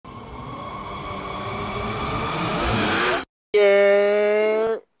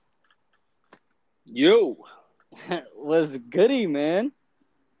Yo, Was goody, man.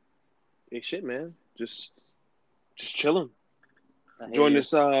 hey, shit, man. Just chilling, I hear enjoying you.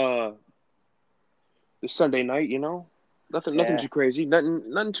 this Sunday night. Nothing Yeah, too crazy.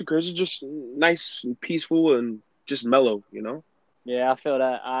 Nothing too crazy. Just nice and peaceful and just mellow. yeah. I feel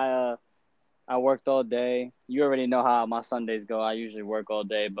that. I worked all day. You already know how my Sundays go. I usually work all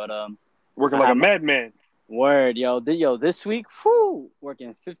day, but Working I like a have my madman. word, yo. This week, whew,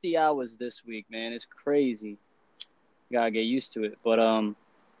 working 50 hours this week, man. It's crazy. Gotta get used to it. But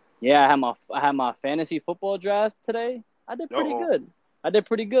yeah. I had my fantasy football draft today. I did Uh pretty oh. good. I did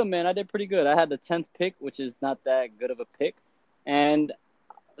pretty good, man. I did pretty good. I had the 10th pick, which is not that good of a pick, and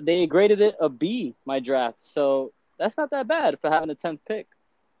they graded it a B, my draft. So that's not that bad for having a 10th pick.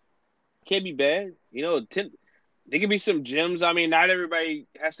 Can't be bad. There can be some gems. I mean, not everybody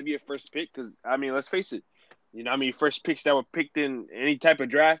has to be a first pick because I mean, let's face it. First picks that were picked in any type of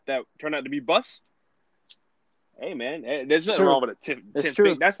draft that turned out to be bust. Hey man, there's It's nothing true. wrong with a It's tenth pick.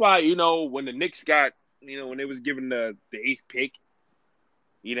 true. That's why when the Knicks got when they was given the eighth pick,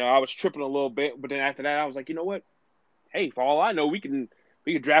 I was tripping a little bit, but then after that, I was like, you know what? Hey, for all I know, we could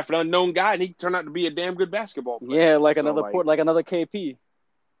draft an unknown guy and he turned out to be a damn good basketball player. Yeah, like So another like, port, like another KP.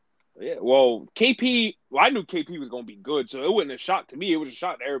 yeah, well, KP, well, I knew KP was gonna be good, so it wasn't a shock to me. It was a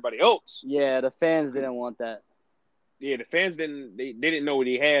shock to everybody else. Yeah, the fans 'Cause, didn't want that. yeah, the fans they didn't know what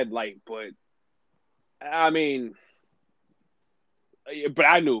he had like, but I mean, yeah, but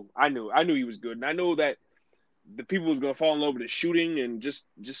I knew he was good, and I know that the people was gonna fall in love with his shooting and just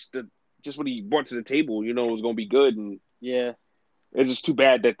what he brought to the table. Was gonna be good, and Yeah, it's just too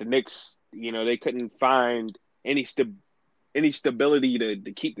bad that the Knicks, they couldn't find any any stability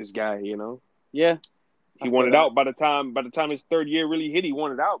to keep this guy. yeah, I He feel wanted that. out by the time his third year really hit. He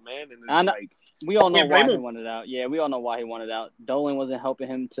wanted out, man, and it's And like we all know can't blame why he him. wanted out. Yeah, we all know why he wanted out. Dolan wasn't helping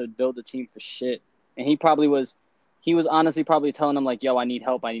him to build the team for shit, and he probably was. He was honestly probably telling them like, "Yo, I need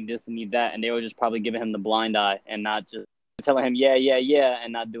help. I need this. I need that," and they were just probably giving him the blind eye and not just telling him, "Yeah, yeah, yeah,"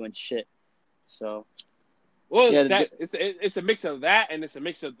 and not doing shit. So Well, yeah, it's a mix of that, and it's a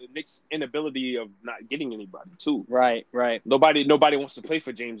mix of the Knicks' inability of not getting anybody too. right, right. Nobody wants to play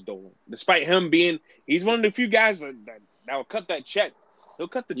for James Dolan, despite him being he's one of the few guys that will cut that check. He'll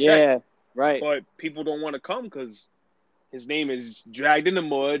cut the check, Yeah, right. but people don't want to come because his name is dragged in the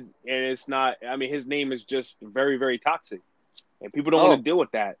mud, and it's not. I mean, his name is just very, very toxic, and people don't want to Oh, deal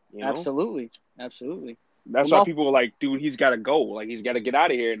with that. absolutely, absolutely. That's But why my people are like, dude, he's got to go. Like, he's got to get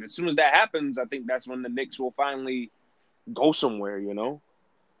out of here. And as soon as that happens, I think that's when the Knicks will finally go somewhere.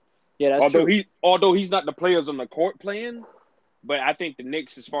 yeah, that's Although true. he's not the players on the court playing, but I think the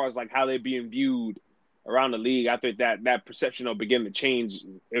Knicks, as far as like how they're being viewed around the league, I think that perception will begin to change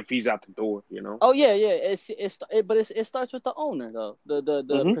if he's out the door. Oh yeah, yeah. But it starts with the owner though.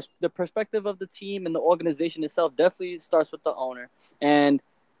 Mm-hmm. The perspective of the team and the organization itself definitely starts with the owner. And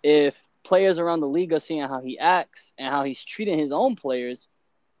if players around the league are seeing how he acts and how he's treating his own players,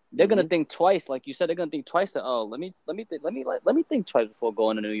 they're gonna Mm-hmm. think twice. Like you said, they're gonna think twice. That let me think twice before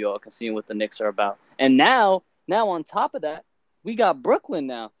going to New York and seeing what the Knicks are about. And now on top of that, we got Brooklyn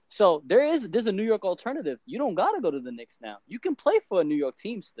now. So there's a New York alternative. You don't gotta go to the Knicks now. You can play for a New York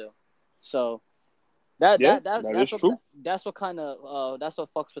team still. So that Yeah, that that that is true. that's what kind of that's what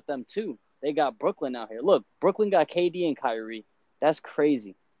fucks with them too. They got Brooklyn out here. Look, Brooklyn got KD and Kyrie. That's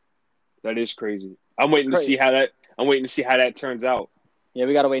crazy. That is crazy. I'm waiting to see Crazy. how that. I'm waiting to see how that turns out Yeah,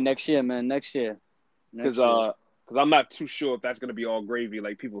 we gotta wait next year, man. Next year. because Next year. I'm not too sure if that's gonna be all gravy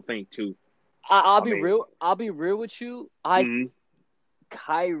like people think too. I'll I be mean, real. I'll be real with you. I mm-hmm.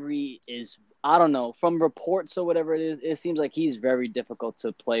 Kyrie is. I don't know. From reports or whatever it is, it seems like he's very difficult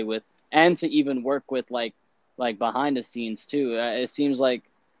to play with and to even work with, like behind the scenes too. It seems like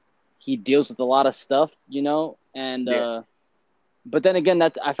he deals with a lot of stuff, and Yeah, but then again,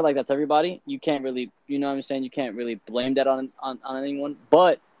 that's I feel like that's everybody. You can't really, you know what I'm saying? You can't really blame that on anyone.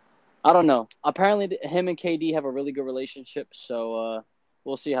 But I don't know. Apparently, him and KD have a really good relationship, so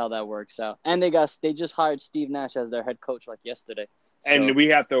we'll see how that works out. And they just hired Steve Nash as their head coach like yesterday. and So we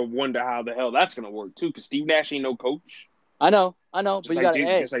have to wonder how the hell that's gonna work too because Steve Nash ain't no coach, I know, but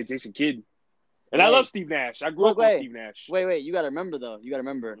just like Jason Kidd. And I love hey, Steve Nash. I grew look, up on Steve Nash. wait. You got to remember though. You got to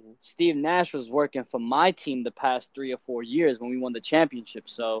remember, Mm-hmm. Steve Nash was working for my team the past 3 or 4 years when we won the championship.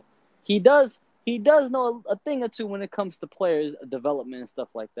 So he does know a thing or two when it comes to players development and stuff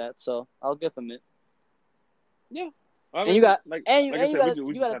like that. So I'll give him it. Yeah, I And mean, like I you said, got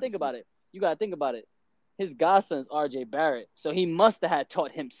we you just got to have to think see. about it. You got to think about it. His godson's R.J. Barrett, so he must have had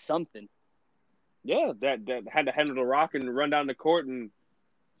taught him something. Yeah, that had to handle the rock and run down the court and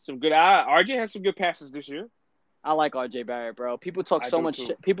some good. RJ had some good passes this year. I like RJ Barrett, bro. People talk I so do much too.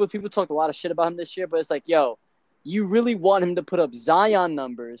 shit. People talked a lot of shit about him this year, but it's like, yo, you really want him to put up Zion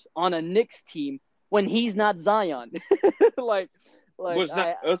numbers on a Knicks team when he's not Zion? like, But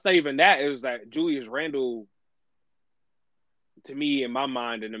it's not even that. It was like Julius Randle, to me, in my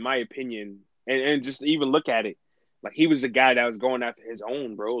mind and in my opinion, and just even look at it, like he was a guy that was going after his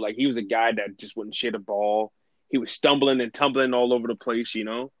own, bro. Like he was a guy that just wouldn't share the ball. He was stumbling and tumbling all over the place, you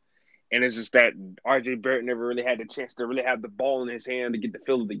know. And it's just that RJ Barrett never really had the chance to really have the ball in his hand to get the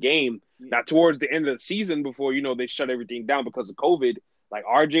feel of the game. Now, towards the end of the season, before they shut everything down because of COVID, like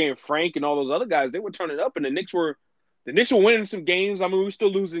RJ and Frank and all those other guys, they were turning up, and the Knicks were winning some games. I mean, we were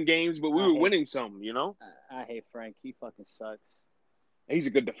still losing games, but we were winning some. I hate Frank. He fucking sucks. He's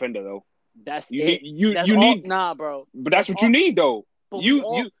a good defender, though. That's you it. You need nah, bro. But that's what you need, though.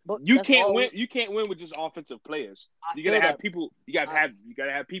 You can't win. You can't win with just offensive players. You gotta have people. You gotta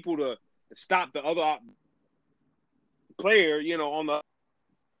have people to stop the other player. On the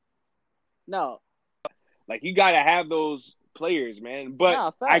no. Like you gotta have those players, man.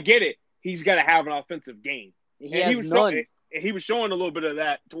 But I get it. He's gotta have an offensive game. He was showing a little bit of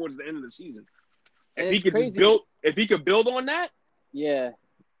that towards the end of the season. If he could build on that, yeah,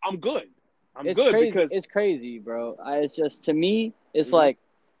 I'm good. Because it's crazy, bro. It's just, to me, it's like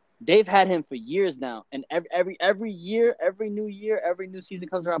they've had him for years now, and every year, every new season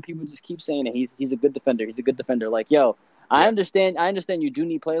comes around, people just keep saying that he's a good defender. He's a good defender. Like, yo, I understand you do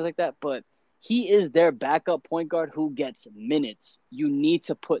need players like that, but he is their backup point guard who gets minutes. You need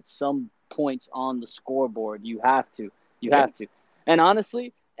to put some points on the scoreboard. You have to. And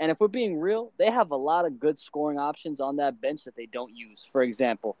honestly, and if we're being real, they have a lot of good scoring options on that bench that they don't use. For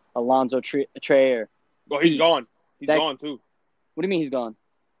example, Alonzo Trier. Oh, he's gone. He's gone too. What do you mean he's gone?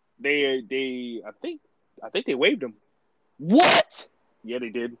 I think they waived him. What? Yeah, they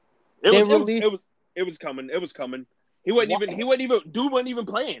did. It was coming. It was coming. He wasn't even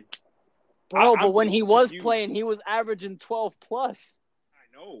playing. Bro, but when he was playing, he was averaging 12 plus.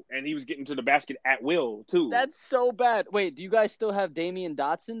 I know, and he was getting to the basket at will too. That's so bad. Wait, do you guys still have Damian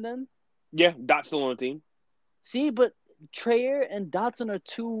Dotson then? Yeah, Dot's still on the team. See, but Trier and Dotson are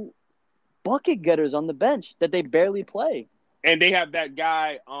two bucket getters on the bench that they barely play. And they have that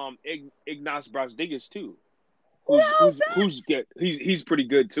guy, Ignas Brazdeikis too. Who's good? He's pretty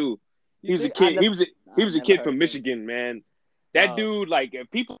good too. He was a kid. He was a kid from Michigan, man. That dude, like,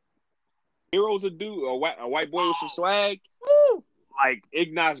 if people heroes a dude, a white boy with some swag. Woo! Like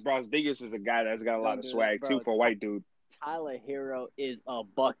Ignas Brazdeikis is a guy that's got a lot of swag too for a white dude. Tyler Hero is a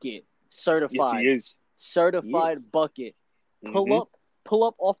bucket, certified. Yes, he is. Certified bucket. Pull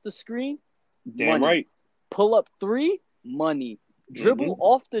up off the screen. Damn money. Right. Pull up three, money. Dribble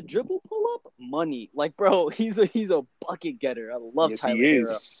off the dribble, pull up, money. Like, bro, he's a bucket getter. I love Tyler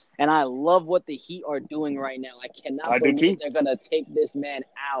Hero, and I love what the Heat are doing right now. I cannot believe they're gonna take this man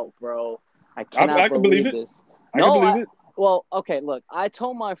out, bro. I cannot believe this. I can believe it. Well, okay, look, I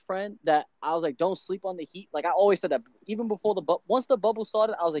told my friend that I was like, don't sleep on the Heat. Like, I always said that even before once the bubble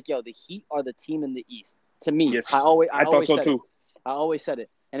started, I was like, yo, the Heat are the team in the East. To me, yes. I thought so too. I always said it.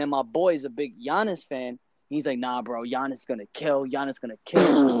 And then my boy's a big Giannis fan. He's like, nah, bro, Giannis is gonna kill.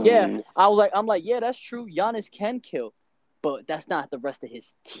 Yeah, I'm like, yeah, that's true. Giannis can kill, but that's not the rest of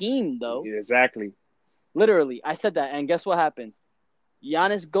his team, though. Yeah, exactly. Literally, I said that, and guess what happens?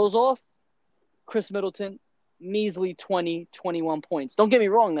 Giannis goes off. Chris Middleton, measly 20, 21 points. Don't get me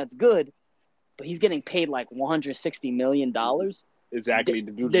wrong, that's good, but he's getting paid like $160 million. Exactly.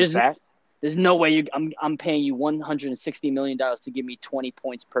 The dude's just fat. There's no way I'm paying you $160 million to give me 20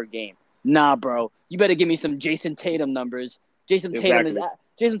 points per game. Nah, bro. You better give me some Jason Tatum numbers. Jason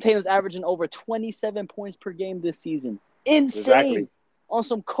Tatum's averaging over 27 points per game this season. Insane. Exactly. On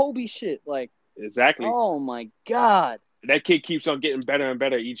some Kobe shit. Like, exactly. Oh, my God. That kid keeps on getting better and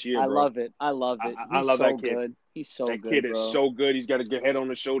better each year, bro. I love it. I love that kid. Good. He's so good, That kid is so good. He's got a good head on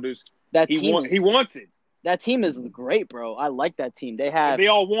his shoulders. He wants it. That team is great, bro. I like that team. They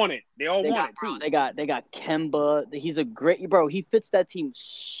all want it. They want it too. They got Kemba. He's a great bro. He fits that team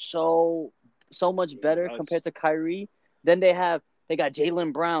so much better compared to Kyrie. Then they got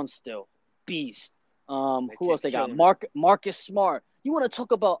Jaylen Brown still, beast. Who else they got? Marcus Smart. You want to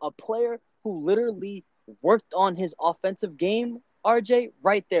talk about a player who literally worked on his offensive game? RJ,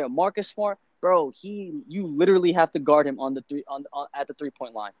 right there, Marcus Smart, bro. You literally have to guard him on the at the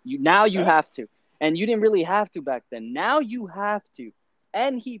 3-point line. You have to. And you didn't really have to back then. Now you have to.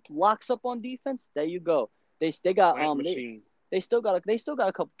 And he locks up on defense. There you go. They got they still got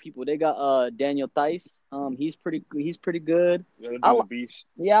a couple people. They got Daniel Theis. He's pretty good.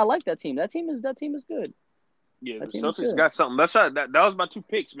 Yeah, I like that team. That team is good. Yeah, the Celtics got something. That's right. That was my two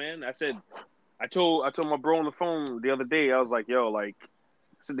picks, man. I said I told my bro on the phone the other day. I was like, yo, like,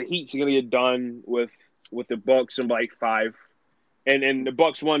 so the Heat's gonna get done with the Bucks in like 5, and the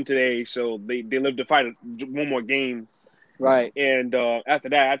Bucks won today, so they live to fight one more game. Right. And after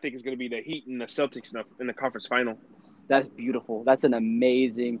that, I think it's gonna be the Heat and the Celtics in the conference final. That's beautiful. That's an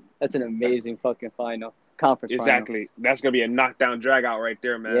amazing fucking conference final. Exactly. That's gonna be a knockdown drag out right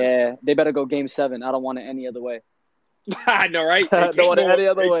there, man. Yeah, they better go Game 7. I don't want it any other way. I know, right? Don't want it any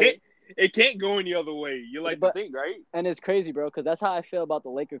other way. It can't go any other way. You like to think, right? And it's crazy, bro, because that's how I feel about the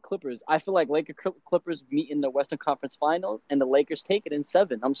Laker Clippers. I feel like Laker Clippers meet in the Western Conference Finals, and the Lakers take it in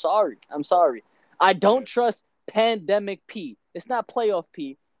 7. I'm sorry. I don't trust Pandemic P. It's not playoff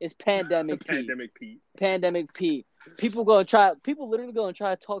P. It's Pandemic P. Pandemic P. People literally gonna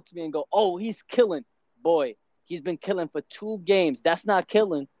try to talk to me and go, "Oh, he's killing." Boy, he's been killing for 2 games. That's not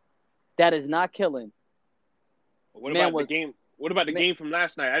killing. That is not killing. What about the game? What about the game from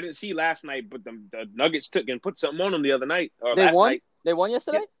last night? I didn't see last night, but the Nuggets took and put something on them the other night. They last won? Night. They won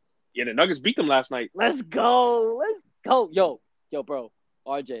yesterday? Yeah, the Nuggets beat them last night. Let's go. Yo, bro.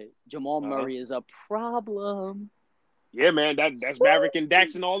 RJ, Jamal Murray is a problem. Yeah, man. That's Maverick and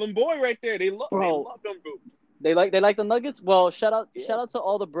Dax and all them boy right there. They love them, bro. They like the Nuggets? Well, shout out to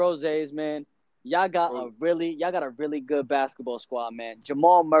all the broses, man. Y'all got a really good basketball squad, man.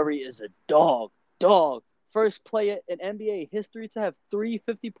 Jamal Murray is a dog. First player in NBA history to have 3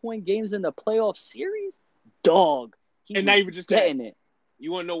 50-point games in the playoff series. Dog. And not even just getting it.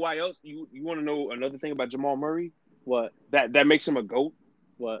 You want to know why else? You want to know another thing about Jamal Murray? What? That makes him a GOAT?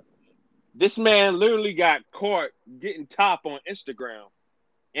 What? This man literally got caught getting top on Instagram.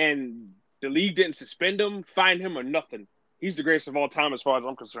 And the league didn't suspend him, fine him, or nothing. He's the greatest of all time as far as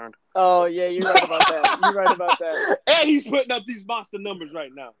I'm concerned. Oh, yeah, you're right about that. And he's putting up these monster numbers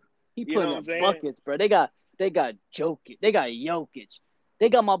right now. He putting up buckets, bro. They got Jokic. They got Jokic. They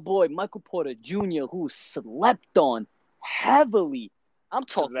got my boy Michael Porter Jr., who slept on heavily. I'm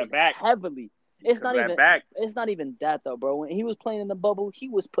talking heavily. It's not even that though, bro. When he was playing in the bubble, he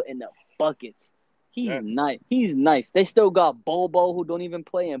was putting up buckets. He's nice. They still got Bobo, who don't even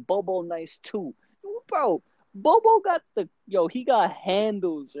play, and Bobo nice too. Bro, Bobo got he got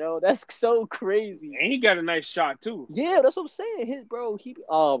handles, yo. That's so crazy. And he got a nice shot too. Yeah, that's what I'm saying.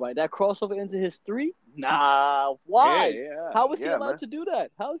 That crossover into his 3? Nah, why? Yeah, How was he allowed to do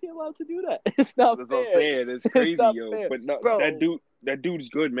that? It's not fair. That's what I'm saying. It's crazy, fair. But no, bro, that dude's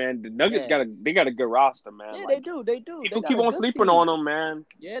good, man. The Nuggets got a good roster, man. Yeah, they do. People keep on sleeping on them, man.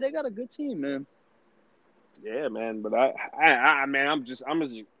 Yeah, they got a good team, man. Yeah, man. But I man, I'm just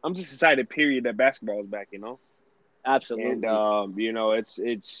excited. Period. That basketball is back. Absolutely. And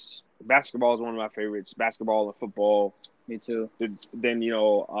it's basketball is one of my favorites. Basketball and football. Me too. Then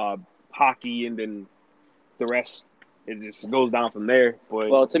hockey, and then the rest. It just goes down from there.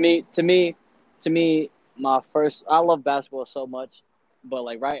 But well, to me, I love basketball so much, but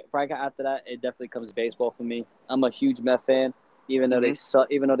like right after that, it definitely comes baseball for me. I'm a huge Mets fan, even though they suck.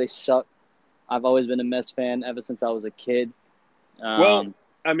 I've always been a Mets fan ever since I was a kid. Well,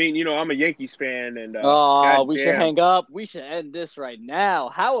 I mean, I'm a Yankees fan, and we should hang up. We should end this right now.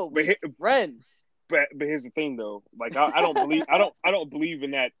 How are we friends? But here's the thing, though. Like, I don't believe I don't believe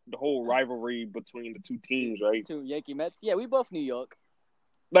in that the whole rivalry between the two teams, right? Two Yankee Mets. Yeah, we both New York.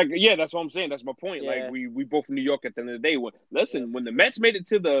 Like, yeah, that's what I'm saying. That's my point. Yeah. Like, we both New York at the end of the day. When the Mets made it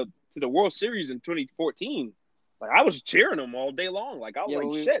to the World Series in 2014, like I was cheering them all day long. Like I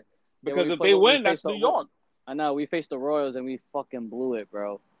was shit. Because if they win, that's New York. I know. We faced the Royals and we fucking blew it,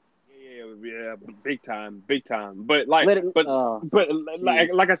 bro. Yeah, big time. But like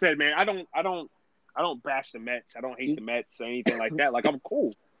I said, man, I don't bash the Mets. I don't hate the Mets or anything like that. Like I'm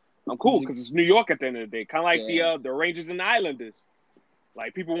cool because it's New York at the end of the day. Kind of like the Rangers and the Islanders.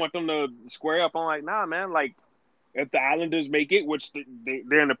 Like people want them to square up. I'm like, nah, man. Like if the Islanders make it, which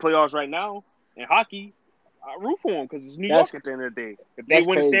they're in the playoffs right now in hockey, I root for them because it's New York at the end of the day. If they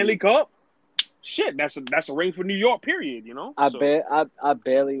win the Stanley Cup, shit, that's a ring for New York. Period. I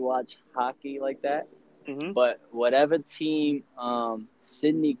barely watch hockey like that. Mm-hmm. But whatever team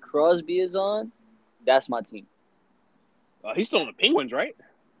Sidney Crosby is on, that's my team. He's still on the Penguins, right?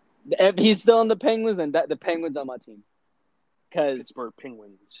 He's still on the Penguins, and the Penguins are my team. Pittsburgh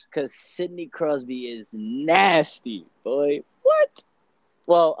Penguins. Because Sidney Crosby is nasty, boy. What?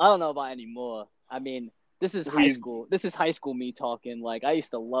 Well, I don't know about anymore. I mean, this is high school. This is high school me talking. Like I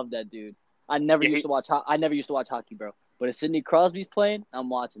used to love that dude. I never used to watch hockey, bro. But if Sidney Crosby's playing, I'm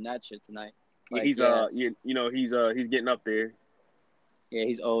watching that shit tonight. Like, he's getting up there. Yeah,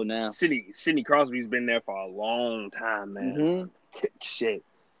 he's old now. Sidney Crosby's been there for a long time, man. Mm-hmm. Shit.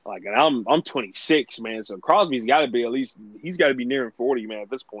 Like, and I'm 26, man. So Crosby's got to be he's got to be nearing 40, man, at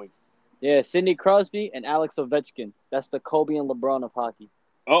this point. Yeah, Sidney Crosby and Alex Ovechkin. That's the Kobe and LeBron of hockey.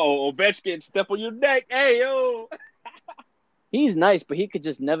 Uh-oh, Ovechkin, step on your neck. Hey, yo. He's nice, but he could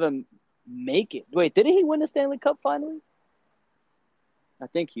just never make it. Wait, didn't he win the Stanley Cup finally? I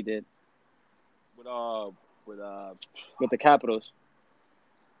think he did With, uh, with, with the Capitals.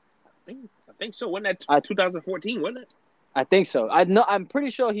 I think so. Wasn't that I 2014, wasn't it? I think so. I know. I'm pretty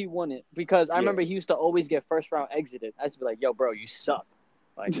sure he won it because I Yeah. remember he used to always get first round exited. I used to be like, "Yo, bro, you suck."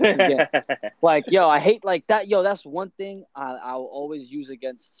 Like, this is like, yo, I hate like that. Yo, that's one thing I'll always use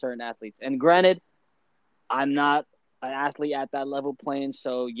against certain athletes. And granted, I'm not an athlete at that level playing,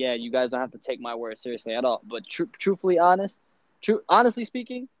 so yeah, you guys don't have to take my word seriously at all. But truthfully honestly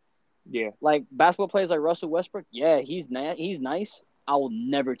speaking, Yeah. like basketball players like Russell Westbrook, yeah, he's nice. I will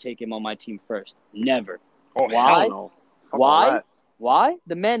never take him on my team first. Never. Oh, Why? hell no. Fuck all Why? that. Why?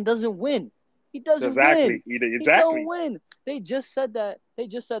 The man doesn't win. He doesn't Exactly. win. He Exactly. don't win. They just said that.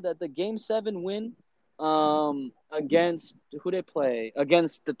 The Game 7 win, against who they play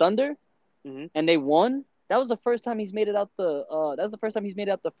against the Thunder, Mm-hmm. and they won. That was the first time he's made it out the. That was the first time he's made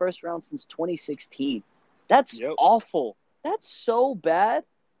it out the first round since 2016. That's Yep. awful. That's so bad.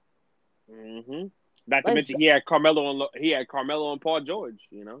 Mm-hmm. Not to That's mention he had Carmelo and Paul George.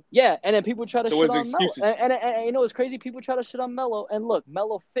 You know. Yeah, and then people try to So shit what's the on Melo, excuses? and you know what's crazy? People try to shit on Melo, and look,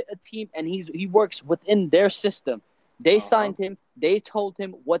 Melo fit a team, and he works within their system. They signed him. They told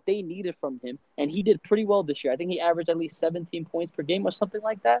him what they needed from him, and he did pretty well this year. I think he averaged at least 17 points per game or something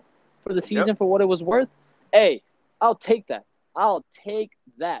like that for the season Yep. for what it was worth. Hey, I'll take that. I'll take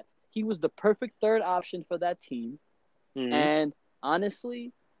that. He was the perfect third option for that team, Mm-hmm. and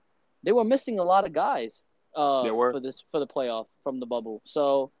honestly, they were missing a lot of guys They were. for the playoff from the bubble.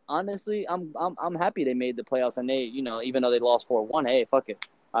 So honestly, I'm happy they made the playoffs, and they, even though they lost 4-1, hey, fuck it.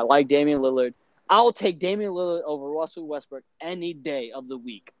 I like Damian Lillard. I'll take Damian Lillard over Russell Westbrook any day of the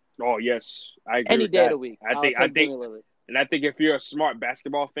week. Oh yes, I agree Any with day that. of the week. I think Damian Lillard. and I think if you're a smart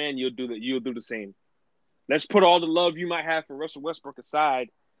basketball fan, you'll do the same. Let's put all the love you might have for Russell Westbrook aside.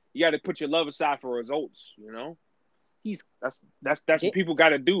 You got to put your love aside for results. You know, He's that's what people got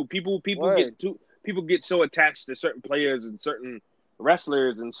to do. People Word. people get so attached to certain players and certain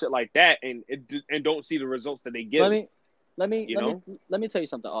wrestlers and shit like that, and don't see the results that they give. Let me tell you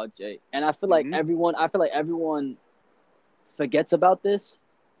something, RJ. And I feel like everyone forgets about this.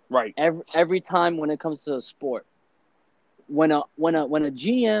 Right. Every time when it comes to a sport, when a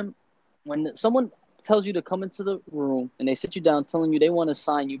GM, when someone tells you to come into the room and they sit you down, telling you they want to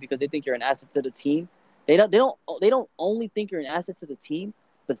sign you because they think you're an asset to the team, they don't only think you're an asset to the team,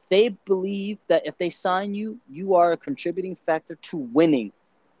 but they believe that if they sign you, you are a contributing factor to winning.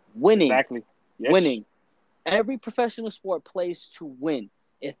 Exactly. Yes. Winning. Every professional sport plays to win.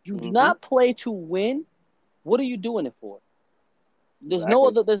 If you do not play to win, what are you doing it for? There's no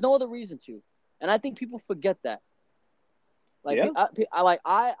other reason to. And I think people forget that. Like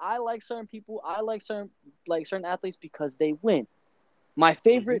I like certain people, I like certain athletes because they win. My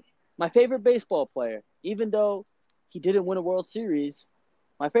favorite baseball player, even though he didn't win a World Series,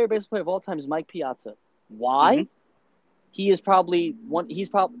 my favorite baseball player of all time is Mike Piazza. Why? Mm-hmm. He's probably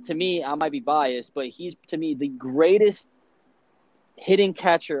to me, I might be biased, but he's to me the greatest hitting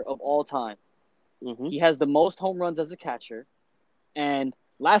catcher of all time. Mm-hmm. He has the most home runs as a catcher, and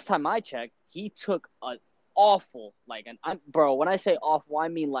last time I checked, he took an awful, bro, when I say awful, I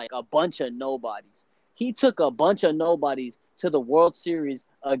mean like a bunch of nobodies. He took a bunch of nobodies to the World Series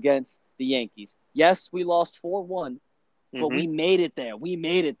against the Yankees. Yes, we lost 4-1, but we made it there.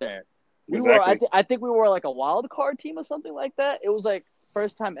 I think we were like a wild card team or something like that. It was like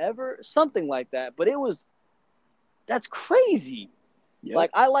first time ever, something like that. But that's crazy. Yep.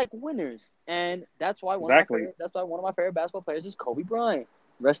 Like I like winners, and that's why one of my favorite basketball players is Kobe Bryant.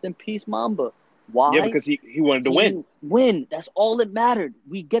 Rest in peace, Mamba. Why? Yeah, because he wanted to win. Win. That's all that mattered.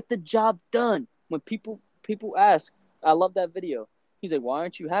 We get the job done. When people ask, I love that video. He's like, "Why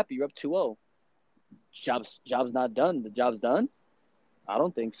aren't you happy? You're up 2-0. Job's not done. The job's done." I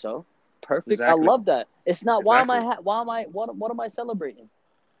don't think so. Perfect. Exactly. I love that. It's not. Exactly. What am I celebrating?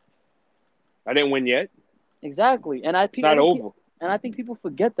 I didn't win yet. Exactly. And it's not over. And I think people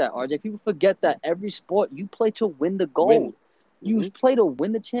forget that, RJ. People forget that every sport you play to win the gold. You play to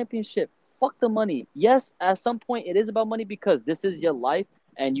win the championship. Fuck the money. Yes, at some point it is about money because this is your life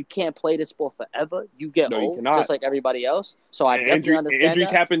and you can't play this sport forever. You get old just like everybody else. So I definitely understand injuries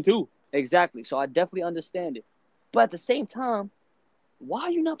happen too. Exactly. So I definitely understand it. But at the same time, why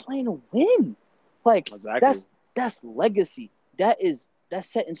are you not playing to win? Like exactly. That's legacy. That's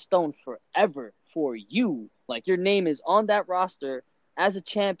set in stone forever for you. Like your name is on that roster as a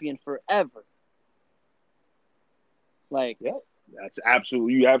champion forever. Like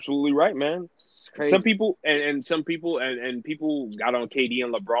You're absolutely right, man. It's Some crazy. people and people got on KD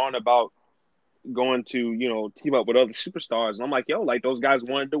and LeBron about going to team up with other superstars, and I'm like, yo, like those guys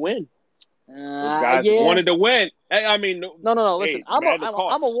wanted to win. Those guys Yeah. wanted to win. I mean, No. Listen, hey, demand the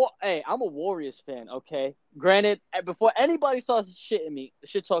cost. I'm a Warriors fan. Okay. Granted, before anybody starts shit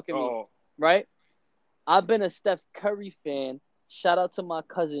talking me, Oh, right? I've been a Steph Curry fan. Shout out to my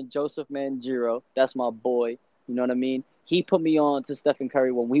cousin Joseph Mangiero. That's my boy. You know what I mean? He put me on to Stephen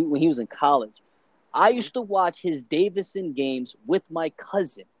Curry when he was in college. I mhm. used to watch his Davidson games with my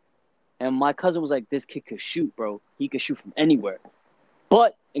cousin. And my cousin was like, this kid could shoot, bro. He could shoot from anywhere.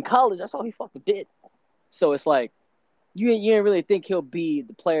 But in college, that's all he fucking did. So it's like, you didn't really think he'll be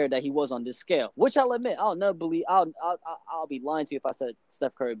the player that he was on this scale, which I'll admit, I'll never believe. I'll be lying to you if I said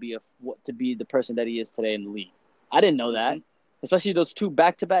Steph Curry would be to be the person that he is today in the league. I didn't know that, especially those two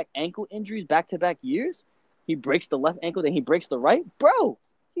back-to-back ankle injuries, back-to-back years. He breaks the left ankle, then he breaks the right. Bro,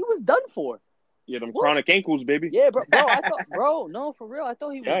 he was done for. Yeah, them What? chronic ankles, baby. Yeah, bro. I thought, bro, no, for real. I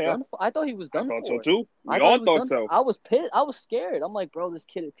thought he was Yeah, yeah. done for. I thought he was I done thought so for. too. I We thought he all was thought done for. so. I was pissed. I was scared. I'm like, bro, this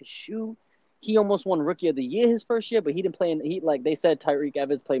kid could shoot. He almost won Rookie of the Year his first year, but he didn't play. He like they said Tyreek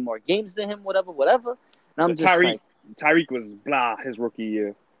Evans played more games than him. Whatever. And I'm just Tyreek like, Tyreek was blah his rookie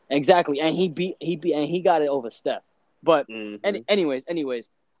year. exactly. And he got it over Steph. But Mm-hmm. anyways,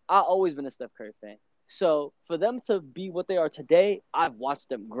 I've always been a Steph Curry fan. So for them to be what they are today, I've watched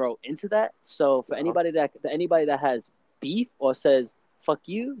them grow into that. So for Uh-huh. anybody that has beef or says fuck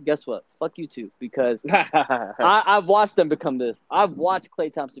you, guess what? Fuck you too, because I've watched them become this. I've watched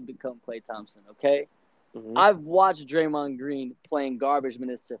Klay Thompson become Klay Thompson. Okay, Mm-hmm. I've watched Draymond Green playing garbage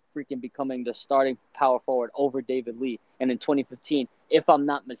minutes to freaking becoming the starting power forward over David Lee. And in 2015, if I'm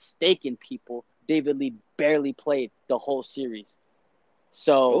not mistaken, people, David Lee barely played the whole series.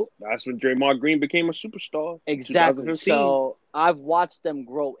 So Well, that's when Draymond Green became a superstar. exactly. 2015. So I've watched them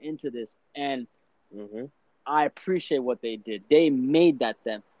grow into this, and Mm-hmm. I appreciate what they did. They made that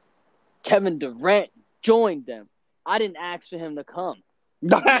them. Kevin Durant joined them. I didn't ask for him to come. You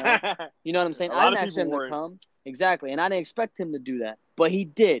know what I'm saying? A I lot didn't of ask for people him to weren't. come. Exactly. And I didn't expect him to do that. But he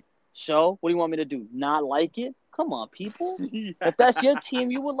did. So, what do you want me to do? Not like it? Come on, people. If that's your team,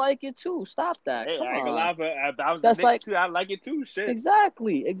 you would like it too. Stop that. Hey, Come I ain't gonna on. lie, but if I was the That's Knicks like, too, I'd like it too. Shit.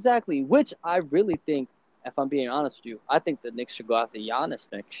 exactly. Which I really think, if I'm being honest with you, I think the Knicks should go after Giannis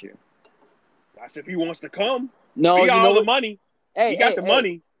next year. That's if he wants to come. No, We got you know all the what? money. Hey, We got the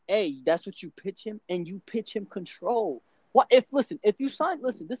money. That's what you pitch him, and you pitch him control. What if you sign?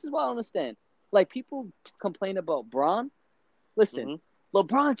 Listen, this is what I understand. Like people complain about Braun. Listen,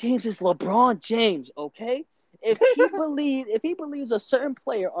 LeBron James is LeBron James. Okay, if he believes a certain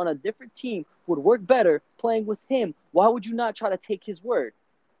player on a different team would work better playing with him, why would you not try to take his word?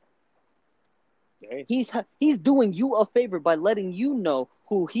 Hey. He's doing you a favor by letting you know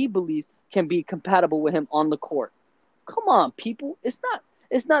who he believes can be compatible with him on the court. Come on, people. It's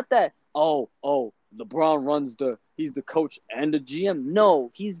not that LeBron he's the coach and the GM.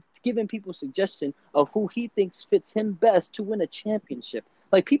 No, he's giving people suggestion of who he thinks fits him best to win a championship.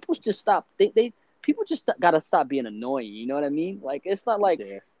 Like people just stop people just gotta stop being annoying, you know what I mean? Like it's not like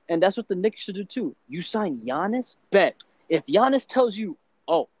and that's what the Knicks should do too. You sign Giannis, bet. If Giannis tells you,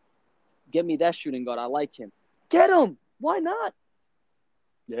 oh, get me that shooting guard, I like him. Get him. Why not?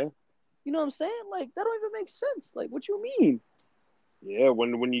 Yeah. You know what I'm saying? Like that don't even make sense. Like what you mean? Yeah,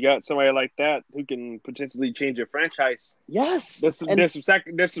 when you got somebody like that who can potentially change your franchise, Yes. there's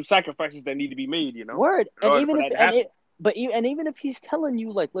some sacrifices that need to be made, you know. Word. And even if even if he's telling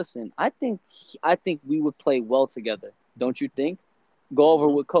you like, listen, I think we would play well together. Don't you think? Go over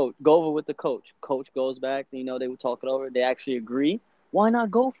with the coach. Coach goes back, they would talk it over. They actually agree. Why not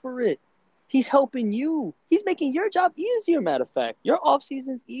go for it? He's helping you. He's making your job easier, matter of fact. Your off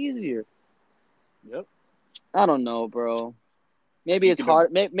season's easier. Yep. I don't know, bro. Maybe it's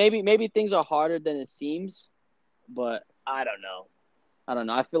hard. Maybe things are harder than it seems, but I don't know.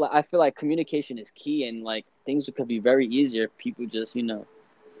 I feel like communication is key, and like things could be very easier if people just I don't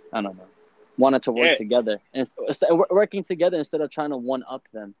know, wanted to work together and working together instead of trying to one up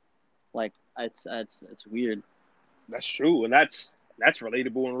them. Like it's weird. That's true, and that's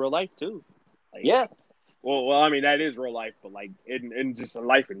relatable in real life too. Like, yeah. Well, I mean that is real life, but like in just in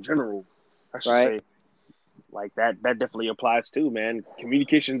life in general, I should say. Like that definitely applies too, man.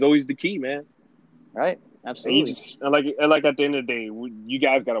 Communication is always the key, man. Right, absolutely. And like at the end of the day, you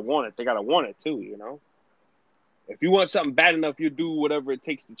guys gotta want it. They gotta want it too, you know. If you want something bad enough, you do whatever it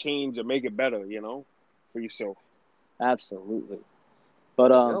takes to change or make it better, you know, for yourself. Absolutely.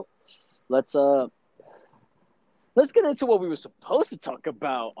 But let's let's get into what we were supposed to talk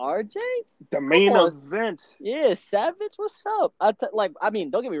about. RJ, The come main on. event. Yeah, Savage, what's up? I mean,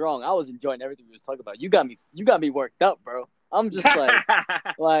 don't get me wrong. I was enjoying everything we was talking about. You got me worked up, bro. I'm just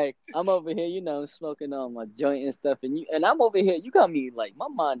like I'm over here, smoking on my joint and stuff, and I'm over here. You got me like my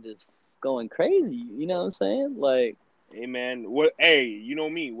mind is going crazy. You know what I'm saying? Like, Hey man, what? Hey, you know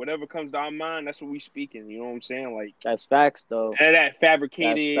me. Whatever comes to our mind, that's what we speaking. You know what I'm saying? Like that's facts, though. none of that That's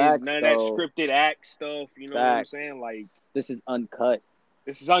fabricated, facts, none of that though. scripted act stuff. You know what I'm Facts. saying? Like This is uncut.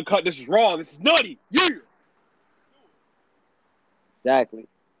 this is uncut. This is raw. This is nutty. Yeah. Exactly.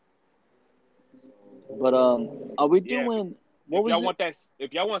 But are we Yeah. doing? What If was y'all it? want that,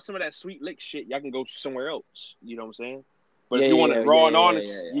 if y'all want some of that sweet lick shit, y'all can go somewhere else. You know what I'm saying? But Yeah, if you want yeah, it raw and yeah,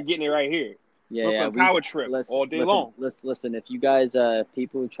 honest, yeah. you're getting it right here. Yeah, Brooklyn Power Trip all day long. Let's listen. If you guys,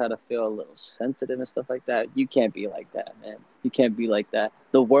 people try to feel a little sensitive and stuff like that, you can't be like that, man. You can't be like that.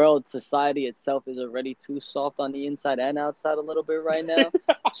 The world, society itself is already too soft on the inside and outside a little bit right now.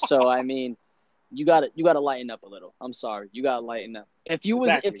 So I mean, you gotta lighten up a little. I'm sorry, you gotta lighten up.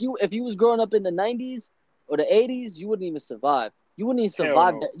 Exactly. If you was growing up in the '90s or the '80s, you wouldn't even survive. You wouldn't even Hell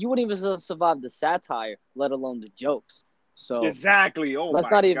survive no. that. You wouldn't even survive the satire, let alone the jokes. So Exactly. Oh let's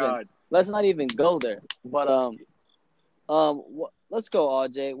my not even god. let's not even go there. But let's go,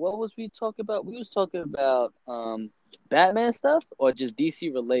 RJ. What was we talking about? We was talking about Batman stuff or just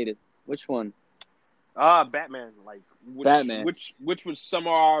DC related. Which one? Batman. Like Batman. which was some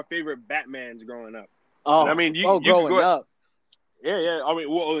of our favorite Batmans growing up. Oh, And I mean, you could growing go. up. Yeah. I mean,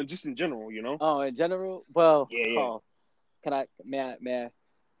 well, just in general, you know. Oh, in general. Well, Yeah. oh, can I? May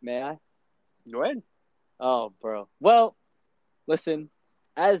I? Go ahead. Oh, bro. Well, listen,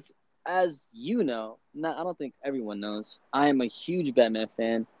 as you know, I don't think everyone knows. I am a huge Batman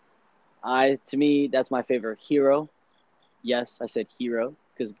fan. To me, that's my favorite hero. Yes, I said hero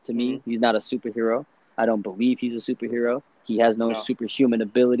because to me, he's not a superhero. I don't believe he's a superhero. He has no No. superhuman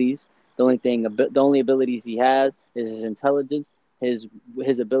abilities. The only abilities he has is his intelligence,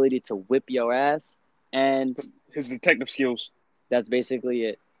 his ability to whip your ass, and His detective skills. that's basically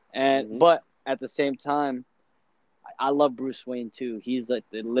it. And but at the same time, I love Bruce Wayne too. He's like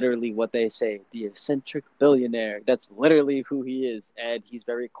literally what they say, the eccentric billionaire. That's literally who he is, and he's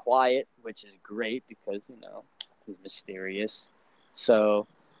very quiet, which is great because he's mysterious. So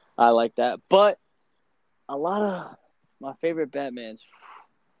I like that. But a lot of my favorite Batmans.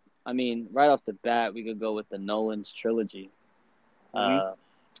 I mean, right off the bat, we could go with the Nolan's trilogy.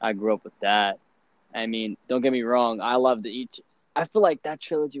 I grew up with that. I mean, don't get me wrong. I loved each. I feel like that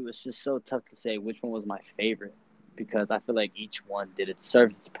trilogy was just so tough to say which one was my favorite because I feel like each one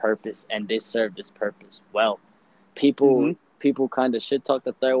served its purpose and they served its purpose well. People kind of shit talk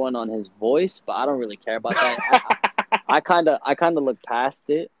the third one on his voice, but I don't really care about that. I kind of look past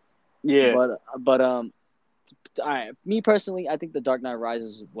it. Yeah. But all right, me personally, I think The Dark Knight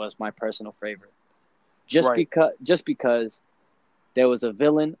Rises was my personal favorite. Just because there was a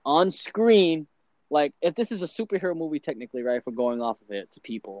villain on screen. Like, if this is a superhero movie, technically, right, if we're going off of it to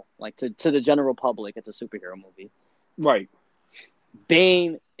people, like to the general public, it's a superhero movie. Right.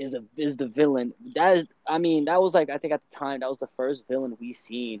 Bane is the villain. That was like, I think at the time, that was the first villain we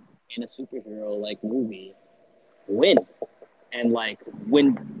seen in a superhero like movie win and like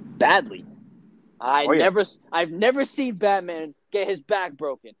win badly. I've never seen Batman get his back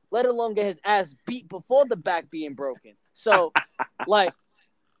broken, let alone get his ass beat before the back being broken. So, like,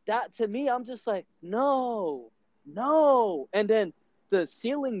 that to me, I'm just like, no. And then the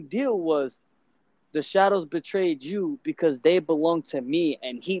sealing deal was the shadows betrayed you because they belong to me,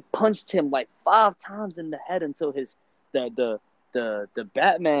 and he punched him like 5 times in the head until the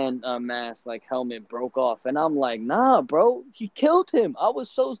Batman mask like helmet broke off, and I'm like, nah, bro, he killed him. I was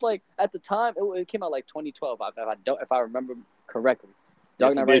so like at the time it came out like 2012, if I remember correctly.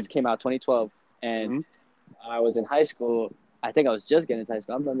 Dark Knight Rises came out 2012, and I was in high school. I think I was just getting into high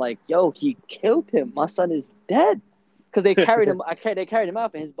school. I'm like, yo, he killed him. My son is dead because they carried him. They carried him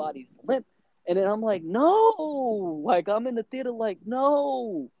out, and his body's limp. And then I'm like, no, like I'm in the theater, like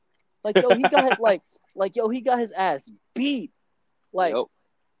no, like yo, he got he got his ass beat. Like,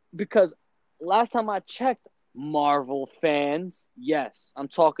 because last time I checked, Marvel fans, yes, I'm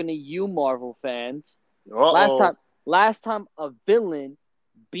talking to you, Marvel fans. Last time a villain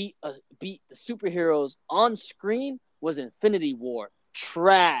beat the superheroes on screen was Infinity War.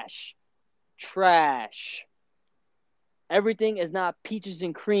 Trash. Everything is not peaches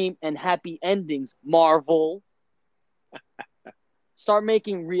and cream and happy endings, Marvel. Start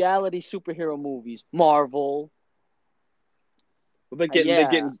making reality superhero movies, Marvel. Well, they're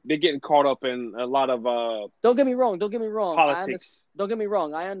Yeah. getting caught up in a lot of Don't get me wrong. Don't get me wrong. politics. Don't get me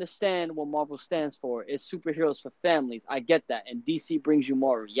wrong. I understand what Marvel stands for. It's superheroes for families. I get that. And DC brings you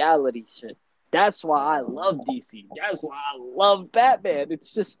more reality shit. That's why I love DC. That's why I love Batman.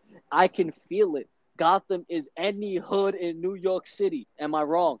 It's just I can feel it. Gotham is any hood in New York City. Am I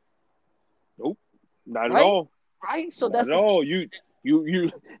wrong? Nope, not at Right? all. Right? So Not that's at the all. You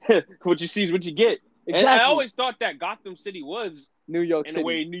what you see is what you get. And I exactly always thought that Gotham City was New York in a City.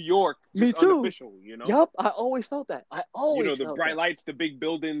 way New York, Me just too. unofficial. Yup. I always felt that. I always The felt bright that. lights, the big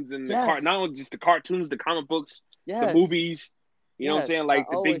buildings, and Yes. not only just the cartoons, the comic books, the Yes. movies. You know what I'm Yes. saying? I Like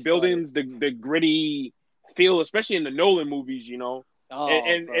the big always thought it. buildings, the gritty feel, especially in the Nolan movies. Oh,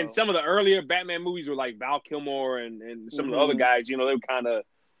 And bro. some of the earlier Batman movies were like Val Kilmer and some of the other Hmm. guys. They were kind of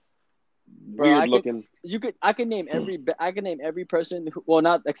Bro, weird looking. I can name every person who, well,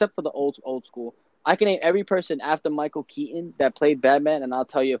 not except for the old school. I can name every person after Michael Keaton that played Batman, and I'll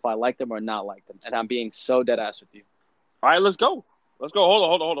tell you if I like them or not like them. And I'm being so dead ass with you. All right, let's go. Let's go.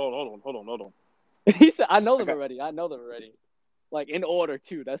 Hold on. He said, "I know I them got. already. I know them already. Like in order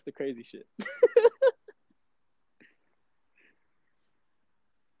too. That's the crazy shit."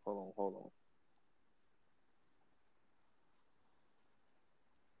 Hold on.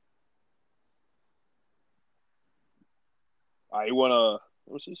 All right, you wanna?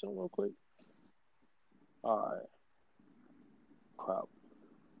 Let me see something real quick. All right, crap.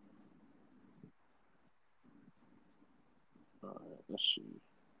 All right, let's see.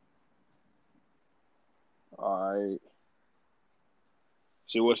 All right.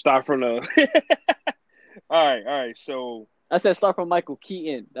 So we'll start from the. All right. So, I said start from Michael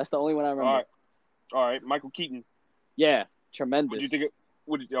Keaton. That's the only one I all remember. right, all right. Michael Keaton. Yeah, What do tremendous. you think?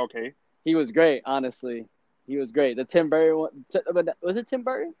 Okay. He was great, honestly. He was great. The Tim Burton one, was it Tim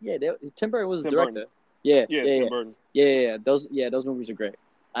Burton? Yeah, Tim Burton was the Tim Burton. director. Yeah, Yeah, yeah, Tim yeah, Burton. Those movies are great.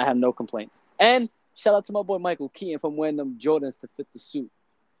 I have no complaints. And shout out to my boy Michael Keaton from wearing them Jordans to fit the suit.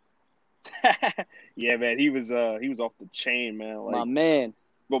 Yeah, man. He was off the chain, man. My Like, man.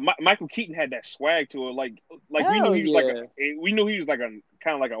 but Michael Keaton had that swag to it. Like we knew Hell he was like yeah. we knew he was like a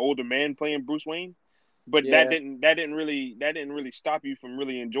kind of like an older man playing Bruce Wayne. But Yeah, that didn't really stop you from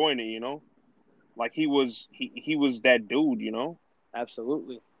really enjoying it. Like he was that dude.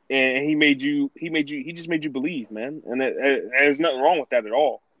 absolutely. And he just made you believe, man. And there's nothing wrong with that at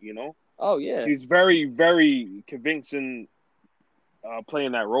all. Oh yeah. He's very, very convincing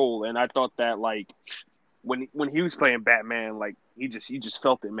playing that role. And I thought that like when he was playing Batman, like he just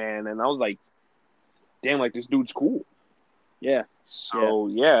felt it, man. And I was like, damn, like this dude's cool. Yeah. Yeah. So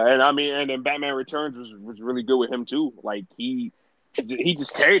yeah, and I mean, and then Batman Returns was really good with him too. Like he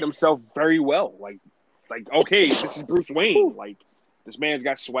just carried himself very well. Like okay, this is Bruce Wayne. Like this man's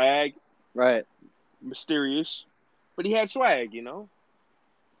got swag, Right. mysterious, but he had swag. Then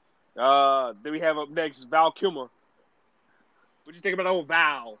we have up next Val Kilmer. What you think about old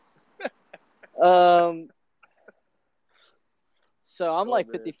Val? Um so I'm Oh like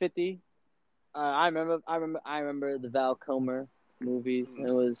man. 50-50. I remember the Val Kilmer movies. Mm-hmm.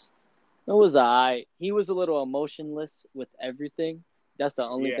 It was alright. He was a little emotionless with everything. That's the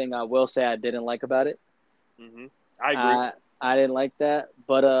only Yeah. thing I will say I didn't like about it. Mm-hmm. I agree. I didn't like that.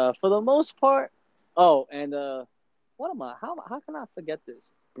 But for the most part, oh, and what am I? How can I forget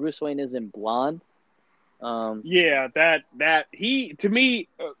this? Bruce Wayne is in Blonde. Yeah, that he to me,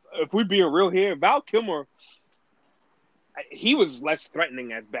 if we're being real here, Val Kilmer, he was less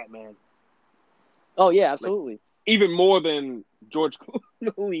threatening as Batman, Oh yeah, like absolutely. even more than George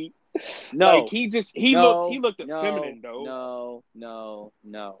Clooney. Like No, he no, looked no, feminine though. no, no,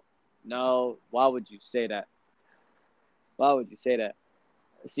 no, no. Why would you say that? Why would you say that?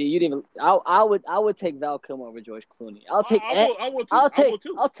 See, you didn't even. I would take Val Kilmer over George Clooney. I will too. I will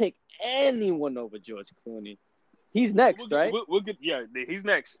too. I'll take anyone over George Clooney. He's next, right? We'll get yeah. He's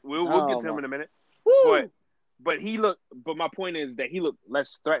next. We'll get Oh to him my. in a minute. But Woo! he looked. But my point is that he looked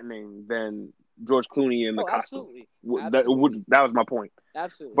less threatening than George Clooney in the Oh, costume. absolutely, That absolutely, that was my point.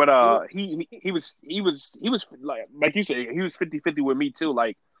 absolutely. But He was, he was like you said, he was 50-50 with me too.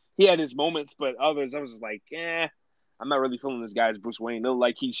 Like he had his moments, but others I was just like, I'm not really feeling this guy as Bruce Wayne. No,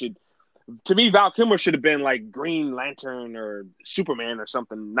 like he should. To me, Val Kilmer should have been like Green Lantern or Superman or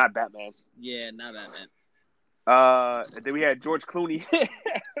something, not Batman. yeah, not Batman. Then we had George Clooney.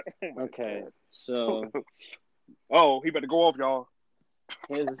 Oh Okay, so oh, he better go off, y'all.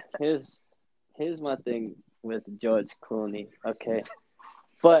 here's my thing with George Clooney. Okay,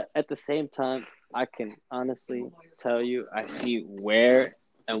 but at the same time, I can honestly tell you, I see where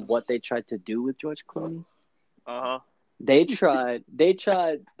and what they tried to do with George Clooney. Uh huh. They tried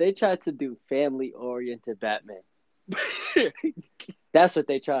to do family oriented Batman. That's what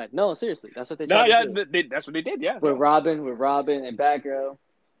they tried. No, seriously, that's what they No, tried yeah, to do that's what they did. Yeah. with Robin and Batgirl.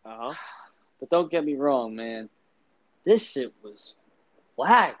 Uh huh. But don't get me wrong, man. This shit was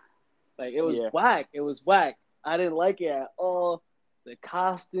whack. Like it was Yeah. whack. It was whack. I didn't like it at all. The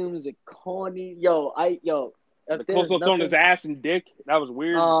costumes, the corny. The close ups on his ass and dick. That was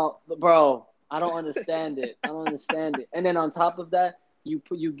weird. Bro, I don't understand it. I don't understand it. And then on top of that, you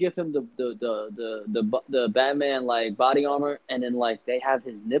give him the Batman like body armor, and then like they have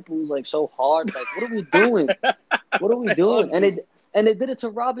his nipples like so hard. Like, what are we doing? What are we doing? And they did it to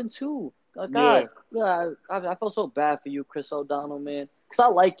Robin too. God, I felt so bad for you, Chris O'Donnell, man. Cause I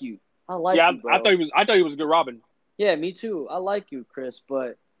like you. Yeah, you, bro. I thought he was a good Robin. Yeah, me too. I like you, Chris,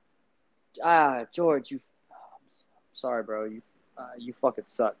 but George, sorry, bro. You fucking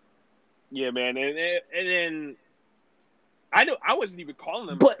suck. Yeah, man, and then I wasn't even calling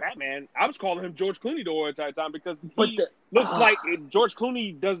him Batman. I was calling him George Clooney the whole entire time because he looks like George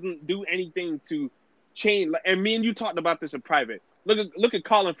Clooney doesn't do anything to change. And me and you talked about this in private. Look at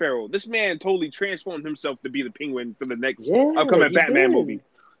Colin Farrell. This man totally transformed himself to be the Penguin for the next upcoming Batman movie.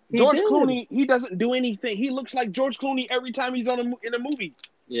 George Clooney, he doesn't do anything. He looks like George Clooney every time he's in a movie.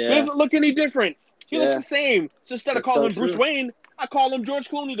 Yeah. He doesn't look any different. He looks the same. So instead of calling him Bruce true. Wayne, I call him George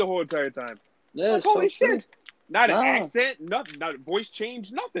Clooney the whole entire time. Yeah, like, holy shit. Not an accent, nothing, not a voice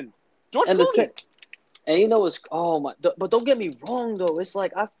change, nothing. George Clooney. And you know, but don't get me wrong, though. It's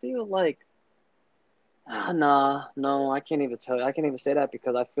like, I feel like, no, I can't even tell you. I can't even say that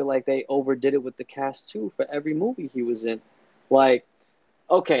because I feel like they overdid it with the cast, too, for every movie he was in. Like,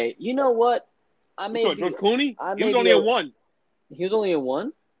 okay, you know what? George Clooney? He was only in one. He was only in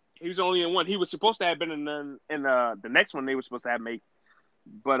one? He was only in one. He was supposed to have been in the next one they were supposed to have made.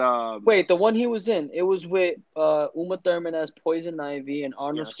 But wait, the one he was in, it was with Uma Thurman as Poison Ivy and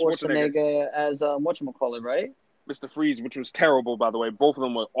Arnold Schwarzenegger as whatchamacallit, right? Mr. Freeze, which was terrible, by the way. Both of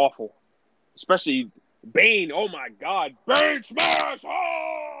them were awful. Especially Bane. Oh my God, Bane smash!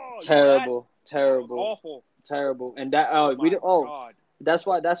 Oh, terrible. Awful. Terrible. And that God. That's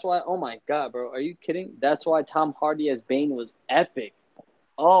why. Oh my God, bro, are you kidding? That's why Tom Hardy as Bane was epic.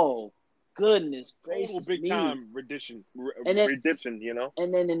 Oh. Goodness gracious, total big time redemption, you know.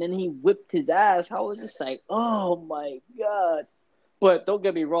 And then he whipped his ass. I was just like, oh my God. But don't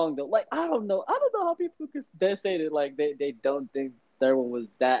get me wrong though. Like I don't know how people could say that like they don't think third one was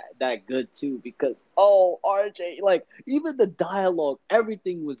that good too because RJ, like even the dialogue,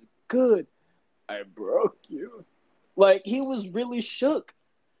 everything was good. I broke you. Like he was really shook.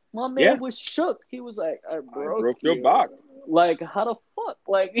 My man was shook. He was like, I broke your back. Like how the fuck?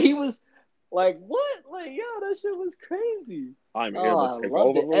 Like he was. Like what? Like that shit was crazy. I'm here to take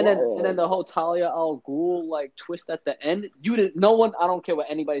over the world. And then the whole Talia al Ghul like twist at the end. You didn't. No one. I don't care what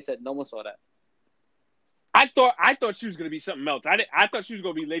anybody said. No one saw that. I thought she was gonna be something else. I thought she was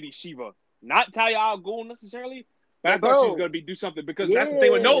gonna be Lady Shiva, not Talia al Ghul necessarily. But I thought she was gonna do something because that's the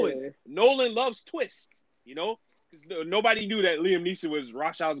thing with Nolan. Nolan loves twists. You know, nobody knew that Liam Neeson was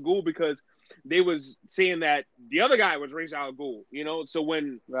Ra's al Ghul because they was saying that the other guy was Ra's al Ghul, you know. So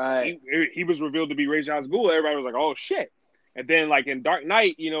when he was revealed to be Ra's al Ghul, everybody was like, "Oh shit!" And then like in Dark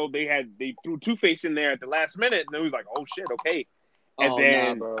Knight, you know, they threw Two-Face in there at the last minute, and it was like, "Oh shit, okay." And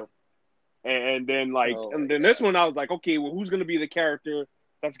then this one, I was like, "Okay, well, who's gonna be the character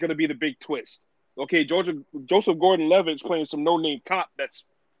that's gonna be the big twist?" Okay, Joseph Gordon-Levitt's playing some no-name cop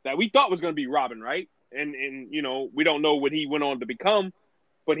that we thought was gonna be Robin, right? And you know, we don't know what he went on to become.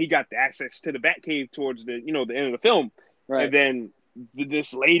 But he got the access to the Batcave towards the end of the film. Right. And then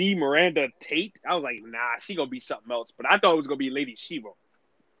this lady, Miranda Tate, I was like, nah, she going to be something else. But I thought it was going to be Lady Shiva.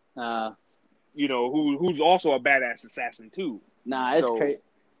 You know, who's also a badass assassin, too. Nah, it's crazy.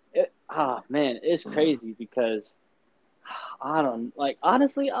 Man, it's crazy because I don't, like,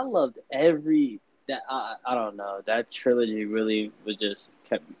 honestly, I loved I don't know. That trilogy really was just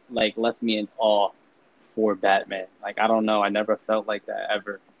left me in awe. For Batman, like I don't know, I never felt like that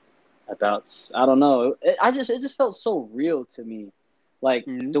ever. I don't know. It just felt so real to me, like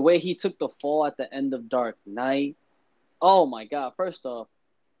the way he took the fall at the end of Dark Knight. Oh my God! First off,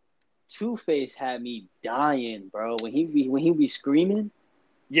 Two-Face had me dying, bro. When he be screaming.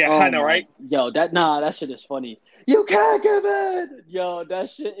 Yeah, I know, right? Yo, that shit is funny. You can't give it. Yo, that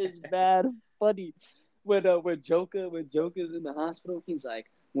shit is bad funny. When Joker's in the hospital, he's like,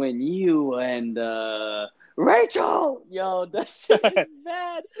 when you and Rachel, yo, that shit is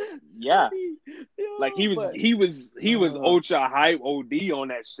mad. Yeah, yo, like he was ultra hype OD on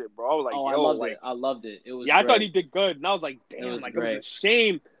that shit, bro. I was like, I loved it. It was I thought he did good, and I was like, damn, it was a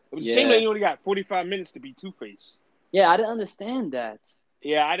shame. It was a shame that he only got 45 minutes to be Two-Face. Yeah, I didn't understand that.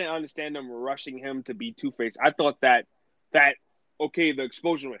 Yeah, I didn't understand them rushing him to be Two-Face. I thought that okay, the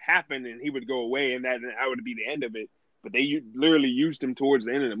explosion would happen and he would go away, and that would be the end of it. But they literally used him towards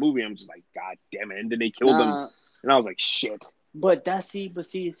the end of the movie. I'm just like, God damn it! And then they killed him, Nah, and I was like, shit. but see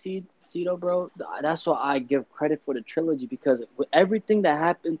though, bro. That's why I give credit for the trilogy because with everything that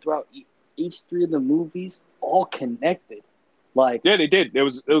happened throughout each three of the movies, all connected. Like Yeah, they did. There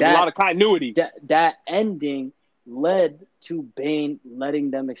was a lot that of continuity. that ending led to Bane letting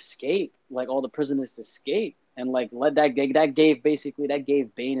them escape, like all the prisoners escape, and like that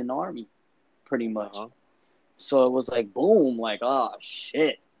gave Bane an army, pretty much. Uh-huh. So it was like boom, like oh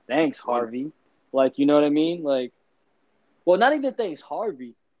shit, thanks Harvey, like you know what I mean, like well not even thanks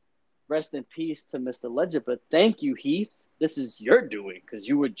Harvey, rest in peace to Mr. Ledger, but thank you Heath, this is your doing because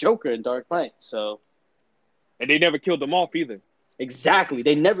you were Joker in Dark Knight, so And they never killed them off either. exactly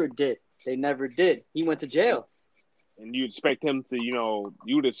they never did, he went to jail. And you expect him to,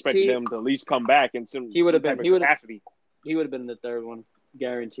 you would expect See, them to at least come back in some he would have type been of capacity. he would have been in the third one,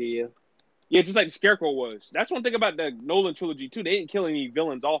 guarantee you. Yeah, just like the Scarecrow was. That's one thing about the Nolan trilogy too. They didn't kill any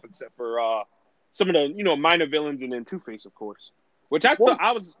villains off except for some of the minor villains and then Two-Face, of course. Which I thought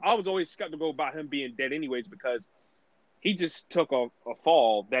Well, I was always skeptical about him being dead anyways because he just took a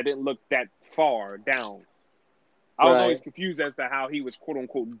fall that didn't look that far down. I was always right. confused as to how he was quote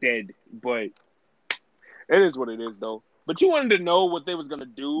unquote dead, but it is what it is though. But you wanted to know what they was gonna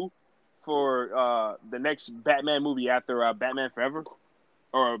do for the next Batman movie after Batman Forever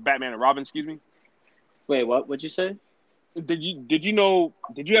or Batman and Robin, excuse me. Wait, what? What'd you say? Did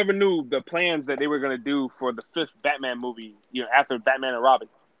you ever knew the plans that they were gonna do for the fifth Batman movie, after Batman and Robin?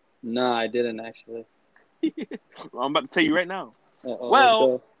 No, I didn't actually. Well, I'm about to tell you right now. Let's Well,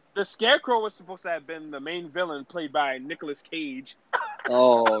 go. the Scarecrow was supposed to have been the main villain played by Nicolas Cage.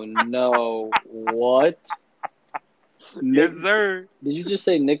 Oh no! What? Yes, sir. Did you just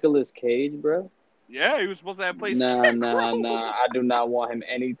say Nicolas Cage, bro? Yeah, he was supposed to have played Nah, Scarecrow. nah, nah. I do not want him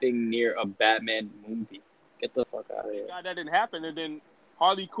anything near a Batman movie. Get the fuck out of here. God, that didn't happen. And then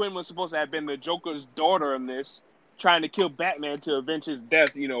Harley Quinn was supposed to have been the Joker's daughter in this, trying to kill Batman to avenge his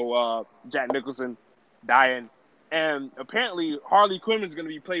death. Jack Nicholson dying. And apparently, Harley Quinn is going to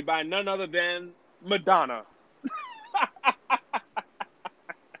be played by none other than Madonna.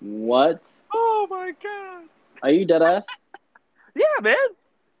 What? Oh my god! Are you dead ass? Yeah, man.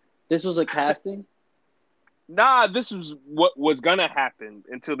 This was a casting? Nah, this was what was gonna happen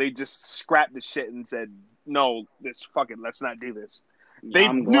until they just scrapped the shit and said, "No, fuck it, let's not do this." They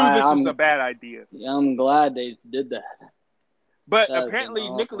I'm knew glad. this was a bad idea. I'm glad they did that. But That has been apparently,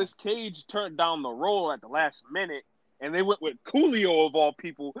 awful. Nicolas Cage turned down the role at the last minute, and they went with Coolio of all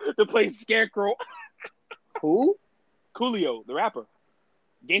people to play Scarecrow. Who? Coolio, the rapper,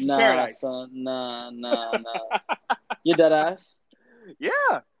 Gangsta's Nah, Paradise. son. Nah. You dead ass? Yeah,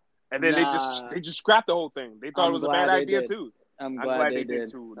 and then Nah. they just scrapped the whole thing. They thought I'm it was a glad bad they idea did. too. I'm I'm glad glad they they did.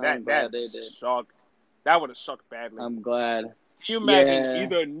 did too. I'm glad they did. Sucked. That would have sucked badly. I'm glad. Can you imagine Yeah.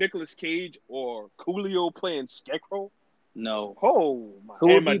 either Nicolas Cage or Coolio playing Scarecrow? No. Oh my! Who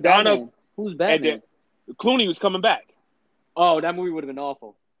would And be Madonna, Batman? Who's Batman? Clooney was coming back. Oh, that movie would have been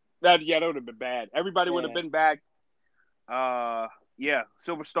awful. That would have been bad. Everybody would have Yeah. been back.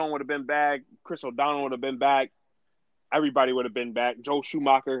 Silverstone would have been back. Chris O'Donnell would have been back. Everybody would have been back. Joel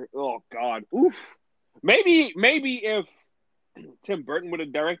Schumacher. Oh God. Oof. Maybe if Tim Burton would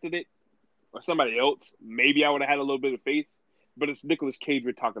have directed it or somebody else, maybe I would have had a little bit of faith. But it's Nicolas Cage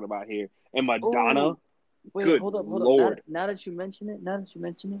we're talking about here, and Madonna. Ooh. Wait, Good hold up. Lord. Now that you mention it,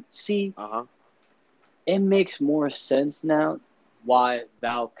 see, Uh-huh. it makes more sense now why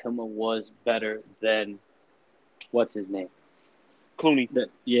Val Kilmer was better than what's his name? Clooney.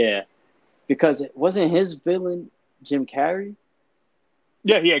 Yeah, because it wasn't his villain Jim Carrey.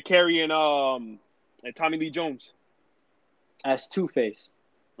 Yeah, he had Carrie and Tommy Lee Jones. As Two-Face.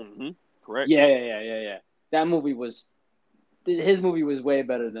 Mm-hmm. Correct. Yeah. That movie was his movie was way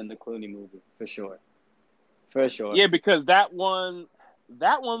better than the Clooney movie for sure. For sure. Yeah, because that one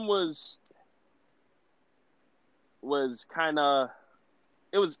was kind of,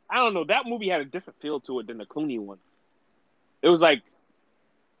 it was, I don't know, that movie had a different feel to it than the Clooney one. It was like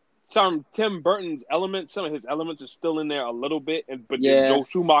some Tim Burton's elements, some of his elements are still in there a little bit, but then Joel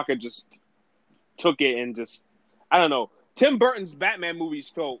Schumacher just took it and just, I don't know. Tim Burton's Batman movies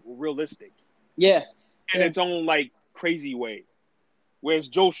felt realistic. Yeah. In its own like crazy way. Whereas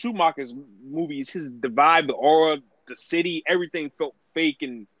Joel Schumacher's movies, the vibe, the aura, the city, everything felt fake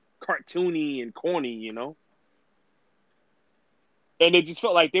and cartoony and corny, And it just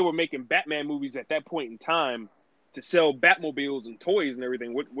felt like they were making Batman movies at that point in time to sell Batmobiles and toys and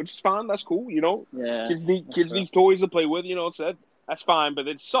everything, which is fine. That's cool, Yeah. Kids need toys to play with, So That's fine, but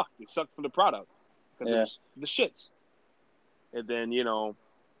it sucked. It sucked for the product because it Yeah. was the shits. And then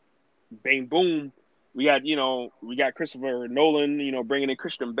bang boom, we got Christopher Nolan, bringing in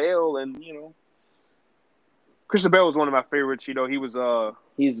Christian Bale, and Christian Bale was one of my favorites. He was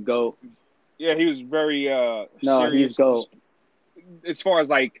He's GOAT. yeah, he was very No, he's serious GOAT. as far as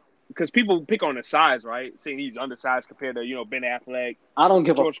like because people pick on his size, right? Saying he's undersized compared to Ben Affleck, I don't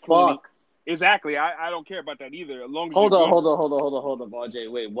give George a Clooney. fuck. Exactly, I don't care about that either. As long as Hold you're on, good. hold on, RJ.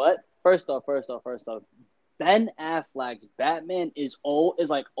 Wait, what? First off. Ben Affleck's Batman is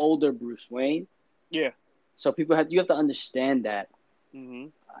like older Bruce Wayne. Yeah. So you have to understand that.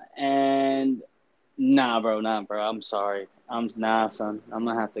 Mm-hmm. And nah, bro. I'm sorry. Son. I'm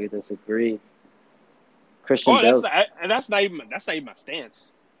gonna have to disagree. Christian Bale. That's not even my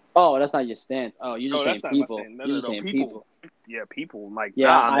stance. Oh, that's not your stance. Oh, you're just No, saying that's not people. my stance. You're just saying people. Yeah, people like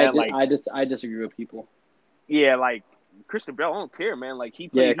Yeah, man, I disagree with people. Yeah, like Christian Bale, I don't care, man. Like he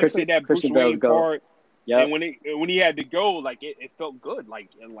played that Bruce Christian Wayne part. Yeah. And when he had to go, like it felt good. Like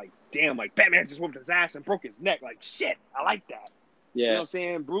damn, like Batman just whooped his ass and broke his neck. Like shit, I like that. Yeah. You know what I'm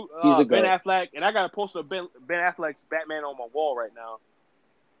saying? He's a Ben goat. Affleck, and I got a poster of Ben Affleck's Batman on my wall right now.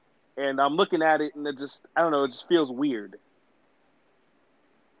 And I'm looking at it, and it just feels weird.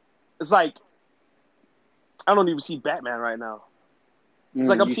 It's like I don't even see Batman right now. It's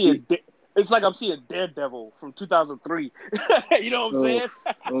like I'm seeing. It's like I'm seeing Daredevil from 2003. You know what I'm saying?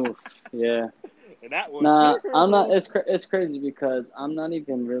 Oof, yeah. And that was Nah, I'm not. It's crazy because I'm not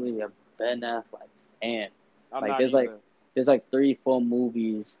even really a Ben Affleck fan. There's like 3-4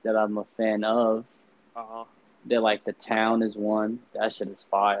 movies that I'm a fan of. They're like The Town is one. That shit is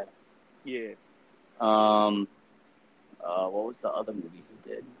fire. Yeah. What was the other movie he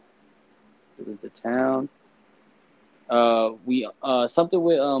did? It was The Town. Something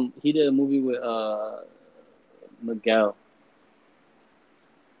with he did a movie with Miguel.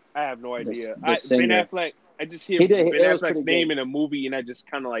 I have no idea. The singer. Ben Affleck. I just hear Ben Affleck's name in a movie, and I just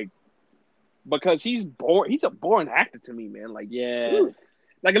kind of like because he's boring. He's a boring actor to me, man. Like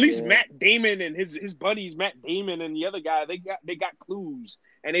like at least Matt Damon and his buddies, Matt Damon and the other guy, they got clues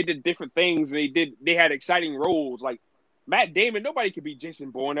and they did different things and they had exciting roles. Like Matt Damon, nobody could be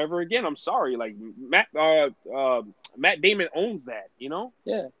Jason Bourne ever again. I'm sorry, like Matt Damon owns that,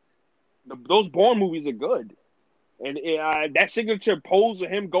 Yeah. Those Bourne movies are good. And that signature pose of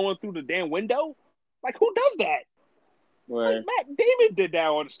him going through the damn window, like who does that? Right. Like Matt Damon did that,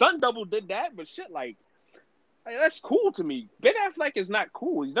 or the stunt double did that, but shit, like that's cool to me. Ben Affleck is not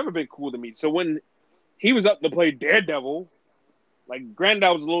cool. He's never been cool to me. So when he was up to play Daredevil, like granted I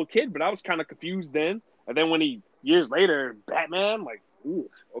was a little kid, but I was kind of confused then. And then when years later, Batman, like, ooh,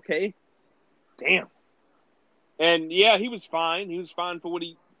 okay, damn. And yeah, he was fine. He was fine for what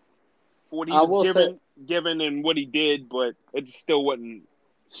he was given and what he did, but it still wasn't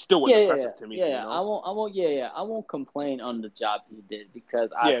impressive to me. Yeah, I won't complain on the job he did because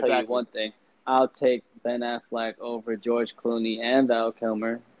I'll tell you one thing. I'll take Ben Affleck over George Clooney and Val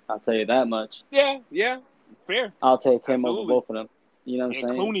Kilmer. I'll tell you that much. Yeah, fair. I'll take him over both of them. You know what I'm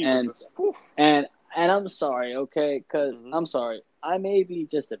saying? Clooney and I'm sorry, okay? Because I'm sorry. I may be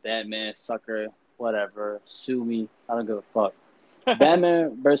just a Batman sucker, whatever. Sue me. I don't give a fuck.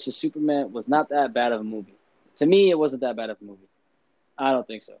 Batman versus Superman was not that bad of a movie. To me, it wasn't that bad of a movie. I don't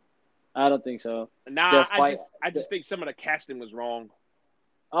think so. Nah, I just think some of the casting was wrong.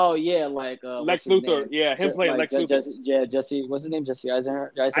 Oh yeah, like Lex Luthor. Yeah, him playing Lex Luthor. Jesse. What's his name? Jesse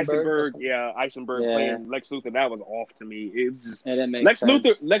Eisenberg. Eisenberg playing Lex Luthor. That was off to me. It was just Lex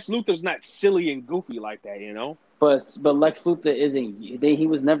Luthor's not silly and goofy like that, But Lex Luthor isn't. He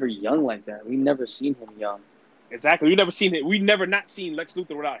was never young like that. We never seen him young. Exactly. We never seen it. We never not seen Lex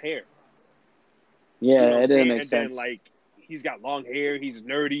Luthor without hair. Yeah, it didn't make sense. Then, like, he's got long hair. He's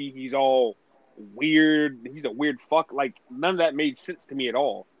nerdy. He's all weird. He's a weird fuck. Like, none of that made sense to me at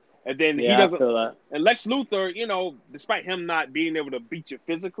all. And then he doesn't. I feel that. And Lex Luthor, despite him not being able to beat you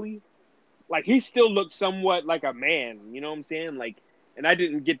physically, like, he still looks somewhat like a man. You know what I'm saying? Like, and I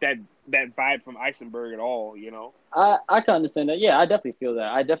didn't get that vibe from Eisenberg at all. I can understand that. Yeah, I definitely feel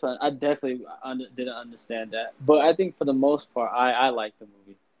that. I definitely didn't understand that. But I think for the most part, I like the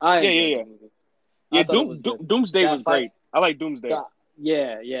movie. The movie. Yeah, Doomsday was great. I like Doomsday.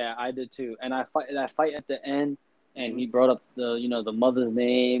 Yeah, I did too. And that fight at the end, and he brought up the mother's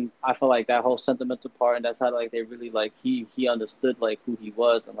name. I feel like that whole sentimental part, and that's how like they really like he understood like who he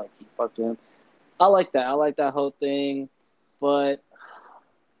was and like he fucked with him. I like that. I like that whole thing, but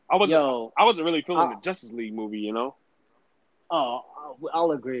I wasn't really feeling the Justice League movie, Oh,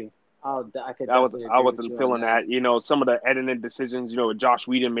 I'll agree. I wasn't feeling that. Some of the editing decisions, Josh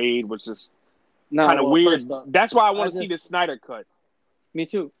Whedon made was just kind of weird. That's why I want to see the Snyder cut. Me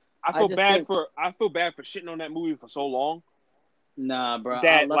too. I I just think, I feel bad for shitting on that movie for so long nah, bro. I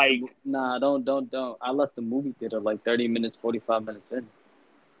that left the like, nah. Don't. I left the movie theater like 30 minutes, 45 minutes in.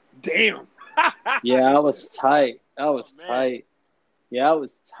 damn. Yeah, I was tight. I Oh was man. tight. Yeah, I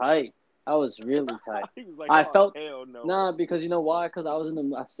was tight. I was really tight. He was like, I oh felt hell no. nah because you know why? Because I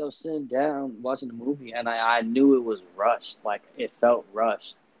was sitting down watching the movie and I knew it was rushed. Like it felt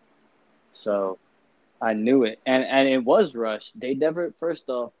rushed. So I knew it, and it was rushed. They never first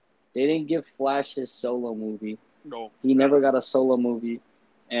off, they didn't give Flash his solo movie. No. He never got a solo movie,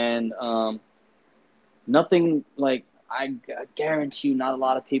 and nothing like guarantee you, not a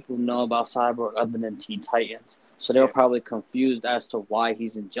lot of people know about Cyborg other than Teen Titans. So they were Yeah. probably confused as to why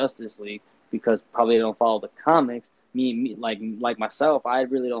he's in Justice League because probably they don't follow the comics. Me like myself, I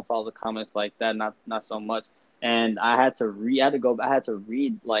really don't follow the comics like that, not so much. And I had to read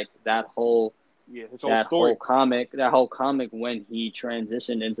like Yeah, his whole story. that whole comic when he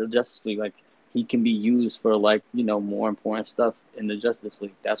transitioned into Justice League. Like he can be used for like more important stuff in the Justice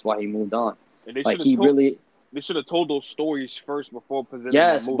League. That's why he moved on. And they Like should have he told really they should have told those stories first before presenting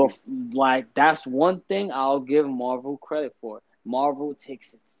that yes, movie. but like that's one thing I'll give Marvel credit for. Marvel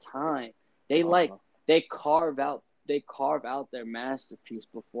takes its time. They like Uh-huh. they carve out their masterpiece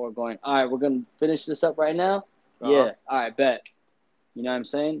before going. All right, we're gonna finish this up right now. Uh-huh. Yeah, all right, bet. You know what I'm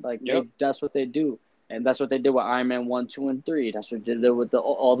saying? Like Yep. that's what they do, and that's what they did with Iron Man 1, 2, and 3. That's what they did with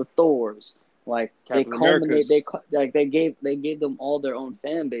all the Thors. Like Captain America's. they gave them all their own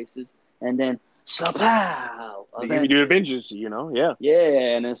fan bases, and then shapow, They give you the Avengers, yeah.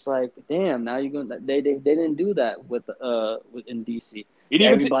 yeah, and it's like, damn, now you're gonna they didn't do that with in DC.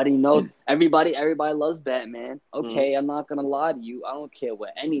 Everybody knows everybody loves Batman. Okay, I'm not gonna lie to you. I don't care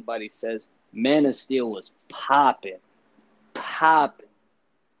what anybody says. Man of Steel was popping. I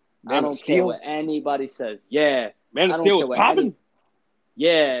don't care what anybody says. Yeah. Man of Steel was popping.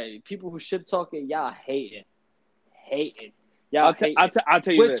 Yeah, people who shit talking, y'all hate it. I'll tell you this. I'll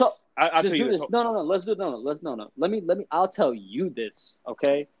tell you this. No. Let's do no. Let me. I'll tell you this.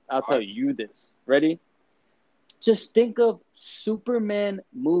 Okay. I'll tell you this. Ready? Just think of Superman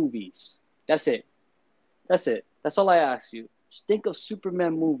movies. That's it. That's all I ask you. Just think of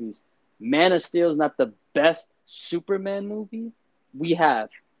Superman movies. Man of Steel is not the best Superman movie we have.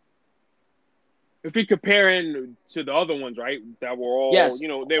 If you're comparing to the other ones, right, that were all,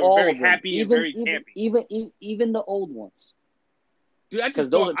 they were very happy and very campy. Even the old ones. Dude, because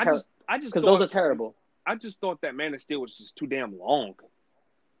those are terrible. I just thought that Man of Steel was just too damn long.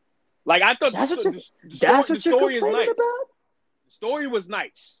 Like I thought that's the what you're story is nice. About? The story was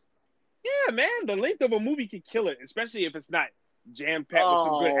nice. Yeah, man, the length of a movie can kill it, especially if it's not jam packed with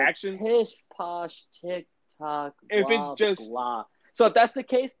some good action. Pish posh TikTok. If it's just blah. So if that's the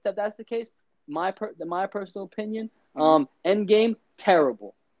case, my personal opinion, Endgame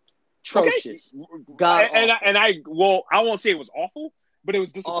terrible, atrocious. Okay. I won't say it was awful, but it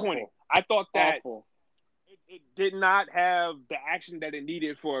was disappointing. Awful. I thought that awful. It did not have the action that it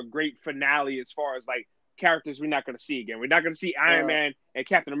needed for a great finale as far as like characters we're not going to see again. We're not going to see Iron Man and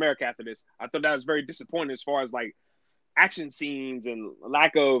Captain America after this. I thought that was very disappointing as far as like action scenes and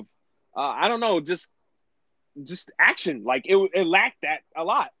lack of, I don't know, just action. Like it lacked that a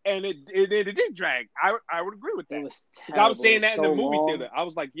lot, and it did drag. I would agree with that. Because I was saying that in the movie theater. I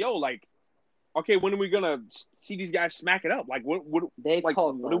was like, yo, like, okay, when are we gonna see these guys smack it up? Like, what they like,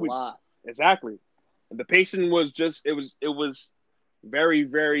 talk what a lot. Exactly. And the pacing was just it was very,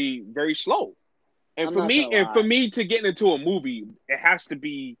 very, very slow. And for me to get into a movie, it has to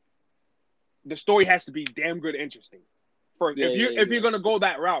be the story has to be damn good, interesting. First, if you're gonna go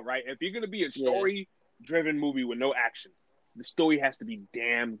that route, right? If you're gonna be a story-driven movie with no action, the story has to be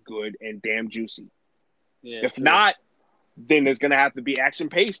damn good and damn juicy. Yeah, if not, then there's gonna have to be action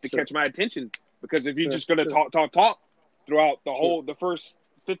paced to catch my attention. Because if you're just gonna talk throughout the first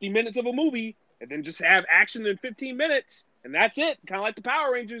 50 minutes of a movie, and then just have action in 15 minutes, and that's it, kind of like the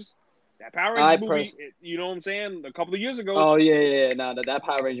Power Rangers. That Power Rangers movie, you know what I'm saying? A couple of years ago. Oh yeah. No, that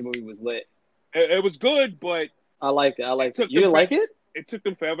Power Ranger movie was lit. It was good, but I liked it. You didn't like it? It took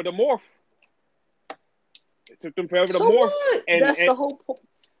them forever to morph. What? And that's the whole point.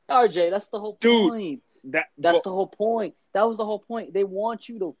 RJ, that's the whole point. That's the whole point. That was the whole point. They want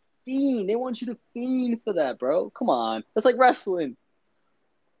you to fiend. They want you to fiend for that, bro. Come on. That's like wrestling.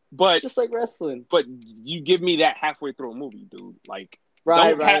 It's just like wrestling. But you give me that halfway through a movie, dude. Like,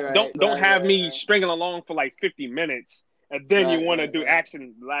 don't have me stringing along for like 50 minutes. And then you want to do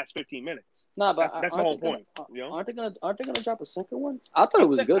action the last 15 minutes. Nah, but that's the whole point. Aren't they gonna drop a second one? I thought it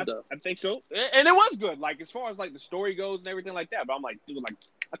was good though. I think so, and it was good. Like as far as like the story goes and everything like that. But I'm like, dude, like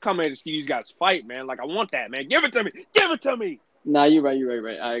I come here to see these guys fight, man. Like I want that, man. Give it to me. Nah, you're right. You're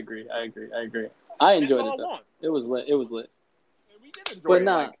right. I agree. I That's enjoyed all it I though. want. It was lit. It was lit. And we did enjoy But it.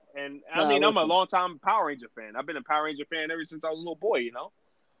 nah, Like, and I nah. mean, I'm a Listen. long-time Power Ranger fan. I've been a Power Ranger fan ever since I was a little boy. Yeah.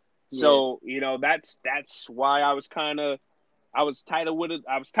 So that's why I was tight with it. I was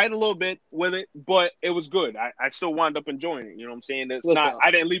tight a little bit with it, but it was good. I still wound up enjoying it. You know what I'm saying? It's not. Listen.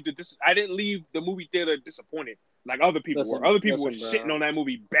 I didn't leave the movie theater disappointed like other people were. Other people were shitting Bro. on that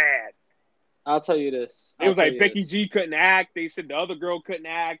movie bad. I'll tell you this. It was like Becky G couldn't act. They said the other girl couldn't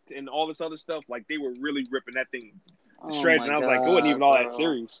act, and all this other stuff. Like they were really ripping that thing to Oh shreds, my and I was like, it wasn't even god, all that bro.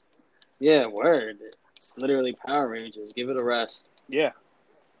 serious. Yeah, word. It's literally Power Rangers. Give it a rest. Yeah,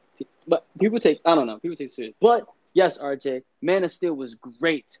 But people take. I don't know. People take it serious. But yes, RJ. Man of Steel was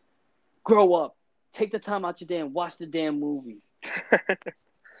great. Grow up. Take the time out your day and watch the damn movie.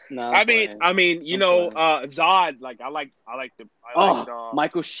 Nah, I mean, Zod. Like I like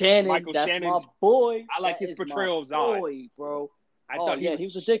Michael Shannon. Michael That's Shannon's. my boy. I like That his is my portrayal of Zod. boy, bro. I thought he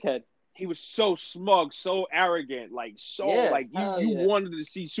was a dickhead. He was so smug, so arrogant, you wanted to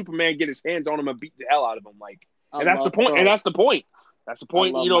see Superman get his hands on him and beat the hell out of him, and that's the point. Bro, and that's the point. That's the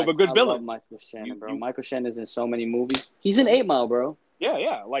point. Of a good villain. I love Michael Shannon, bro. Michael Shannon's in so many movies. He's in 8 Mile, bro.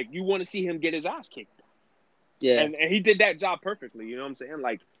 Yeah. Like you want to see him get his ass kicked. Yeah, and he did that job perfectly. You know what I'm saying?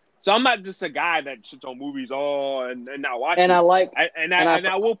 Like, so I'm not just a guy that shits on movies and not watching. And I like,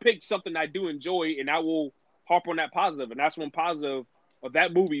 I will pick something I do enjoy, and I will harp on that positive. And that's one positive of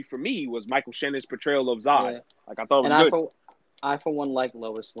that movie for me was Michael Shannon's portrayal of Zod. Yeah. Like I thought it was good. I for one like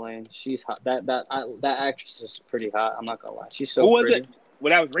Lois Lane. She's hot. That actress is pretty hot. I'm not gonna lie. She's so. Who was pretty. it?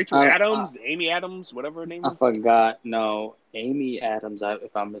 Well, that was Rachel Adams, Amy Adams, whatever her name is. I forgot. No, Amy Adams.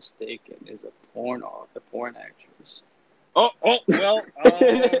 If I'm mistaken, is a porn actress. Oh, well.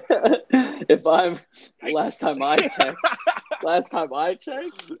 If I'm last time I checked,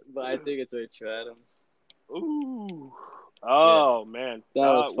 but I think it's Rachel Adams. Ooh. Oh man, that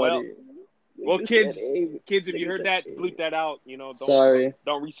was funny. Well, kids, if you heard that, bleep that out. Sorry.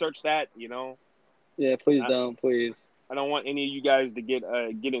 Don't research that. Yeah, please don't, please. I don't want any of you guys to get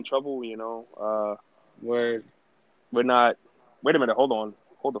in trouble. Word. We're not. Wait a minute. Hold on.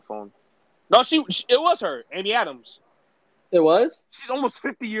 Hold the phone. No, it was her, Amy Adams. It was? She's almost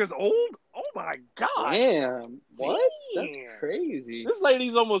 50 years old. Oh my god! Damn. What? That's crazy. This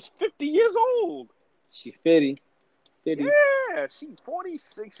lady's almost 50 years old. She 50. Yeah, she's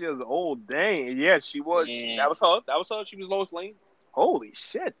 46 years old. Dang. Yeah, she was. That was her. She was Lois Lane. Holy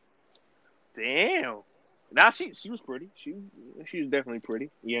shit. Damn. Now she was pretty. She was definitely pretty.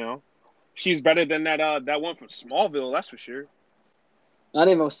 She's better than that one from Smallville. That's for sure. I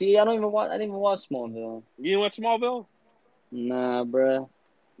didn't even watch Smallville. You didn't watch Smallville? Nah, bruh.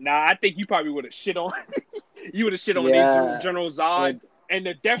 Nah, I think you probably would have shit on. You would have shit on General Zod, and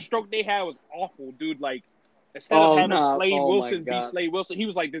the Deathstroke they had was awful, dude. Like instead of having Slade Wilson be Slade Wilson, he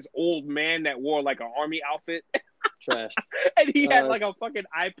was like this old man that wore like an army outfit. Trash. And he had like a fucking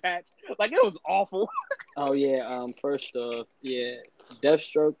eye patch. Like it was awful. Oh yeah. First off,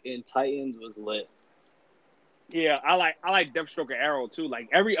 Deathstroke in Titans was lit. Yeah, I like Deathstroke and Arrow too. Like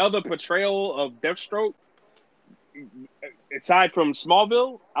every other portrayal of Deathstroke, aside from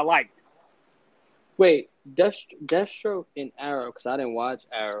Smallville, I liked. Wait, Deathstroke and Arrow, because I didn't watch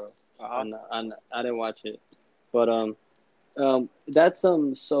Arrow. I didn't watch it, but that's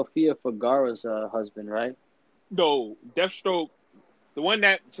Sofia Vergara's husband, right? No, Deathstroke, the one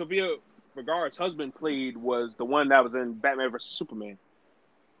that Sofia Vergara's husband played was the one that was in Batman vs Superman.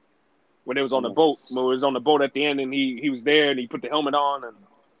 When it was on the boat, at the end, and he was there, and he put the helmet on, and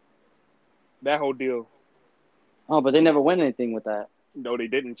that whole deal. Oh, but they never went anything with that. No, they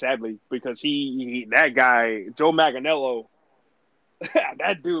didn't, sadly, because that guy, Joe Manganiello,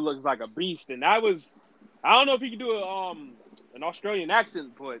 that dude looks like a beast, and I don't know if he could do an Australian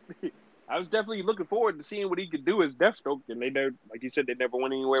accent, but I was definitely looking forward to seeing what he could do as Deathstroke, and like you said, they never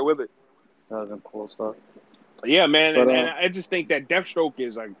went anywhere with it. That would have been cool stuff. Yeah, man, and I just think that Deathstroke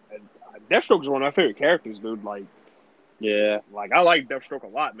is Deathstroke is one of my favorite characters, dude. Like, yeah, like I like Deathstroke a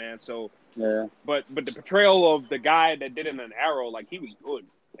lot, man. So, yeah, but the portrayal of the guy that did it in Arrow, like he was good,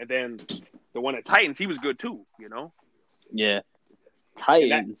 and then the one at Titans, he was good too. Yeah,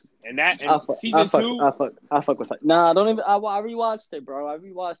 Titans, and season 2. I fuck with Titans. Nah, don't even. I rewatched it, bro.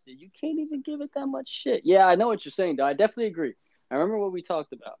 You can't even give it that much shit. Yeah, I know what you're saying, though. I definitely agree. I remember what we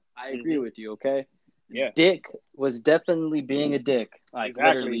talked about. I agree with you. Okay. Yeah. Dick was definitely being a dick. Like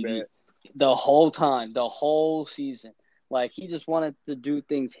exactly, literally man. The whole time, the whole season. Like he just wanted to do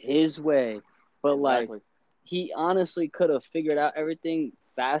things his way. But like he honestly could have figured out everything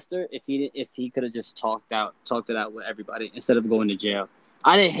faster if he could have just talked it out with everybody instead of going to jail.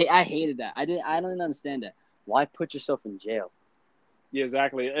 I hated that. I don't understand that. Why put yourself in jail? Yeah,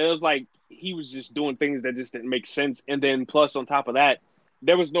 exactly. It was like he was just doing things that just didn't make sense, and then plus on top of that,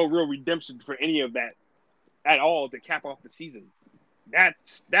 there was no real redemption for any of that at all to cap off the season.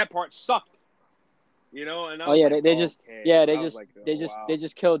 That part sucked, And I Oh was yeah, like, okay. I was like, they oh they wow,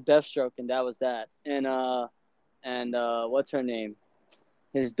 just killed Deathstroke, and that was that. And what's her name?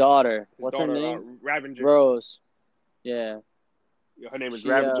 His daughter. his What's her daughter name? Ravager. Rose. Yeah. Her name is She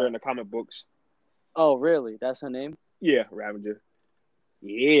Ravager in the comic books. Oh really? That's her name? Yeah, Ravager.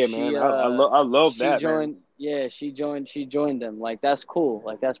 Yeah, man. She I love she that, man. joined yeah, she joined them. Like that's cool.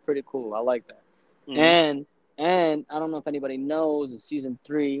 Like that's pretty cool. I like that. Hmm. And I don't know if anybody knows in season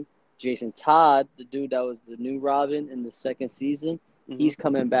 3, Jason Todd, the dude that was the new Robin in the second season, Hmm. he's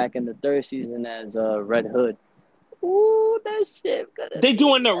coming back in the third season as Red Hood. Ooh, that shit gonna They be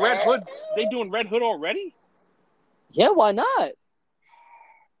doing the Red lit. Hoods. They doing Red Hood already, Yeah, why not?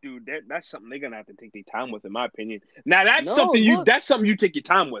 dude. That's something they're gonna have to take their time with, in my opinion. Now that's No, something you. look, That's something you take your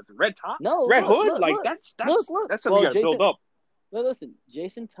time with. no, Red look, Hood. look, Like look, that's look, that's look. that's something Well, you got to build Jason, up. well, listen,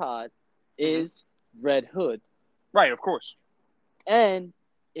 Jason Todd Hmm. is Red Hood, Right, of course. and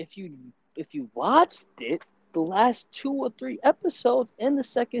if you if you watched it, the last 2 or 3 episodes in the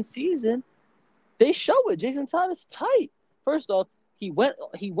second season, they show it. Jason Todd is tight. First off, he went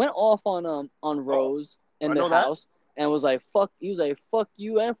off on Oh, Rose in I the know that. house and was like fuck. He was like fuck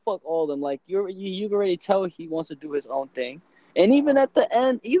you and fuck all of them. Like you can already tell he wants to do his own thing. And even at the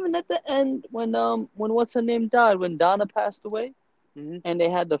end when what's her name died, when Donna passed away Hmm. and they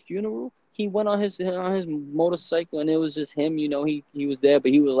had the funeral, he went on his motorcycle and it was just him. He was there,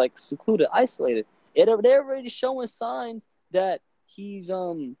 but he was like secluded, isolated. They're already showing signs that he's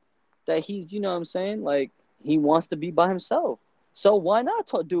what I'm saying, like he wants to be by himself. So why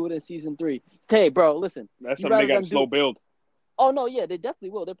not do it in season 3? Okay, bro, listen, That's you something they rather got to them slow do. build. Oh no, yeah, they definitely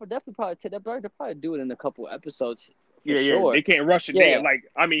will. They'll probably do it in a couple of episodes for Yeah, yeah. sure. They can't rush it. They Yeah, like,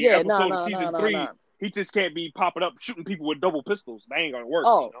 I mean, yeah, nah, episode of nah, nah, season nah, nah. 3, he just can't be popping up shooting people with double pistols. That ain't gonna work.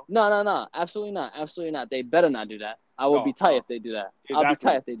 Oh, no, no, no. Absolutely not. Absolutely not. They better not do that. I will be No, tight no, if they do that. I'll be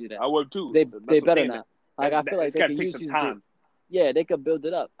tight exactly. if they do that. I would too. They That's what I'm better saying. not. Like I feel like It's they got to could take use some season 3. time. Yeah, they could build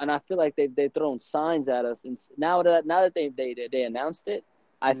it up, and I feel like they've thrown signs at us. And now that they announced it,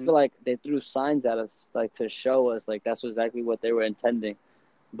 I Hmm. feel like they threw signs at us like to show us like that's exactly what they were intending.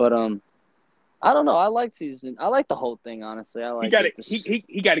 But I don't know. I like the whole thing. Honestly, I He like got to it.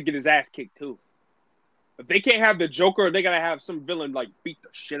 he got to get his ass kicked too. If they can't have the Joker, they gotta have some villain like beat the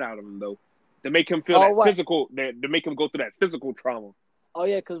shit out of him though, to make him feel Oh that what? physical, to make him go through that physical trauma. Oh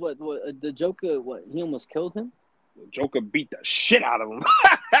yeah, because what the Joker? What he almost killed him? The Joker beat the shit out of him.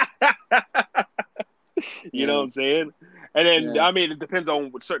 You know what Yeah, I'm saying? And then yeah. I mean, it depends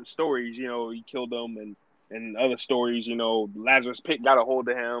on what certain stories. He killed them, and other stories, Lazarus Pit got a hold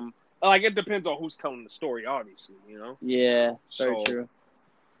of him. Like it depends on who's telling the story, obviously. Yeah, very So, true.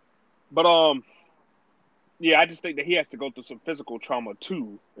 but yeah, I just think that he has to go through some physical trauma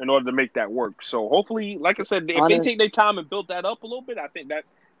too in order to make that work. So hopefully, like I said, if they Honest, take their time and build that up a little bit, I think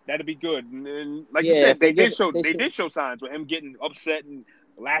that'd be good. And like you yeah. said, If they give, they they should. did show signs with him getting upset and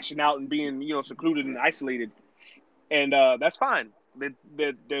lashing out and being secluded and isolated, and that's fine.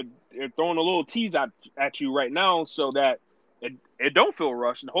 They're throwing a little tease at you right now so that it don't feel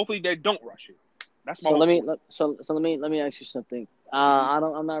rushed, and hopefully they don't rush it. That's my So hope let me for it. let me ask you something. Hmm.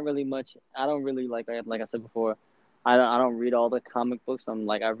 I'm not really much. I don't really like I said before. I don't read all the comic books. I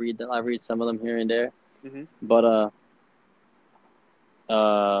read some of them here and there. Hmm. But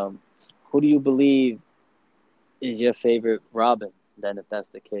who do you believe is your favorite Robin? Then, if that's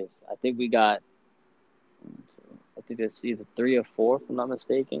the case, I think we got. I think there's either 3 or 4, if I'm not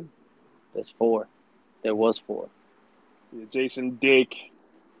mistaken. There's 4. There was 4. Yeah, Jason, Dick,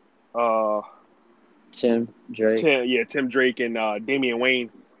 uh, Tim, Drake, Tim Drake, and Damian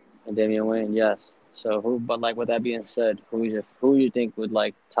Wayne. and Damian Wayne. Yes. So who? But like with that being said, who you think would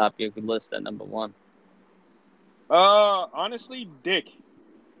like top your list at number 1? Honestly, Dick.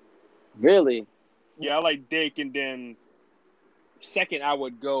 Really? Yeah, I like Dick, and then second I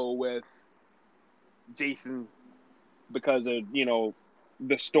would go with Jason because of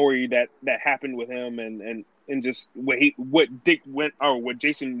the story that happened with him and just what Dick went or what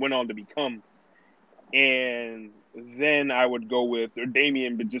Jason went on to become, and then I would go with or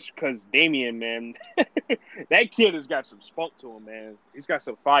Damien, but just because Damien, man, that kid has got some spunk to him, man. He's got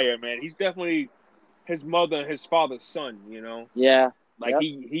some fire, man. He's definitely his mother and his father's son. Yeah. Like Yep.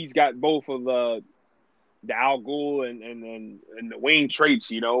 he's got both of the Al Ghul and the Wayne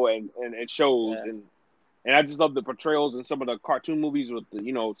traits, and it shows. Yeah. And I just love the portrayals in some of the cartoon movies with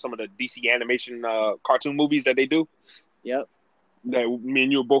some of the DC animation cartoon movies that they do Yep. that me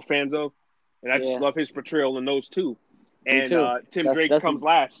and you are both fans of, and I just Yeah. love his portrayal in those too. Me and too. Tim Drake That's comes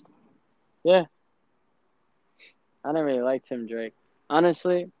last. yeah. I didn't really like Tim Drake,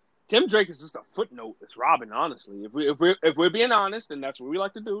 honestly. Tim Drake is just a footnote. It's Robin, honestly. If we're being honest, and that's what we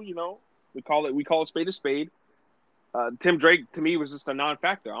like to do, we call it spade a spade. Tim Drake to me was just a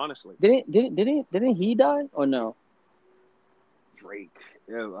non-factor, honestly. Didn't he die or no? Drake,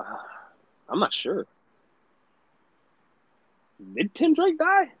 yeah, I'm not sure. Did Tim Drake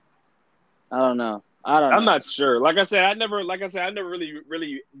die? I don't know. I don't I'm know. not sure. Like I said, I never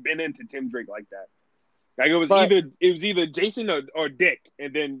really been into Tim Drake like that. Like But it was either Jason or Dick,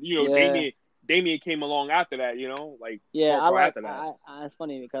 and then yeah, Damien came along after that. yeah. I Far like. after that. It's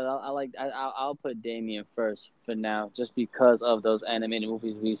funny because I'll put Damien first for now, just because of those animated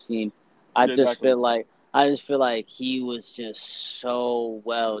movies we've seen. I Yeah, just exactly. feel like I just feel like he was just so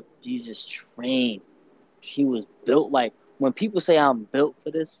well. He's just trained. He was built like when people say I'm built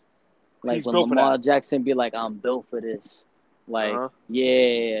for this. Like He's when built for that. Lamar Jackson be like, I'm built for this. Uh Like, huh.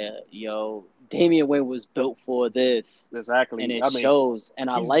 yeah, yo, Damian Wayne was built for this. And Exactly. it I mean, shows. And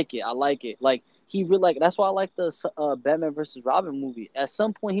I he's like it. I like it. Like, he really, like, that's why I like the Batman versus Robin movie. At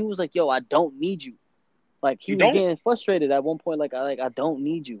some point, he was like, yo, I don't need you. Like, he you was don't. getting frustrated at one point. I don't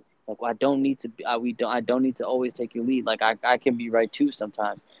need you. Like, I don't need to be, I don't need to always take your lead. Like, I can be right too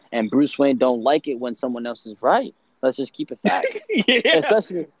sometimes. And Bruce Wayne don't like it when someone else is right. Let's just keep it facts. Yeah.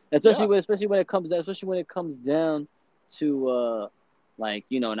 especially Yeah. especially when it comes down to like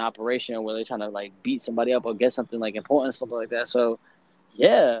an operation where they're trying to like beat somebody up or get something like important, something like that. So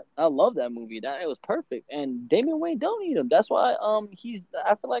yeah, I love that movie. That it was perfect. And Damian Wayne don't need him. That's why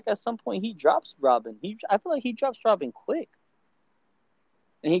I feel like at some point he drops Robin. I feel like he drops Robin quick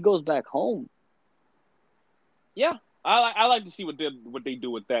and he goes back home. Yeah. I like to see what they do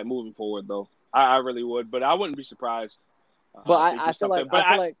with that moving forward, though. I really would, but I wouldn't be surprised But if they do I feel like something.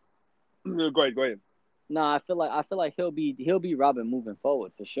 But go ahead, go ahead. no, I feel like he'll be Robin moving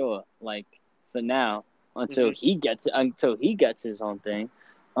forward for sure. Like for now, Hmm. until he gets his own thing,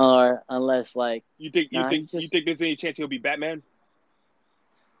 or unless like You think you nah, think you think there's any chance he'll be Batman?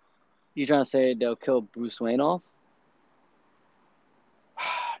 you trying to say they'll kill Bruce Wayne off?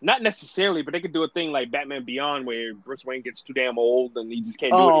 Not necessarily, but they could do a thing like Batman Beyond, where Bruce Wayne gets too damn old and he just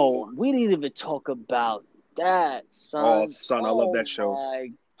can't do it Oh, anymore. we didn't even talk about that, Oh, son. son, I love Oh that show.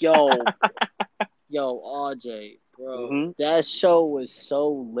 my, yo, RJ, bro, Hmm. that show was so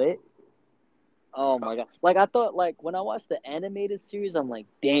lit. Oh my god! Like I thought, like when I watched the animated series, I'm like,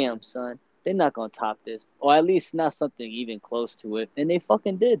 damn, son, they're not gonna top this, or at least not something even close to it. And they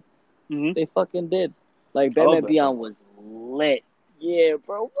fucking did. Hmm. They fucking did. Like I love Batman that show. Beyond was lit. Yeah,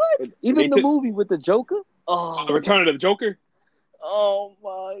 bro. What? They Even the took movie with the Joker. the Oh, Return of the Joker. oh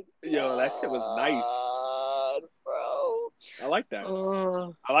my Yo, that shit was nice. god, bro. I like that.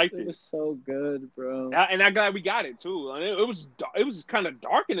 Oh, I liked it it. was so good, bro. And I'm glad we got it too. And it was kind of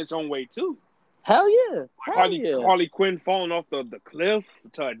dark in its own way too. Hell yeah, hell Harley yeah. Harley Quinn falling off the cliff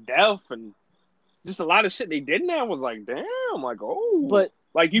to her death, and just a lot of shit they did in there was like, damn, like oh, But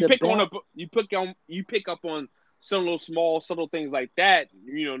like the bat, you pick up on some of those small subtle things like that.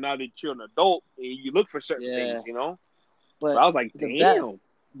 Now that you're an adult, and you look for certain things. yeah. But But I was like, damn,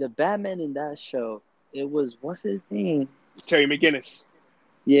 the Batman in that show, it was what's his name? Terry McGinnis.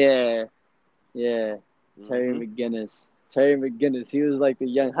 Yeah, yeah. Terry Hmm. McGinnis. Terry McGinnis. He was like the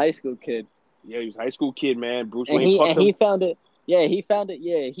young high school kid. Yeah, he was a high school kid, man. Bruce And Wayne plucked he him. found it. Yeah, he found it.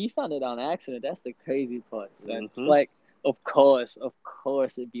 Yeah, he found it on accident. That's the crazy part. So it's Hmm. like, of course,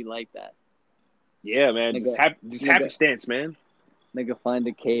 it'd be like that. Yeah, man. Just Nigga, happy nigga, stance, man. nigga, find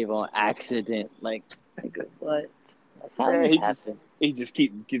the cave on accident. Like, nigga, what? Like, how Yeah, does this happen? he just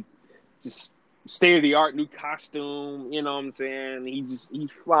keep just state of the art new costume. You know what I'm saying? He's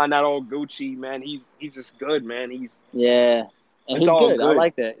flying out all Gucci, man. He's just good, man. Yeah, and It's he's all good. I good.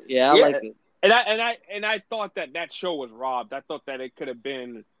 like that. Yeah, I Yeah, like it. and I thought that show was robbed. I thought that it could have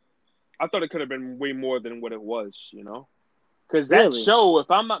been. I thought it could have been way more than what it was. Because that Really, show, if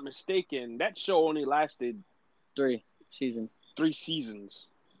I'm not mistaken, that show only lasted 3 seasons. 3 seasons.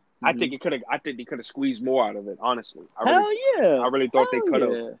 I Hmm. think it could have. I think they could have squeezed more out of it. Honestly, Hell yeah, I really thought they hell could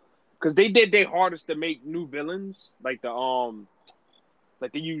have. yeah. Because they did their hardest to make new villains, like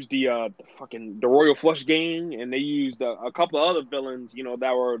they used the Royal Flush Gang, and they used a couple of other villains,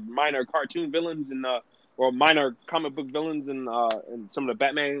 that were minor cartoon villains or minor comic book villains in some of the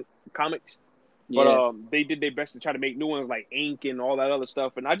Batman comics. But Yeah, they did their best to try to make new ones like Ink and all that other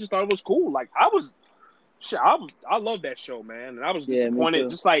stuff, and I just thought it was cool. Like I love that show, man, and I was yeah, me disappointed, too.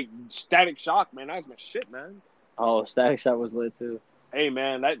 just like Static Shock, man. That was my shit, man. Oh, Static Shot was lit too. Hey,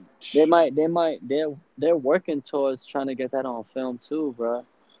 man, that They're working towards trying to get that on film too, bro.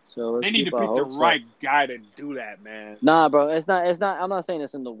 So let's They need keep to our pick the hopes up. right guy to do that, man. Nah, bro, it's not. It's not. I'm not saying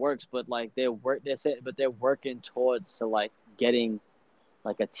it's in the works, but like they're working towards to like getting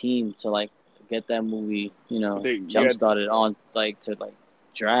like a team to like get that movie, But jump started on like to like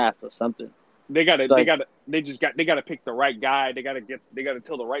draft or something. they gotta, Like, they gotta pick the right guy. They gotta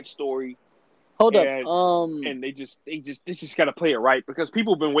tell the right story, hold up. and they just gotta play it right because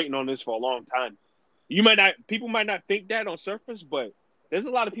people have been waiting on this for a long time. People might not think that on surface, but there's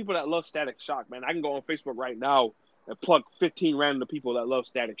a lot of people that love Static Shock, man. I can go on Facebook right now and plug 15 random people that love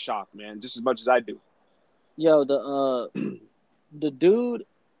Static Shock, man, just as much as I do. Yo, the dude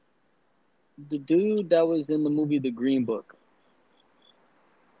that was in the movie The Green Book.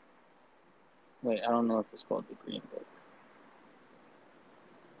 Wait, I don't know if it's called The Green Book.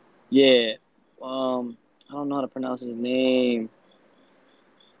 Yeah. I don't know how to pronounce his name.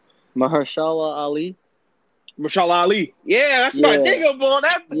 Mahershala Ali. Mashallah Ali. Yeah, that's my Yeah. nigga, boy.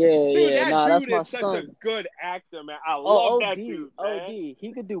 That Nah, that's dude my is such a son. good actor, man. I love Oh, that OD, dude, OD. man.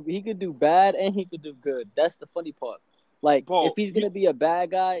 He could do bad and he could do good. That's the funny part. Like, if Bro, he's gonna be a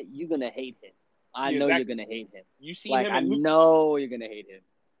bad guy, you're gonna hate him. I yeah, know you're exactly. gonna hate him. You see Like, him I in Luke. know you're gonna hate him.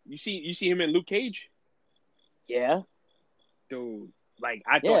 You see him in Luke Cage, Yeah. dude. Like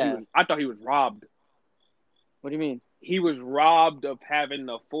Yeah. I thought he was robbed. What do you mean? He was robbed of having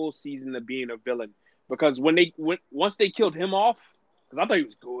a full season of being a villain because once they killed him off, because I thought he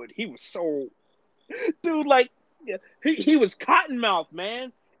was good. He was so, dude. Like, yeah, he was Cottonmouth,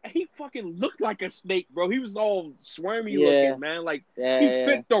 man. And he fucking looked like a snake, bro. He was all squirmy looking, man. Like he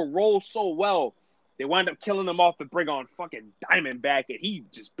fit the role so well. They wound up killing him off to bring on fucking Diamondback, and he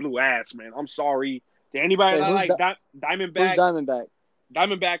just blew ass, man. I'm sorry to anybody that like Diamondback. Who's Diamondback?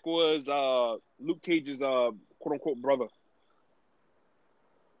 Diamondback was Luke Cage's quote unquote brother.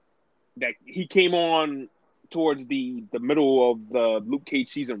 That he came on towards the middle of the Luke Cage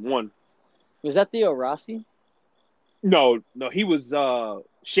season 1. Was that Theo Rossi? No, he was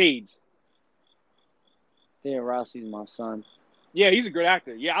Shades. Theo Rossi's my son. Yeah, he's a good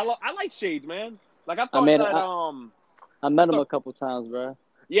actor. Yeah, I like Shades, man. Like I thought I met him a couple times, bro.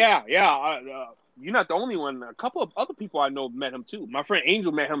 Yeah. You're not the only one. A couple of other people I know met him too. My friend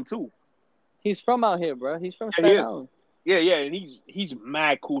Angel met him too. He's from out here, bro. He's from Staten Island. Yeah, and he's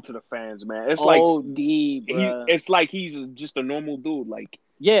mad cool to the fans, man. It's OD, bro. It's like he's just a normal dude. Like,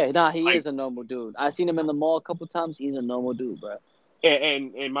 yeah, nah, he is a normal dude. I seen him in the mall a couple times. He's a normal dude, bro.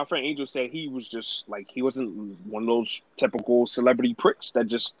 And my friend Angel said he was just like he wasn't one of those typical celebrity pricks that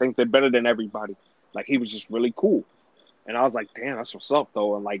just think they're better than everybody. Like he was just really cool. And I was like, damn, that's what's up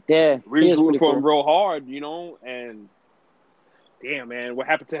though. And like, we was rooting for him real hard, and damn, man, what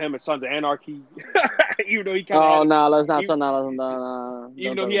happened to him at Sons of Anarchy? Even though he kind of let's not talk about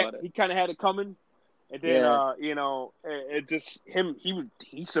even though he kind of had it coming, and then it just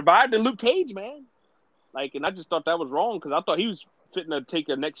he survived in Luke Cage, man. Like, and I just thought that was wrong because I thought he was fitting to take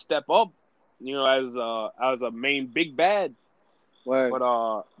a next step up, as a main big bad. Word.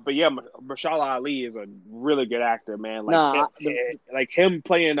 But yeah, Mahershala Ali is a really good actor, man. Like him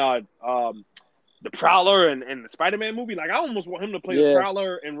playing the Prowler in the Spider-Man movie. Like I almost want him to play the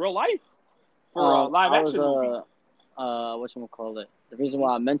Prowler in real life for a live action movie. Whatchamacallit? The reason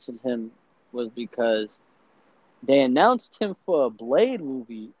why I mentioned him was because they announced him for a Blade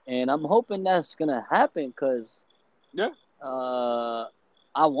movie, and I'm hoping that's gonna happen because I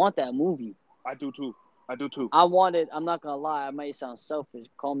want that movie. I do too. I wanted. I'm not gonna lie. I might sound selfish.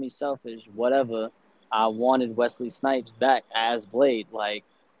 Call me selfish. Whatever. I wanted Wesley Snipes back as Blade. Like,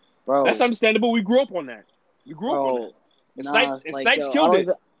 bro, that's understandable. We grew up on that. Snipes killed it.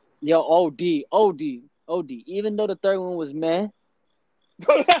 OD. Even though the third one was meh.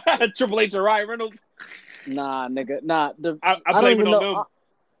 Triple H and Ryan Reynolds. Nah, nigga. Nah. I blame it on them.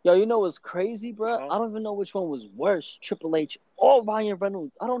 Yo, you know what's crazy, bro? I don't even know which one was worse, Triple H or Ryan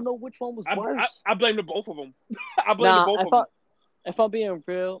Reynolds. I don't know which one was worse. I blame the both of them. I blame the both of them. If I'm being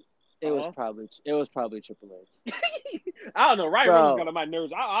real, it was probably Triple H. I don't know. Ryan Reynolds got on my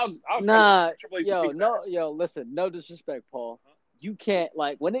nerves. I was Triple H. Listen, no disrespect, Paul. You can't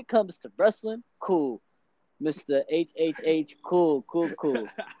when it comes to wrestling, cool. Mr. HHH, cool.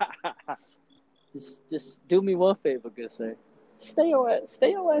 Just do me one favor, good sir. Stay your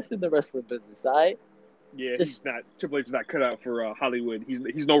ass in the wrestling business, all right? Yeah, Triple H is not cut out for Hollywood. He's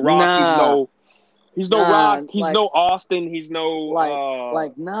no Rock. He's no Rock. He's no Austin. He's no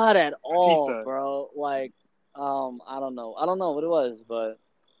not at all, Batista. bro. I don't know what it was, but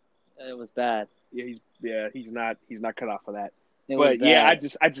it was bad. Yeah, he's not cut out for that. But yeah,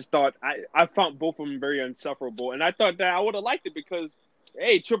 I just thought I found both of them very insufferable, and I thought that I would have liked it because.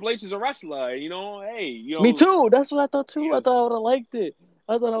 Hey, Triple H is a wrestler, Me too. That's what I thought too. I thought I would have liked it.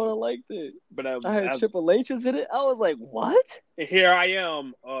 I thought I would have liked it. But I heard Triple H was in it. I was like, what? here I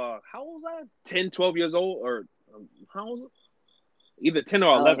am. How old was I? 10, 12 years old, or how old? Either 10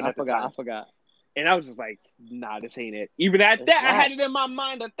 or 11 at the time. I forgot. And I was just like, nah, this ain't it. Even at that, I had it in my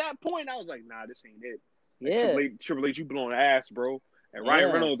mind at that point. I was like, nah, this ain't it. Yeah. Triple H, you blowing ass, bro. And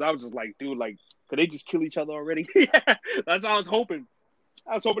Ryan Reynolds, I was just like, dude, like, could they just kill each other already? Yeah, that's what I was hoping.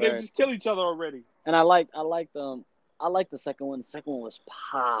 I was hoping they'd just kill each other already. And I liked the second one. The second one was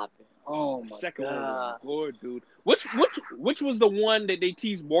popping. Oh my god. The second one was good, dude. Which was the one that they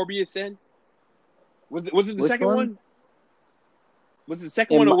teased Morbius in? Was it the second one? Was it the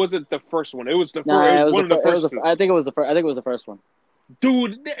second one or was it the first one? It was the first. It was one of the first two. I think it was the first one.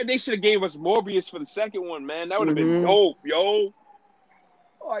 Dude, they should have gave us Morbius for the second one, man. That would have been dope, yo.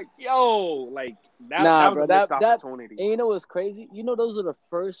 Like, that was a missed opportunity. And you know what's crazy? You know those are the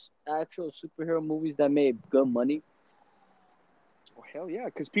first actual superhero movies that made good money. Oh hell yeah,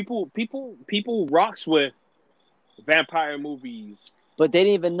 because people rocks with vampire movies. But they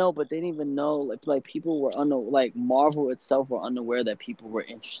didn't even know. Like people were Marvel itself were unaware that people were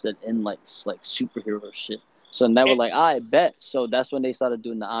interested in like superhero shit. So they were like, I bet. So that's when they started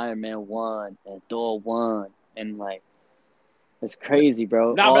doing the Iron Man 1 and Thor 1 and like. It's crazy,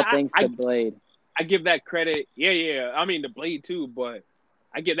 bro. All thanks to Blade. I give that credit. Yeah. I mean, the Blade too, but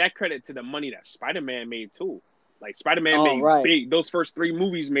I give that credit to the money that Spider-Man made too. Like Spider-Man made big. Those first 3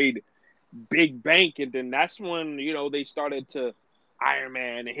 movies made big bank, and then that's when they started to Iron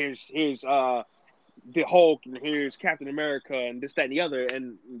Man, and here's the Hulk, and here's Captain America, and this, that, and the other,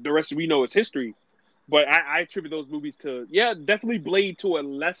 and the rest we know is history. But I attribute those movies to definitely Blade to a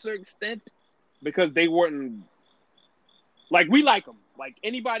lesser extent because they weren't. Like, we like them. Like,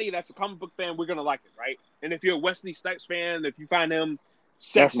 anybody that's a comic book fan, we're going to like it, right? And if you're a Wesley Snipes fan, if you find him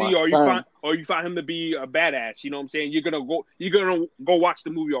sexy or you find him to be a badass, you know what I'm saying? You're going to go watch the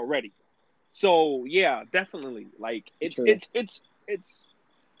movie already. So, yeah, definitely. Like, it's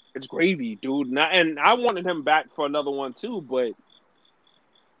gravy, dude. And I wanted him back for another one, too, but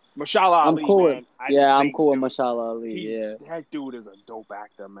Mahershala Ali, man. I'm cool with Mahershala Ali, That dude is a dope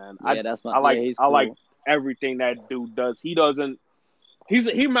actor, man. He's cool. I like everything that dude does. He reminds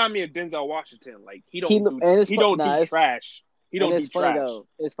me of Denzel Washington. Like he don't do trash. He don't do trash.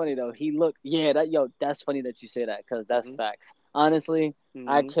 It's funny though. That's funny that you say that because that's facts. Honestly,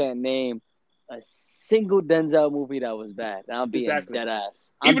 I can't name a single Denzel movie that was bad. I'm being dead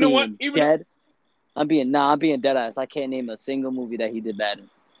ass. I'm being dead ass. I can't name a single movie that he did bad in.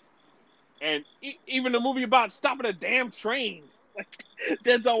 And even the movie about stopping a damn train, like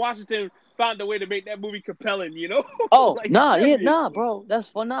Denzel Washington found a way to make that movie compelling, Oh, bro. That's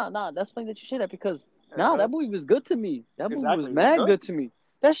fun. That's funny that you say that because that movie was good to me. That movie was mad good to me.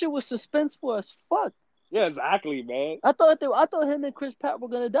 That shit was suspenseful as fuck. Yeah, exactly, man. I thought him and Chris Pratt were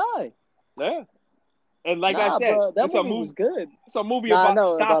gonna die. Yeah. And like I said, bro, that movie was good. It's a movie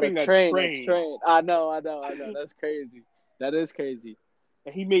about stopping a train. I know. That's crazy. That is crazy.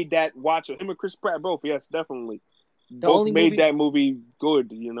 And he made that him and Chris Pratt both. Yes, definitely. Both made that movie good,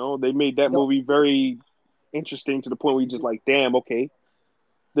 They made that movie very interesting to the point where you're just like, damn, okay.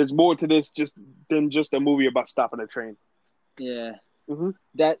 There's more to this than just a movie about stopping a train. Yeah. Mm-hmm.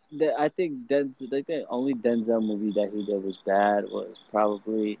 That I think the only Denzel movie that he did was bad was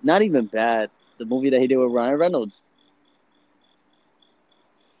probably not even bad. The movie that he did with Ryan Reynolds.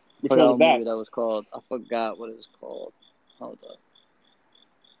 Which one was that? Movie that was called. I forgot what it was called. Hold on.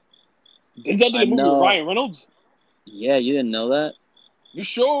 Denzel did a movie with Ryan Reynolds? Yeah, you didn't know that? You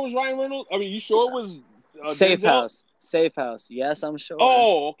sure it was Ryan Reynolds? I mean, you sure it was Safe Denzel? House. Safe House. Yes, I'm sure.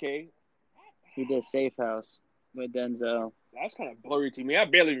 Oh, okay. He did Safe House with Denzel. That's kind of blurry to me. I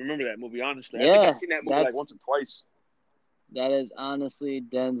barely remember that movie, honestly. I think I've seen that movie like once or twice. That is honestly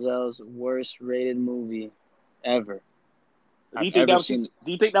Denzel's worst rated movie ever. Do you think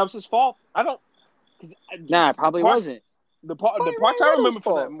that was his fault? I don't. It probably wasn't. The parts I remember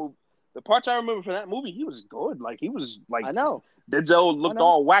from that movie. The parts I remember from that movie, he was good. Like he was like, I know. Denzel looked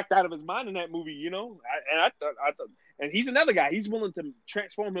all whacked out of his mind in that movie, I thought, and he's another guy. He's willing to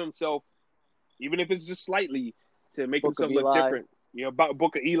transform himself, even if it's just slightly, to make himself look different. About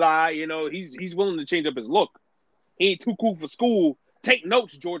Book of Eli, he's willing to change up his look. He ain't too cool for school. Take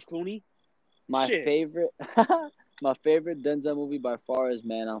notes, George Clooney. My favorite Denzel movie by far is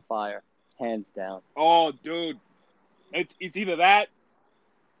Man on Fire, hands down. Oh, dude, it's either that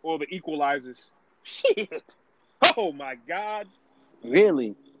or The Equalizers. Shit. Oh my God.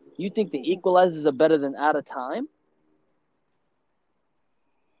 Really? You think The Equalizers are better than Out of Time?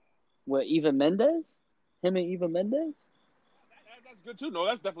 With Eva Mendes? Him and Eva Mendes? That's good too. No,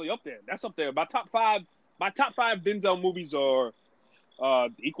 that's definitely up there. That's up there. My top five Denzel movies are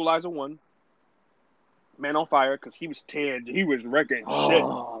Equalizer 1, Man on Fire, because he was tearing, he was wrecking shit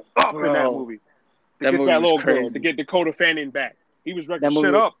Oh, up in that bro, movie. To that get movie that was little girl, to crazy. get Dakota Fanning back. He was wrecking That shit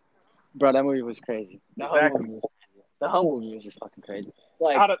movie, up. bro, that movie was crazy. Exactly. The whole movie was just fucking crazy.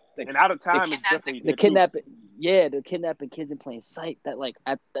 Like Out of the time, it's definitely the there, too. kidnapping, yeah, the kidnapping kids in plain sight. That like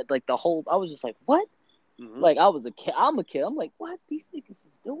that the whole. I was just like, what? Mhm. Like I was a kid. I'm a kid. I'm like, what? These niggas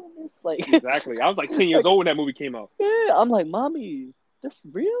is doing this? Like Exactly. I was like 10 years old when that movie came out. yeah. I'm like, mommy, this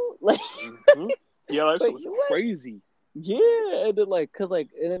real? Like, Mhm. Yeah, that shit like was what? crazy. Yeah, and then like, cause like,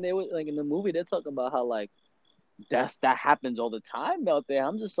 and then they were like in the movie they're talking about how like that happens all the time out there.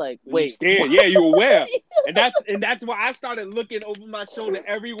 I'm just like, You wait, scared? what? Yeah, you aware. And that's why I started looking over my shoulder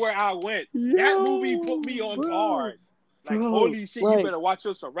everywhere I went. That movie put me on guard. Like, holy shit, like, you better watch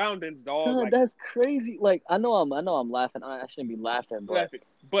your surroundings, dog. son, Like, that's crazy. Like, I know I'm laughing. I shouldn't be laughing, but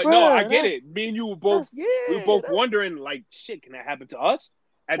but no, I bruh, get it. Me and you were both we were both wondering, like, shit, can that happen to us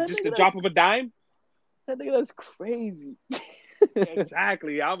at that just nigga, the drop of a dime? that nigga, that's crazy.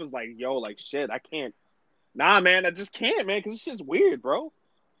 Exactly. I was like, yo, like, shit, I can't. Nah, man, I just can't, man, because this shit's weird, bro.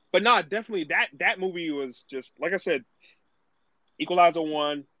 But nah, definitely that movie was just like I said, Equalizer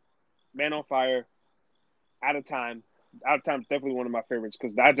 1, Man on Fire, Out of Time. Out of Time is definitely one of my favorites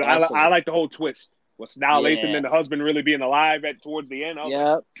because I like the whole twist. With Sal Lathan and the husband really being alive towards the end. I was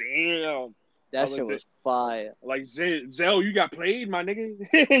like, damn. That shit was fire. Like, Zell, you got played, my nigga.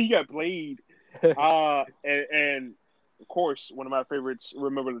 You got played. And of course, one of my favorites,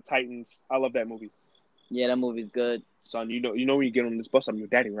 Remember the Titans. I love that movie. Yeah, that movie's good. Son, you know when you get on this bus, I'm your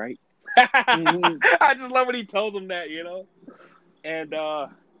daddy, right? Mm-hmm. I just love when he tells him that, you know. And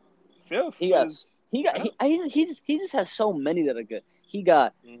fifth he just has so many that are good. He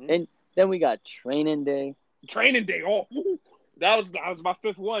got and then we got Training Day. Training Day. Oh, that was my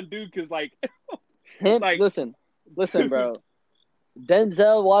fifth one, dude. Because like, listen, bro.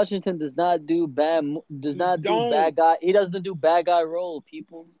 Denzel Washington does not do bad guy. He doesn't do bad guy role,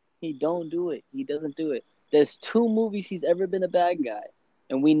 people. He don't do it. He doesn't do it. There's 2 movies he's ever been a bad guy,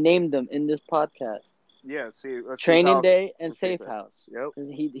 and we named them in this podcast. Yeah, Training Day and Safe House. Yep.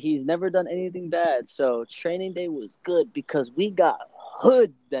 He's never done anything bad. So Training Day was good because we got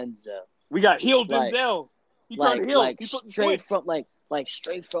hood Denzel. We got heel Denzel. He tried to heel. He straight from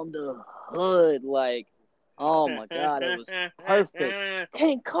straight from the hood. Like, oh my god, it was perfect.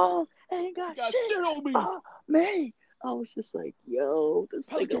 King Kong ain't got shit on me. I was just like, yo, this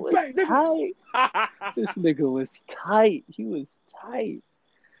nigga was tight. This nigga was tight. He was tight.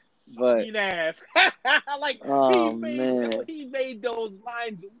 But ass. Like, he made those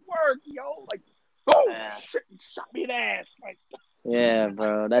lines work, yo. Like, boom, shit, shot me in the ass. Like, yeah,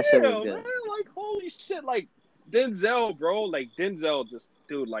 bro, that shit was good. Man, like, holy shit, like Denzel, bro, like Denzel, just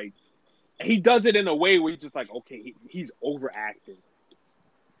dude, like, he does it in a way where he's just like, okay, he's overacting.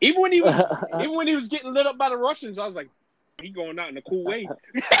 Even when he was getting lit up by the Russians, I was like, he going out in a cool way.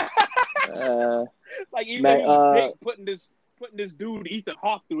 Like, even though he was a dick putting this dude Ethan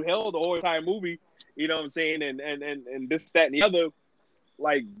Hawke through hell the whole entire movie, you know what I'm saying, and this, that, and the other.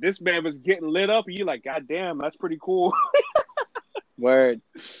 Like, this man was getting lit up, and you're like, God damn, that's pretty cool. Word.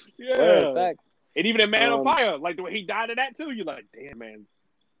 Yeah. Word, facts. And even in Man on Fire, like the way he died of that too, you're like, damn, man,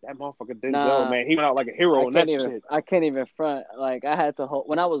 that motherfucker Denzel, man, he went out like a hero in that shit. I can't even front. Like, I had to hold.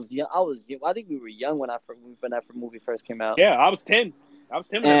 When I was young, I think we were young when that movie first came out. Yeah, I was 10. When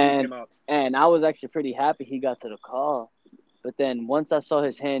that movie came out. And I was actually pretty happy he got to the call. But then once I saw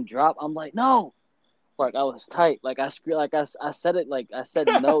his hand drop, I'm like, no. Like, I was tight. Like, I said it. Like, I said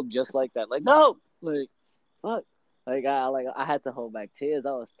no just like that. Like, no. Like, fuck. Like, I had to hold back tears.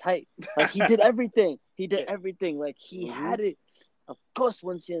 I was tight. Like, he did everything. Everything. Like, he had it. Of course,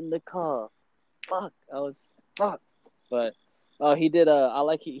 once you're in the car. Fuck. But he did.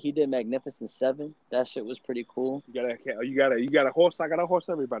 He did Magnificent Seven. That shit was pretty cool. You got a horse. I got a horse.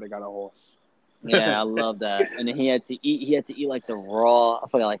 Everybody got a horse. Yeah, I love that. And then he had to eat like the raw. I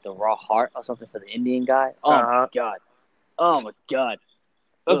forgot, like the raw heart or something for the Indian guy. Oh my god.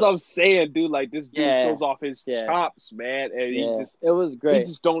 That's what I'm saying, dude. Like, this dude shows off his chops, man, and it was great. He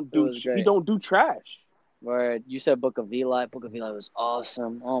just don't do trash. Word, you said Book of Eli. Book of Eli was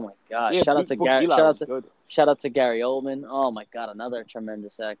awesome. Oh my god! Yeah, shout out to Gary Oldman. Oh my god, another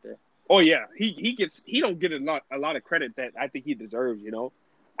tremendous actor. Oh yeah, he don't get a lot of credit that I think he deserves. You know,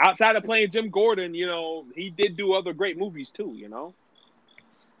 outside of playing Jim Gordon, you know, he did do other great movies too. You know,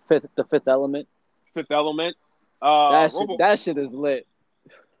 The Fifth Element. That shit is lit.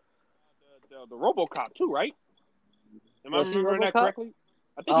 The RoboCop too, right? Am I remembering that correctly?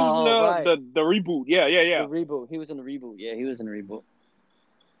 I think he was in the reboot. Yeah. The reboot. He was in the reboot. Yeah, he was in the reboot.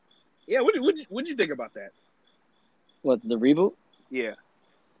 Yeah, what'd you think about that? What, the reboot? Yeah.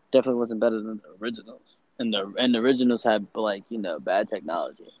 Definitely wasn't better than the originals. And the originals had like bad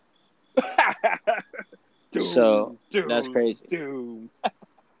technology. So that's crazy. Doom.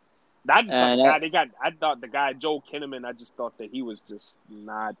 I just thought And the guy they got. I thought the guy Joel Kinnaman. I just thought that he was just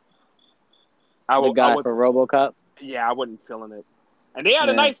not. the I guy was. for RoboCop. Yeah, I wasn't feeling it. And they had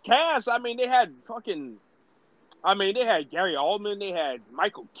a Yeah. nice cast. I mean, they had fucking. I mean, they had Gary Oldman. They had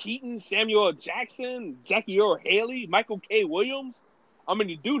Michael Keaton, Samuel L. Jackson, Jackie Earl Haley, Michael K. Williams. I mean,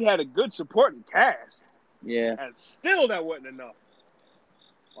 the dude had a good supporting cast, Yeah. and still that wasn't enough.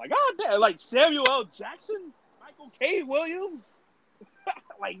 Like, oh, damn, like Samuel L. Jackson, Michael K. Williams,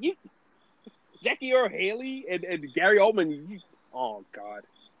 like you, Jackie Earl Haley, and Gary Oldman. Oh God.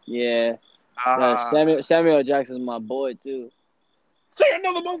 Yeah. Uh, Samuel L. Jackson's my boy too. Say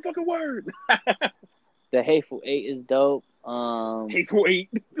another motherfucking word. The Hateful Eight is dope. Hateful Eight.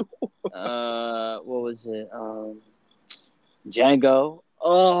 What was it? Django.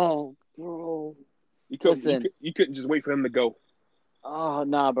 Oh, bro. You couldn't. Listen. You couldn't just wait for him to go. Oh,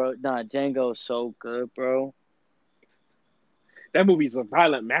 nah, bro. Nah, Django is so good, bro. That movie's a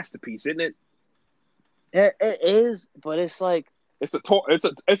violent masterpiece, isn't it? It is, but it's like It's a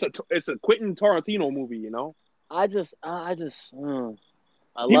Quentin Tarantino movie, you know. I He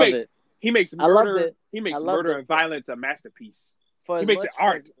love makes it. he makes I loved murder it. he I makes loved murder it. and violence a masterpiece. For He as makes much, it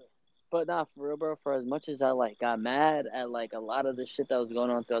art. but not for real, bro. For as much as I like got mad at like a lot of the shit that was going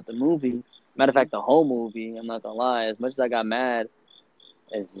on throughout the movie. Matter of fact, the whole movie. I'm not gonna lie. As much as I got mad,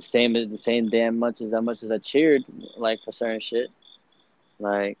 it's the same damn much as I cheered like for certain shit.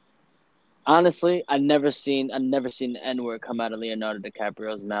 Like honestly, I never seen the N word come out of Leonardo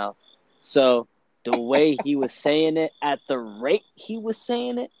DiCaprio's mouth. So the way he was saying it, at the rate he was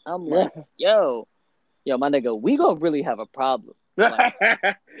saying it, I'm like, yo, my nigga, we gonna really have a problem. Like,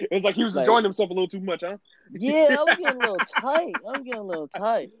 It's like he was enjoying himself a little too much, huh? yeah, I was getting a little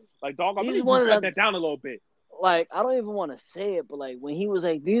tight. Like, dog, I He's believe one you of cut them. that down a little bit. Like, I don't even want to say it, but like when he was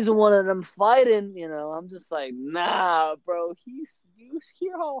like, "These are one of them fighting," I'm just like, nah, bro. You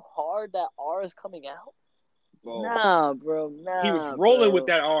hear how hard that R is coming out? Bro. Nah, bro. Nah. He was rolling bro. with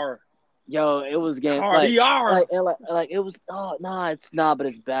that R. Yo, it was getting Cardi R. like it was. Oh, nah, it's not, but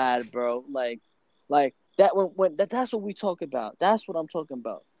it's bad, bro. Like that that's what we talk about. That's what I'm talking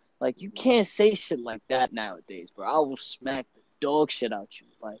about. Like you can't say shit like that nowadays, bro. I will smack the dog shit out you.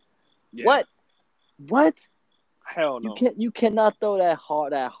 Like what? Hell no. You cannot throw that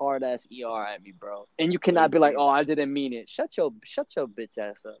hard ass ER at me, bro. And you cannot be like, oh, I didn't mean it. Shut your bitch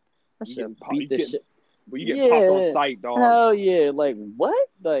ass up. Beat this shit. But you get popped on sight, dog. Hell yeah. Like what?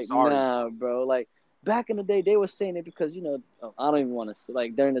 Like Sorry. nah, bro. Like back in the day, they were saying it because I don't even want to say,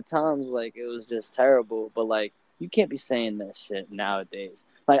 like during the times like it was just terrible. But like you can't be saying that shit nowadays.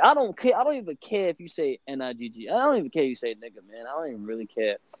 Like I don't care. I don't even care if you say NIGG. I don't even care if you say nigga, man. I don't even really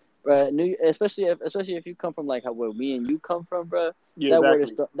care. Right, especially if you come from like where me and you come from, bro. Yeah, that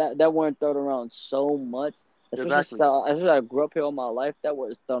exactly. word that weren't thrown around so much. Especially I grew up here all my life. That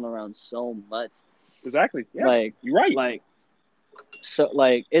word is thrown around so much. Exactly. Yeah. Like you're right. Like so,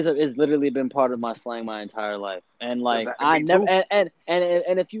 like it's literally been part of my slang my entire life. And like I never and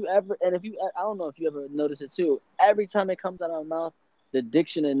if you ever I don't know if you ever notice it too. Every time it comes out of my mouth, the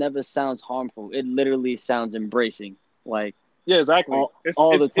diction it never sounds harmful. It literally sounds embracing. Like. Yeah, exactly.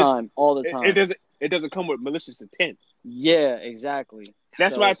 All the time. It doesn't come with malicious intent. Yeah, exactly.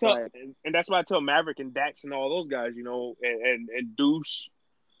 That's why I tell Maverick and Dax and all those guys, and Deuce,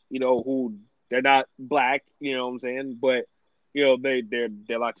 who they're not black, you know what I'm saying, but they're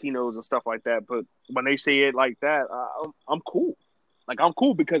Latinos and stuff like that. But when they say it like that, I'm cool. Like I'm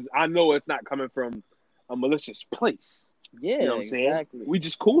cool because I know it's not coming from a malicious place. Yeah, you know what I'm exactly. saying? We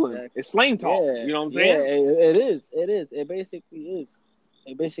just cooling. Exactly. It's slang talk. Yeah, you know what I'm saying? Yeah, it is. It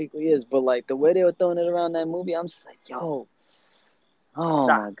basically is. But like the way they were throwing it around that movie, I'm just like, yo, oh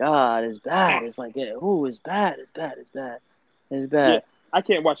my god, it's bad. It's like, it's bad. It's bad. Yeah, I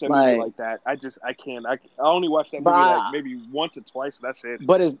can't watch that movie like that. I can't. I only watch that movie like maybe once or twice. That's it.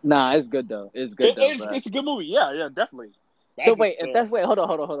 But it's good though. It's good though. It's a good movie. Yeah, definitely. So wait, hold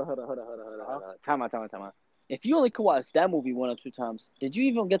on. Time out. If you only could watch that movie one or two times, did you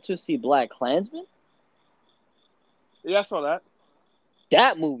even get to see Black Klansman? Yeah, I saw that.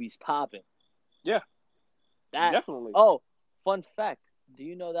 That movie's popping. Yeah. Definitely. Oh, fun fact. Do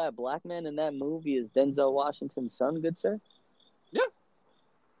you know that black man in that movie is Denzel Washington's son, good sir? Yeah.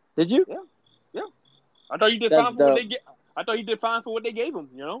 Did you? Yeah. I thought you did fine for what they gave him,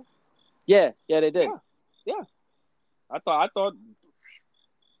 Yeah, they did. Yeah. I thought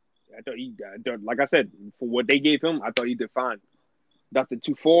he, like I said, for what they gave him, I thought he did fine. Nothing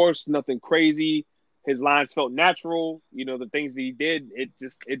too forced, nothing crazy. His lines felt natural. You know, the things that he did, it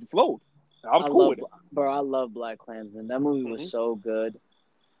flowed. I was I cool love, with it. bro. I love Black Klansman. That movie was Hmm. so good,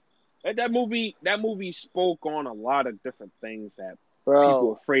 And that movie spoke on a lot of different things that people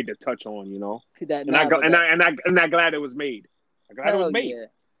are bro. afraid to touch on. You know, That and I nah, go but and that I glad it was made. I'm glad it was hell made. yeah.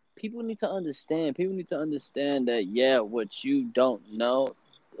 People need to understand. People need to understand that what you don't know,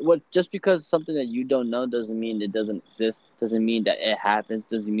 what just because something that you don't know doesn't mean it doesn't exist. Doesn't mean that it happens.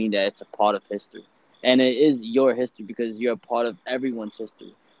 Doesn't mean that it's a part of history. And it is your history because you're a part of everyone's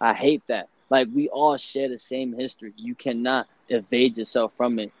history. I hate that. Like we all share the same history. You cannot evade yourself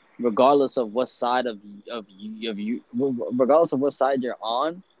from it, regardless of what side of you, regardless of what side you're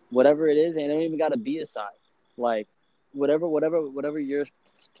on. Whatever it is, and it don't even gotta be a side. Like whatever your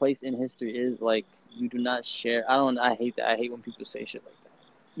place in history is, like you do not share. I hate that. I hate when people say shit like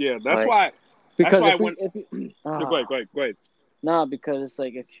Yeah, that. that's Like why. That's because why when if you no, go ahead. nah, because it's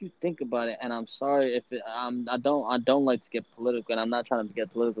like if you think about it, and I'm sorry if it, I don't like to get political, and I'm not trying to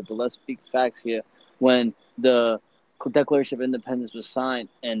get political, but let's speak facts here. When the Declaration of Independence was signed,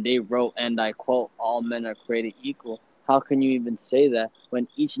 and they wrote, and I quote, "All men are created equal." How can you even say that when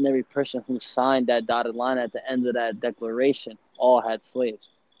each and every person who signed that dotted line at the end of that declaration all had slaves?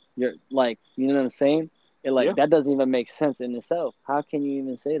 You're like, you know what I'm saying? It Yeah, like that doesn't even make sense in itself. How can you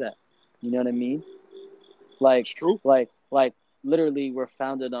even say that? You know what I mean? Like, it's true. like literally, we're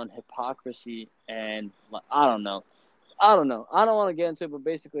founded on hypocrisy and like, I don't know. I don't know. I don't want to get into it, but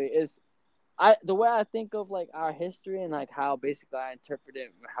basically, it's the way I think of like our history and like how basically I interpret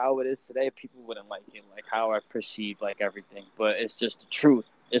it, how it is today. People wouldn't like it, like how I perceive like everything, but it's just the truth.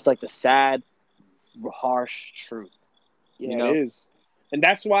 It's like the sad, harsh truth. You Yeah, it know? is, and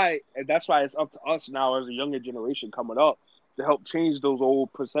that's why it's up to us now as a younger generation coming up to help change those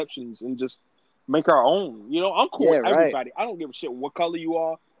old perceptions and just make our own. You know, I'm cool Yeah, with right. everybody. I don't give a shit what color you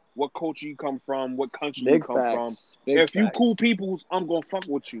are, what culture you come from, what country you Big come from. facts. Big If you facts. cool peoples, I'm gonna fuck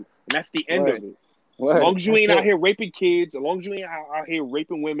with you, and that's the end of Word. it. As long Word. as you That's ain't out it. here raping kids, as long as you ain't out here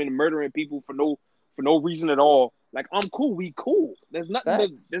raping women and murdering people for no reason at all, like I'm cool. We cool.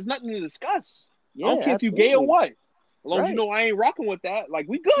 Facts. There's nothing to discuss. I don't Yeah, care if you gay or absolutely. what. As long as you Right. know I ain't rocking with that, like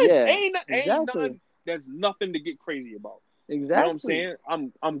we good. Yeah. Ain't Exactly. nothing. There's nothing to get crazy about. You know what I'm Exactly.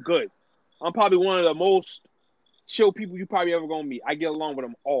 saying? I'm good. I'm probably one of the most chill people you probably ever gonna meet. I get along with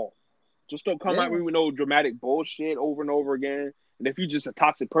them all. Just don't come at Yeah. me with no dramatic bullshit over and over again. And if you're just a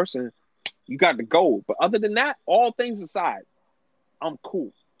toxic person, you got to go. But other than that, all things aside, I'm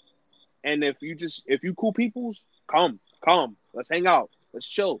cool. And if you cool peoples, come, let's hang out, let's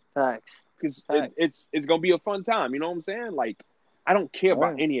chill, Facts. because Facts. it's gonna be a fun time. You know what I'm saying? Like I don't care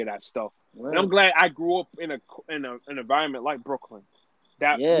about Word. any of that stuff, and I'm Word. glad I grew up in an environment like Brooklyn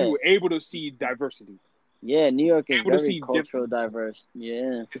that we Yeah. were able to see diversity, Yeah. New York is able to very see cultural different. diverse.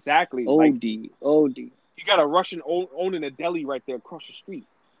 Yeah. Exactly, like OD. OD. you got a Russian owning a deli right there across the street.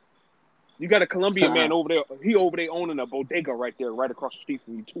 You got a Colombian man over there. He over there owning a bodega right there, right across the street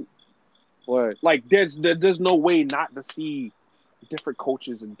from you too. Word. Like there's no way not to see different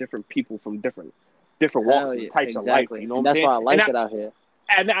cultures and different people from different walks Hell and yeah. types of life. Exactly. You know what And I'm that's saying? why I like it out here.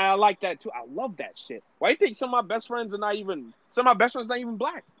 And I like that too. I love that shit. Why do you think some of my best friends are not even some of my best friends not even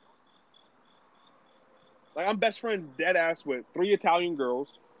black? Like I'm best friends dead ass with 3 Italian girls.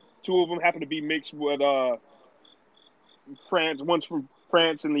 2 of them happen to be mixed with France. One's from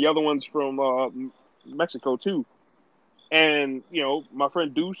France and the other one's from Mexico too. And you know, my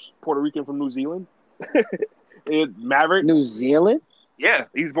friend Deuce, Puerto Rican from New Zealand. Maverick, New Zealand? yeah,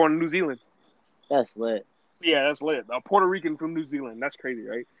 he was born in New Zealand. That's lit. Yeah, that's lit. A Puerto Rican from New Zealand. That's crazy,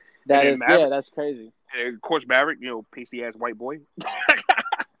 right? And That then is, yeah, Maverick, that's crazy. and of course Maverick, you know, pasty ass white boy.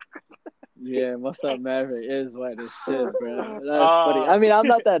 Yeah, what's up, Maverick is white as shit, bro. That's funny. I mean, I'm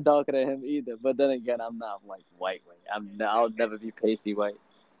not that darker than him either, but then again, I'm not like white. I'll never be pasty white.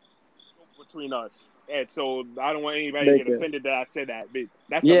 Between us, and so I don't want anybody to Make get it. offended that I said that. But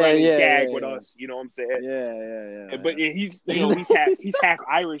that's a Yeah, running yeah, gag yeah, with yeah. us. You know what I'm saying? But Yeah. yeah, he's half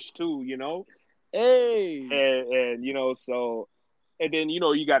Irish too. You know, Hey. and you know so. And then you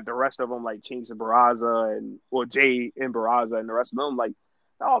know you got the rest of them like James and Barraza Jay and Barraza and the rest of them like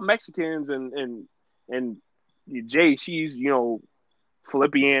all Mexicans and Jay she's you know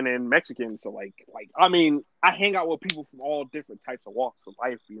Philippian and Mexican so like I mean I hang out with people from all different types of walks of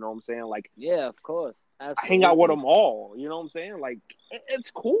life you know what I'm saying like Yeah, of course. I hang out with Absolutely. them all you know what I'm saying like it's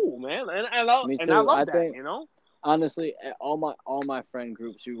cool man Me and I too. love I that think you know honestly, all my friend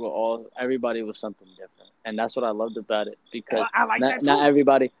groups, everybody was something different, and that's what I loved about it because I like that not too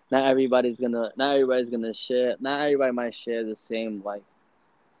everybody's gonna share. Not everybody might share the same like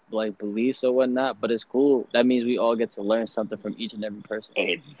like beliefs or whatnot, but it's cool. That means we all get to learn something from each and every person.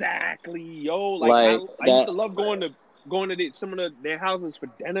 Exactly, yo. Like Like I used that, to love going to some of their houses for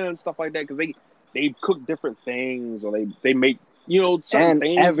dinner and stuff like that because they cook different things or they make certain and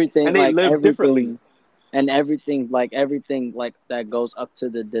things everything, and they like live differently. everything like that goes up to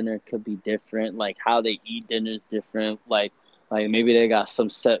the dinner could be different. Like how they eat dinner is different. Like maybe they got some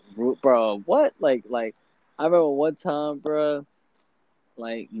set root, bro. What? Like I remember one time, bro.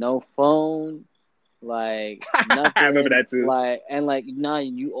 Like no phone, like I remember nothing, that too. like and like now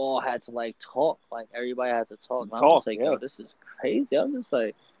you all had to like talk, like everybody had to talk. And I'm Talk, just like, yeah, yo, this is crazy. I'm just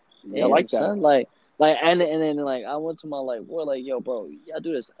like, yeah, I damn, like that. son, and then like I went to my like, we're like, yo, bro, y'all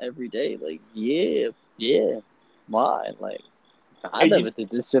do this every day, like, yeah, why, like, I And never did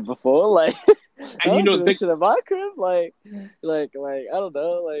this shit before, like, I and don't do this think shit in my crib, like, I don't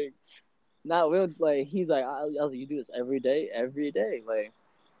know, like, not real, like, he's like, I was like, you do this every day, like,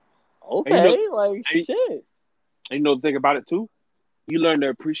 and okay, like, and, shit, and the thing about it too, you learn to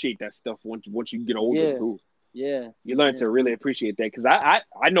appreciate that stuff once you get older yeah, too. yeah, You learn yeah, to really appreciate that because I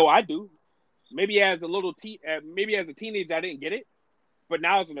know I do. Maybe as a maybe as a teenager I didn't get it, but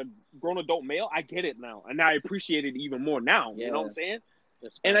now as a grown adult male, I get it now, and I appreciate it even more now. You know what yeah, I'm saying?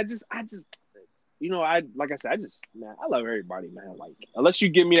 that's And right. I just, I like I said, man, I love everybody, man. Like unless you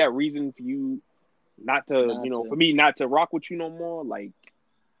give me that reason for you not to, Not for to, me not to rock with you no more, like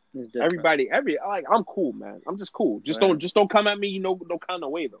it's different, everybody, like I'm cool, man. I'm just cool. right, Just don't come at me, no kind of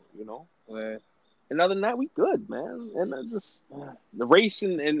way though, right, And other than that, we good, man. And it's just the race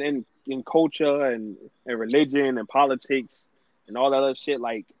and culture and religion and politics and all that other shit.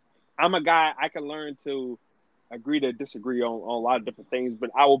 Like, I'm a guy I can learn to agree to disagree on a lot of different things, but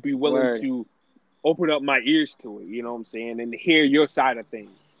I will be willing word, to open up my ears to it. You know what I'm saying? And hear your side of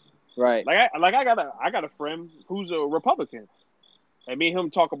things. right. I got a friend who's a Republican, and me and him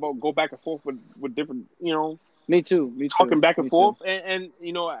go back and forth with different Me talking too, back and me too. forth, and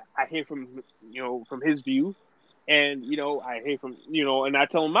I hear from from his view, and I hear from and I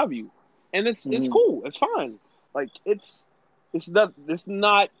tell him my view, and it's Hmm. cool, it's fine, like it's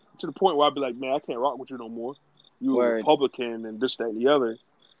not to the point where I'd be like, man, I can't rock with you no more. You're a Word. Republican and this, that, and the other.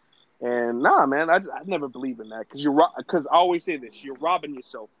 And nah, man, I never believe in that because I always say this: you're robbing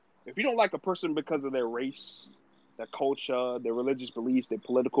yourself. If you don't like a person because of their race, their culture, their religious beliefs, their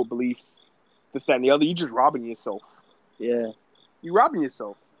political beliefs, this, that, and the other, you're just robbing yourself. Yeah. You're robbing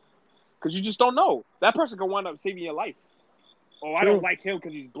yourself because you just don't know. That person can wind up saving your life. Oh, I don't True. like him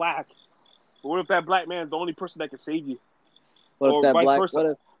because he's black. But what if that black man is the only person that can save you, What if or that vice black?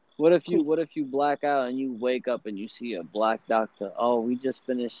 versa? What if you black out and you wake up and you see a black doctor? Oh, we just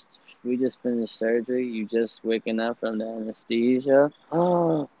finished surgery. You just waking up from the anesthesia.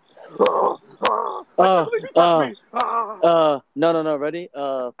 Oh, I can't believe you touched me. no. Ready?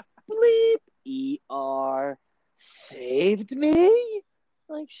 Bleep. ER saved me.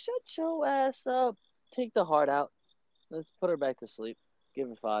 Like, shut your ass up. Take the heart out. Let's put her back to sleep. Give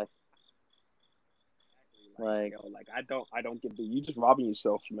her 5. Like, Like I don't get the. You just robbing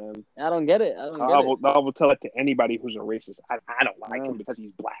yourself, man. I don't get it. I don't get it. I will tell it to anybody who's a racist. I don't like him No, because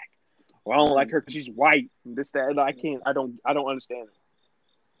he's black. Or I don't like no. her because she's white. And this, that, and I can't. I don't understand it.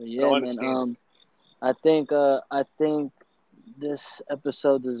 But I yeah, don't man. understand it. I think this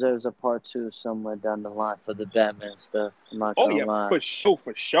episode deserves a part 2 somewhere down the line for the Batman stuff. I'm not Oh gonna yeah, lie. for sure,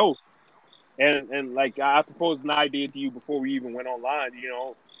 for sure. And like I proposed an idea to you before we even went online.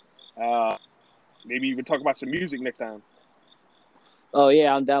 Maybe even talk about some music next time. Oh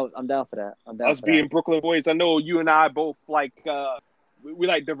yeah, I'm down. I'm down for that. I'm down Us for that. being Brooklyn boys, I know you and I both like we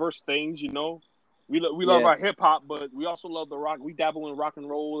like diverse things. We love Yeah. our hip hop, but we also love the rock. We dabble in rock and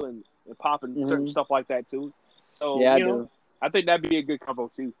roll and pop and certain Mhm. stuff like that too. So Yeah, I do. I think that'd be a good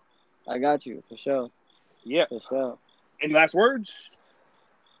combo too. I got you for sure. Yeah. For sure. Any last words?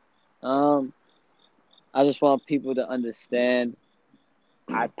 Um, I just want people to understand.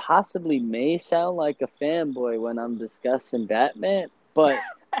 I possibly may sound like a fanboy when I'm discussing Batman, but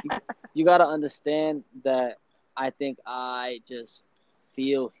you gotta understand that I think I just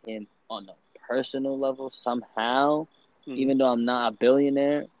feel him on a personal level somehow, Mm-hmm. even though I'm not a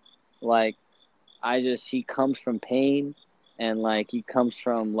billionaire. Like, he comes from pain, and like he comes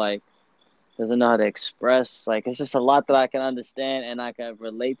from like doesn't know how to express. Like, it's just a lot that I can understand, and I can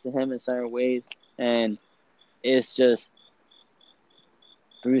relate to him in certain ways, and it's just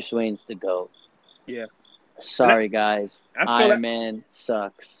Bruce Wayne's the GOAT. Yeah. And Sorry, guys. I feel that Iron Man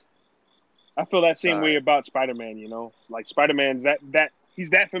sucks. I feel that same way Sorry. about Spider Man. Like Spider Man's that he's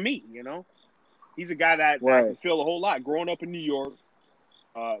that for me. He's a guy that I can Word. feel a whole lot. Growing up in New York,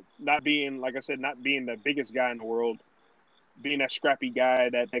 not being like I said, not being the biggest guy in the world, being that scrappy guy,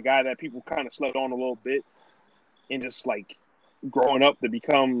 that guy that people kind of slept on a little bit, and just like growing up to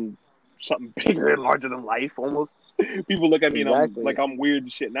become something bigger and larger than life almost. People look at me and Exactly. I'm weird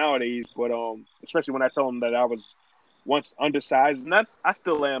and shit nowadays, but especially when I tell them that I was once undersized, and I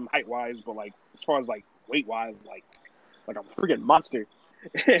still am height wise, but like as far as like weight wise, like I'm a freaking monster,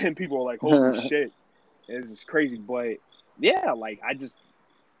 and people are like, holy shit, it's just crazy. But yeah, like I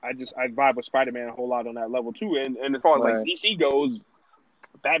vibe with Spider Man a whole lot on that level too, and as far as like Right. DC goes,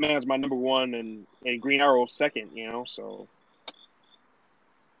 Batman's my number one, and Green Arrow second, so.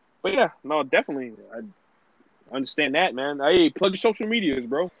 But yeah, no, definitely. I understand that, man. Hey, plug your social medias,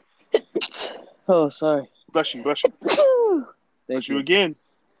 bro. Oh, sorry. Bless you, bless you. Thank Bless you you. again.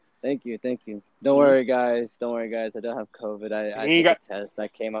 Thank you. Don't worry, guys. Don't worry, guys. I don't have COVID. I He ain't took got a test. I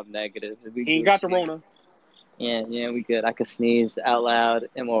came up negative. We he ain't got the Gucci. Rona. Yeah, we good. I could sneeze out loud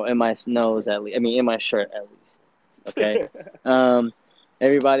in my nose at least. I mean, in my shirt at least. Okay.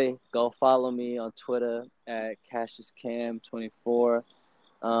 Everybody, go follow me on Twitter at CassiusCam24.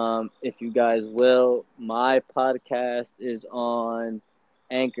 If you guys will, my podcast is on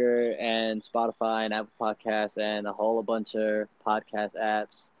Anchor and Spotify and Apple Podcasts and a whole bunch of podcast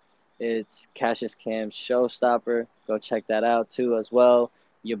apps. It's Cassius Cam Showstopper. Go check that out too as well.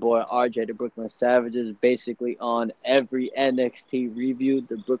 Your boy RJ, the Brooklyn Savages, basically on every NXT review.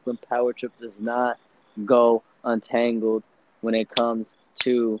 The Brooklyn Power Trip does not go untangled when it comes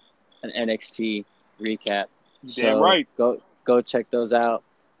to an NXT recap. Damn right. Go check those out.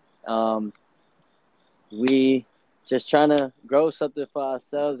 We just trying to grow something for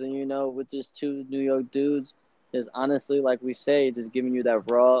ourselves, and with just two New York dudes, just honestly, like we say, just giving you that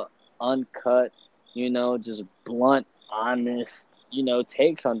raw, uncut, just blunt, honest,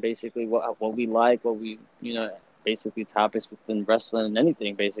 takes on basically what we like, what we, basically topics within wrestling and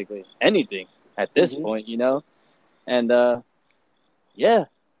anything at this point, and yeah,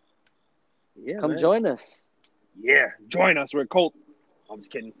 come man. join us. Yeah, join us. We're Colt. I'm just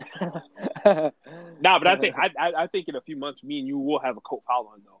kidding. Nah, but I think in a few months, me and you will have a cult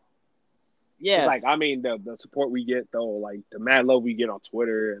following though. Yeah, like I mean the support we get though, like the mad love we get on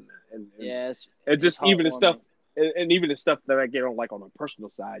Twitter and just even the stuff and even the stuff that I get on like on a personal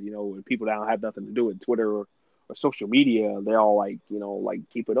side, when people that don't have nothing to do with Twitter or social media, they all like like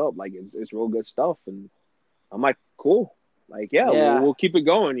keep it up, like it's real good stuff, and I'm like cool, like we'll keep it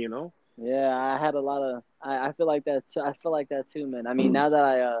going, Yeah, I had a lot of. I feel like that. I feel like that too, man. I mean, now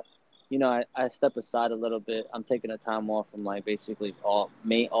that I step aside a little bit. I'm taking a time off from like basically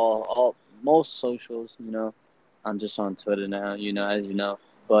most socials. I'm just on Twitter now. As you know,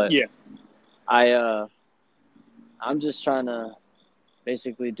 but yeah, I'm just trying to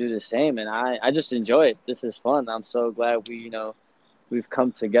basically do the same, and I just enjoy it. This is fun. I'm so glad we've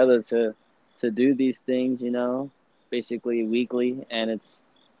come together to do these things. Basically weekly, and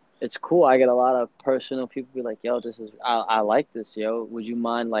it's cool. I get a lot of personal people be like, yo, I like this, yo. Would you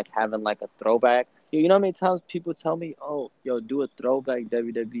mind like having like a throwback? You know how many times people tell me, oh, yo, do a throwback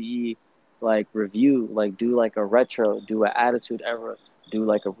WWE like review, like do like a retro, do an Attitude Era, do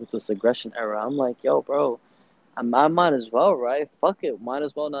like a Ruthless Aggression Era. I'm like, yo, bro, I might as well, right? Fuck it. Might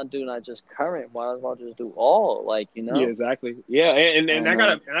as well not do not just current. Might as well just do all, yeah, exactly. Yeah, and I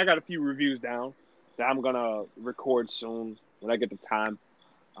know. got a few reviews down that I'm gonna record soon when I get the time.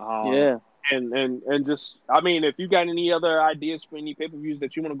 Yeah. And just, I mean, if you got any other ideas for any pay-per-views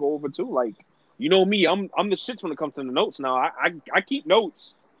that you want to go over too, like, me, I'm the shits when it comes to the notes now. I keep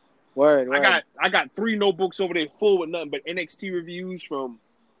notes. Word. I got 3 notebooks over there full with nothing but NXT reviews from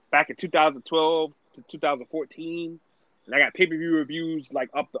back in 2012 to 2014, and I got pay-per-view reviews like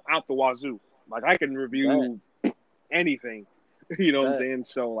out the wazoo. Like I can review anything, what I'm saying?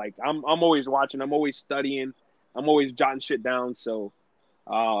 So like I'm always watching, I'm always studying, I'm always jotting shit down. So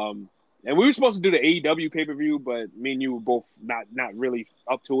and we were supposed to do the AEW pay-per-view, but me and you were both not really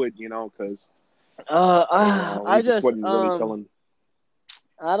up to it, because I just just wasn't really feeling.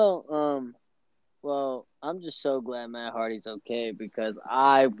 I don't well, I'm just so glad Matt Hardy's okay because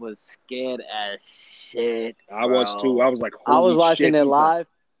I was scared as shit. I was too. I was like, I was watching shit, it live.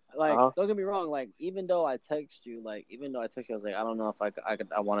 Uh-huh. Don't get me wrong. Like, even though I text you, I was like, I don't know if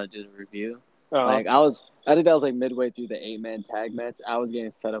I want to do the review. Uh-huh. I think that was like midway through the 8-man tag match. I was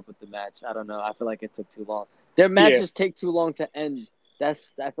getting fed up with the match. I don't know. I feel like it took too long. Their matches take too long to end. I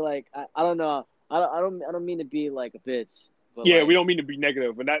feel like I don't know. I don't mean to be like a bitch. But yeah, we don't mean to be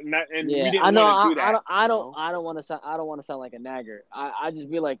negative, and we didn't I know. want to do that. I don't want to sound like a nagger. I just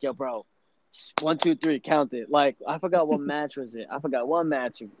be like, yo, bro, 1, 2, 3, count it. Like I forgot what match was it. I forgot what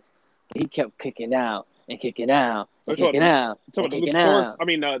match it was. He kept kicking out, and kicking out and Talking kicking out about and the kicking Luchasaurus. out. I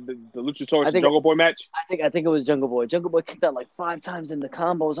mean, the Luchasaurus I and think Jungle Boy match. I think it was Jungle Boy. Jungle Boy kicked out like 5 times in the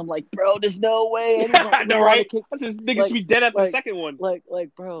combos. I'm like, bro, there's no way anybody I would know, want to right? kick. I said, nigga Like, should be dead after the like, second one.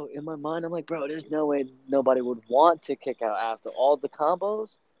 bro. In my mind, I'm like, bro, there's no way nobody would want to kick out after all the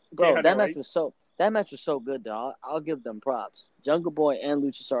combos. Bro, Yeah, I know, right? that match was so good, though. I'll give them props. Jungle Boy and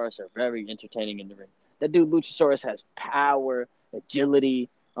Luchasaurus are very entertaining in the ring. That dude Luchasaurus has power, agility.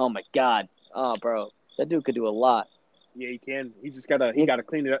 Oh my god. Oh, bro, that dude could do a lot. Yeah, he can. He just gotta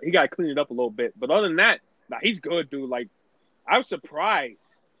clean it up. He gotta clean it up a little bit. But other than that, nah, he's good, dude. Like, I was surprised.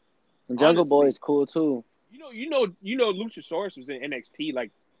 And Jungle Honestly. Boy is cool too. You know, Luchasaurus was in NXT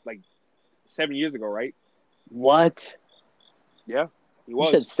like 7 years ago, right? What? Yeah, he You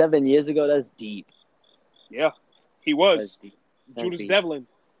was. said 7 years ago? That's deep. Yeah, he That's was. deep. That's Judas deep. Devlin.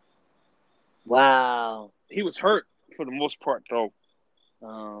 Wow. He was hurt for the most part, though.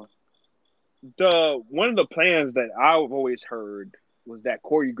 Oh. One of the plans that I've always heard was that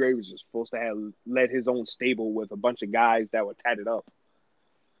Corey Graves was supposed to have led his own stable with a bunch of guys that were tatted up.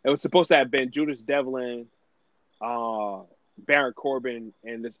 It was supposed to have been Judas Devlin, Baron Corbin,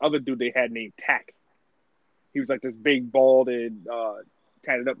 and this other dude they had named Tack. He was like this big, balded,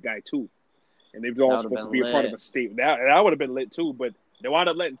 tatted up guy too. And they were all supposed to be a part of a stable. That would have been lit too, but they wound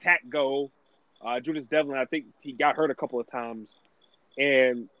up letting Tack go. Judas Devlin, I think he got hurt a couple of times.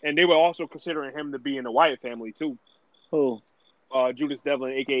 And they were also considering him to be in the Wyatt family too. Who? Judas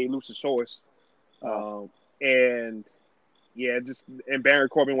Devlin, aka Luchasaurus. And Baron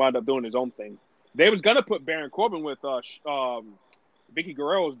Corbin wound up doing his own thing. They was gonna put Baron Corbin with Vicky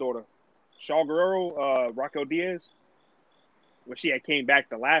Guerrero's daughter, Shaw Guerrero, Raquel Diaz. When she had came back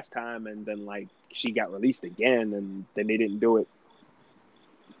the last time, and then like she got released again, and then they didn't do it.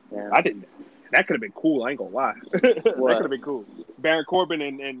 Yeah. I didn't. That could have been cool. I ain't gonna lie. That could have been cool. Baron Corbin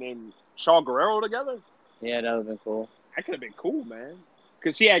and Shaw Guerrero together. Yeah, that would have been cool. That could have been cool, man.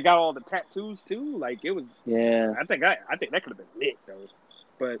 Because she had got all the tattoos too. Like it was. Yeah. I think that could have been lit though.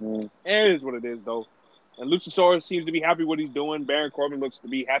 But it is what it is though. And Luchasaurus seems to be happy what he's doing. Baron Corbin looks to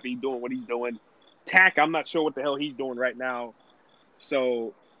be happy doing what he's doing. Tack, I'm not sure what the hell he's doing right now.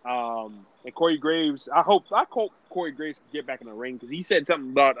 So, and Corey Graves, I hope Corey Graves can get back in the ring because he said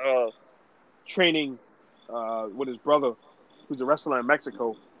something about training with his brother, who's a wrestler in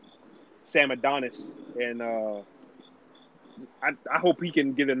Mexico, Sam Adonis, and I hope he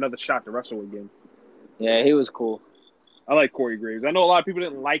can get another shot to wrestle again. Yeah, he was cool. I like Corey Graves. I know a lot of people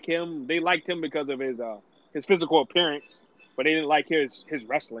didn't like him. They liked him because of his physical appearance, but they didn't like his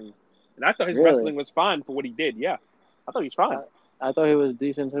wrestling. And I thought his wrestling was fine for what he did. Yeah, I thought he was fine. I thought he was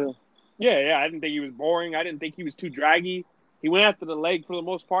decent too. Yeah. I didn't think he was boring. I didn't think he was too draggy. He went after the leg for the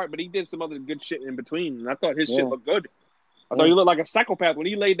most part, but he did some other good shit in between. And I thought his shit looked good. I thought he looked like a psychopath when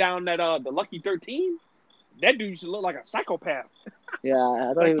he laid down that the Lucky 13. That dude used to look like a psychopath. Yeah,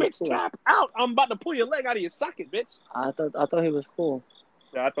 I thought he was cool. Tap out! I'm about to pull your leg out of your socket, bitch. I thought he was cool.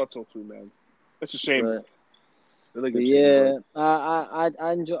 Yeah, I thought so too, man. It's a shame. But yeah, I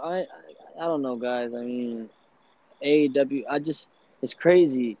enjoy. I don't know, guys. I mean, AEW. It's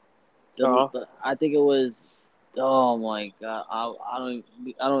crazy. I think it was. Oh my god! I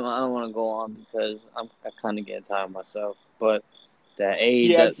don't want to go on because I kind of get tired of myself. But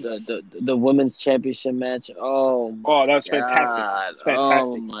the women's championship match. Oh, that's fantastic!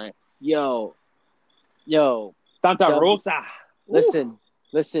 Fantastic. Oh my, yo, Santa Rosa. Listen,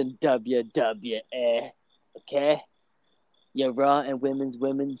 WWE. Okay, your Raw and women's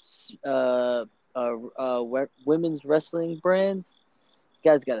wrestling brands.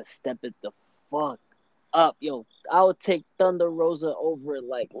 You guys gotta step it the fuck up, yo. I would take Thunder Rosa over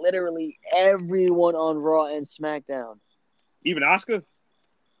like literally everyone on Raw and SmackDown. Even Asuka?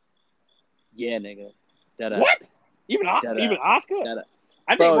 Yeah, nigga. What? Even Asuka?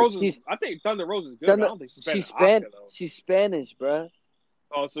 I think Thunder Rosa's good. I don't think she's better than Asuka, though. She's Spanish, bro.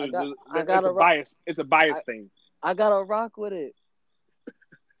 Oh, so it's a bias thing. I gotta rock with it.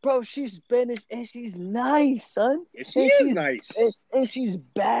 Bro, she's Spanish and she's nice, son. Yeah, she's nice. And she's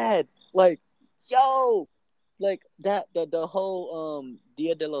bad. Like, yo, like the whole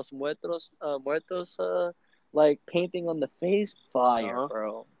Dia de los Muertos like painting on the face, fire,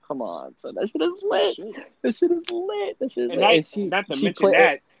 bro. Come on, so that shit is lit. That shit is lit. Not to mention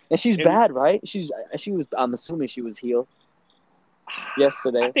that. And she's bad, right? She was. I'm assuming she was heel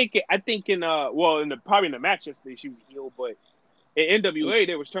yesterday. I think probably in the match yesterday she was heel, but in NWA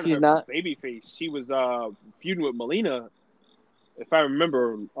they was turning her babyface. She was feuding with Melina, if I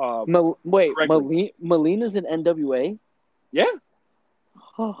remember. Melina's in NWA. Yeah.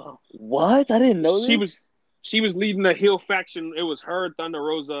 Oh, what? I didn't know She was leading the heel faction. It was her, Thunder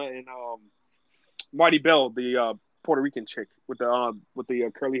Rosa, and Marty Bell, the Puerto Rican chick with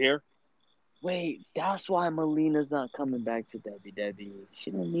the curly hair. Wait, that's why Melina's not coming back to WWE. She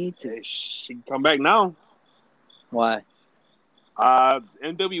don't need to. She can come back now. Why?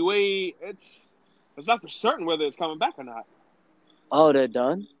 NWA, it's not for certain whether it's coming back or not. Oh, they're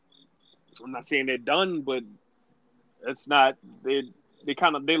done? I'm not saying they're done, but it's not. They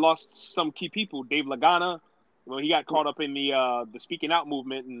lost some key people. Dave Lagana, well, he got caught up in the speaking out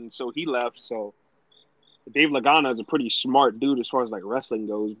movement, and so he left. So Dave Lagana is a pretty smart dude as far as like wrestling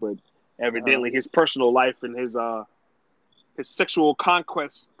goes, but evidently his personal life and his sexual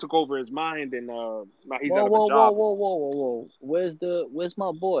conquest took over his mind, and now he's out of a job. Whoa. Where's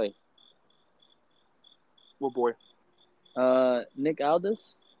my boy? What boy? Nick Aldis?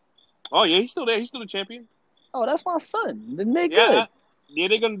 Oh yeah, he's still there. He's still the champion. Oh, that's my son. Then they Yeah, good. yeah,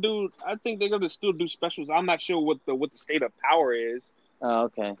 they're gonna do. I think they're gonna still do specials. I'm not sure what the state of power is. Oh,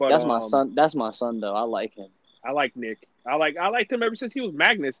 okay. But, that's my son. That's my son, though. I like him. I like Nick. I liked him ever since he was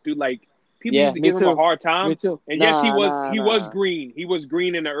Magnus, dude. Like people Yeah, used to me give him too. a hard time. Me too. And Nah, yes, he was nah. green. He was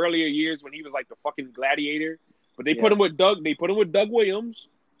green in the earlier years when he was like the fucking gladiator. But they Yeah. put him with Doug. They put him with Doug Williams,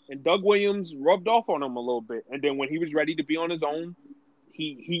 and Doug Williams rubbed off on him a little bit. And then when he was ready to be on his own,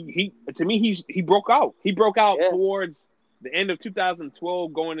 he to me he broke out. He broke out towards the end of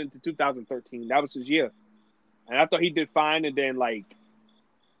 2012, going into 2013. That was his year, and I thought he did fine. And then like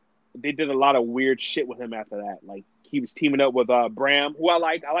they did a lot of weird shit with him after that. Like he was teaming up with Bram, who I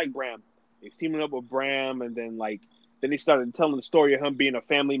like. I like Bram. He was teaming up with Bram, and then he started telling the story of him being a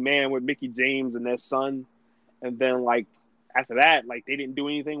family man with Mickey James and their son. And then like after that, like they didn't do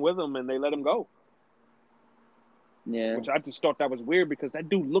anything with him, and they let him go. Yeah. Which I just thought that was weird because that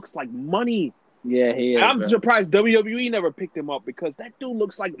dude looks like money. Yeah, he is. And I'm bro. surprised WWE never picked him up because that dude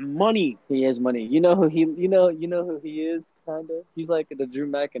looks like money. He is money. You know who he is, kinda? He's like the Drew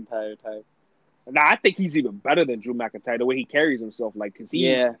McIntyre type. Now I think he's even better than Drew McIntyre the way he carries himself. Like, cause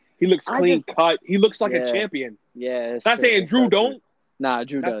he looks clean cut. He looks like a champion. Yeah. Not saying Drew don't. Nah,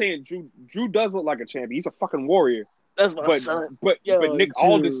 Drew does. Not saying Drew does look like a champion. He's a fucking warrior. That's my son. But Nick Drew.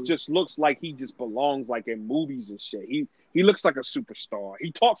 Aldis just looks like he just belongs like in movies and shit. He looks like a superstar.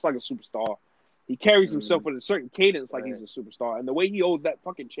 He talks like a superstar. He carries himself with a certain cadence like he's a superstar. And the way he holds that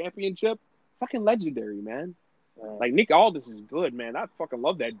fucking championship, fucking legendary, man. Like Nick Aldis is good, man. I fucking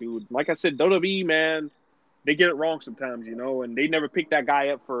love that dude. Like I said, WWE, man, they get it wrong sometimes, you know, and they never pick that guy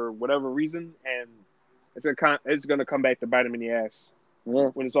up for whatever reason, and it's gonna come back to bite him in the ass. Yeah.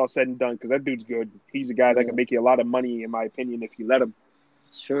 When it's all said and done, because that dude's good. He's a guy that can make you a lot of money, in my opinion, if you let him.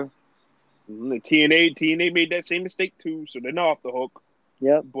 Sure. The TNA made that same mistake too, so they're not off the hook.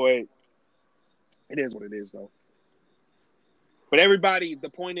 Yep. But it is what it is, though. But everybody, the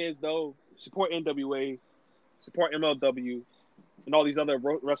point is, though, support NWA, support MLW, and all these other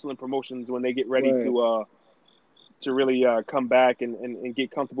wrestling promotions when they get ready to really come back and get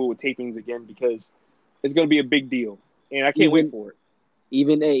comfortable with tapings again, because it's going to be a big deal, and I can't wait for it.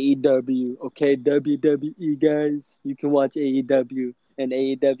 Even AEW, okay, WWE guys, you can watch AEW, and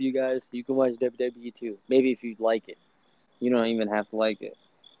AEW guys, you can watch WWE too. Maybe if you like it, you don't even have to like it.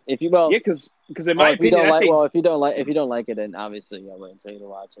 If you because in my opinion, if you don't like it, then obviously I wouldn't tell you to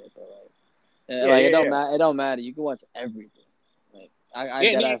watch it. But it don't matter. You can watch everything. Like I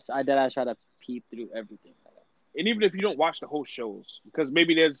deadass try to peep through everything. And even if you don't watch the whole shows, because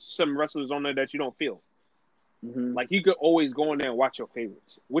maybe there's some wrestlers on there that you don't feel. Mm-hmm. Like, you could always go in there and watch your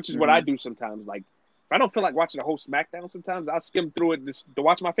favorites, which is what I do sometimes. Like, if I don't feel like watching the whole SmackDown sometimes, I'll skim through it to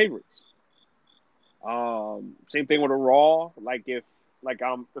watch my favorites. Same thing with a Raw. Like, if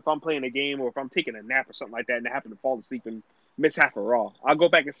I'm playing a game or if I'm taking a nap or something like that and I happen to fall asleep and miss half a Raw, I'll go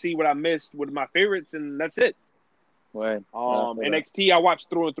back and see what I missed with my favorites, and that's it. Right. NXT I watch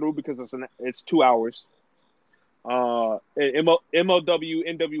through and through because it's 2 hours. MLW,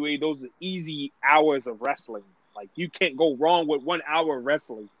 NWA, those are easy hours of wrestling. Like, you can't go wrong with 1 hour of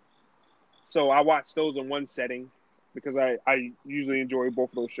wrestling. So I watch those in one setting because I usually enjoy both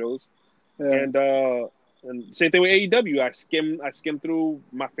of those shows. Yeah. And same thing with AEW. I skim through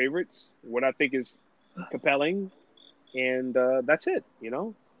my favorites, what I think is compelling, and that's it, you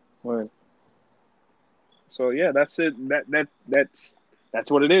know? Right. So yeah, that's it.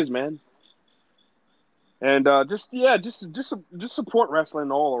 That's what it is, man. And just support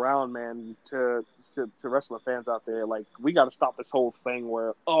wrestling all around, man. To wrestling fans out there, like, we got to stop this whole thing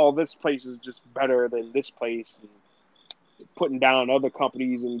where this place is just better than this place, and putting down other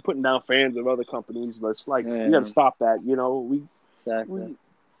companies and putting down fans of other companies. It's like, we got to stop that. You know, we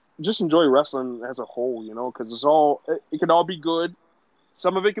just enjoy wrestling as a whole. You know, because it can all be good.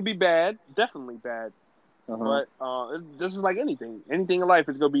 Some of it can be bad, definitely bad. But this is like anything. Anything in life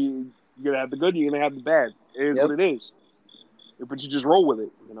is gonna be You're gonna have the good, you're gonna have the bad. It is what it is. But you just roll with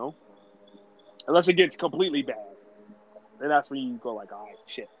it, you know. Unless it gets completely bad, then that's when you go like, all right,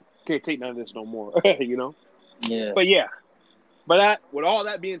 shit, can't take none of this no more, you know. Yeah. But yeah, but with all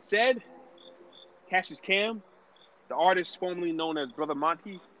that being said, Cassius Cam, the artist formerly known as Brother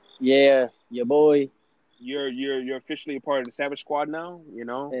Monty. Yeah, your boy. You're officially a part of the Savage Squad now. You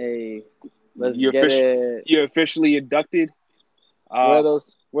know. Hey, let's get it. You're officially inducted. Where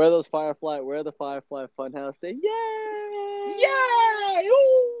the Firefly Funhouse thing? Yay! Yay!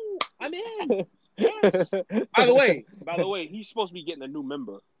 Ooh, I'm in. Yes. By the way, he's supposed to be getting a new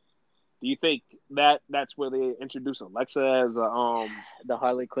member. Do you think that's where they introduce Alexa as the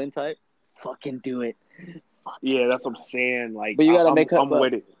Harley Quinn type? Fucking do it. Yeah, that's what I'm saying. Like, but you gotta make her.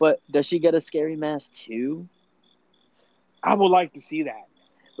 with it. But does she get a scary mask too? I would like to see that.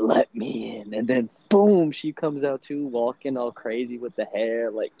 Let me in, and then boom, she comes out too, walking all crazy with the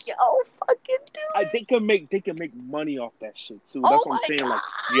hair. Like, yo, fucking do it. They can make money off that shit too. That's what I'm saying. God. Like,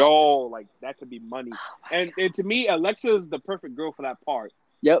 yo, like that could be money. And to me, Alexa is the perfect girl for that part.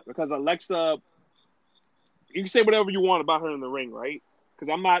 Yep. Because Alexa, you can say whatever you want about her in the ring, right?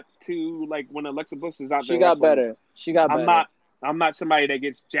 Because I'm not too like when Alexa Bliss is out there. She got better. I'm not somebody that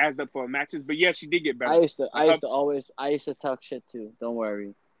gets jazzed up for matches, but yeah, she did get better. I used to talk shit too. Don't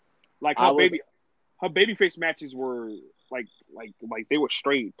worry. Like her babyface matches were like they were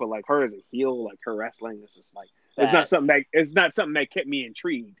straight, but like her as a heel, like her wrestling is just like it's not something that kept me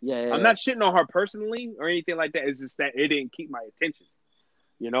intrigued. Yeah. I'm not shitting on her personally or anything like that. It's just that it didn't keep my attention,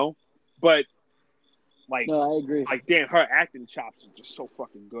 you know. But like, no, I agree. Like, damn, her acting chops are just so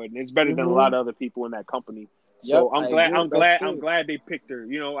fucking good, and it's better than a lot of other people in that company. So yep, I'm glad they picked her.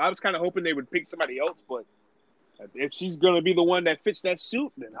 You know, I was kind of hoping they would pick somebody else, but if she's gonna be the one that fits that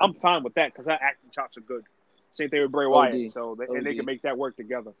suit, then I'm fine with that because her acting chops are good. Same thing with Bray Wyatt, so they can make that work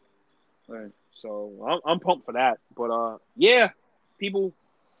together. Right. So I'm pumped for that. But yeah, people,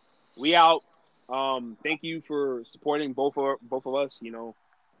 we out. Thank you for supporting both of us. You know,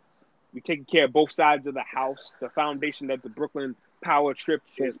 we taking care of both sides of the house. The foundation that the Brooklyn Power Trip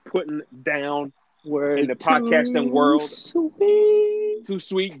is putting down. In the podcasting world. Too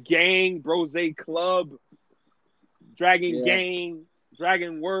Sweet Gang, Brose Club, Dragon Gang,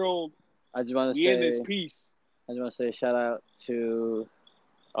 Dragon World. I just want to say in its peace. I just want to say shout out to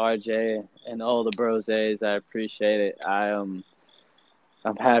RJ and all the Broses. I appreciate it. I'm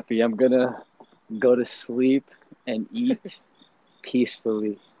happy. I'm gonna go to sleep and eat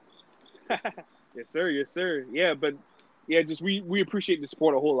peacefully. Yes, sir. Yeah, but yeah, just we appreciate the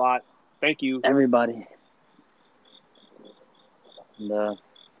support a whole lot. Thank you, everybody. And,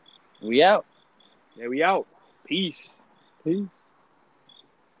 we out. Yeah, we out. Peace. Peace.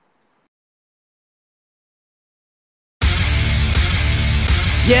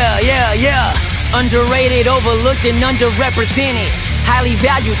 Yeah. Underrated, overlooked, and underrepresented. Highly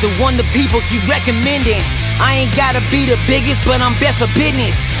valued, the one the people keep recommending. I ain't gotta be the biggest, but I'm best for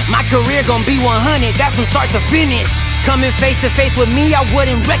business. My career gon' be 100, that's from start to finish. Coming face to face with me, I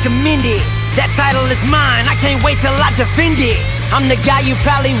wouldn't recommend it. That title is mine, I can't wait till I defend it. I'm the guy you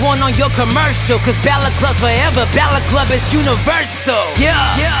probably want on your commercial, cause Balla Club's forever, Balla Club is universal.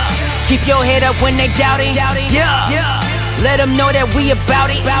 Yeah. Keep your head up when they doubting. Yeah. Let them know that we about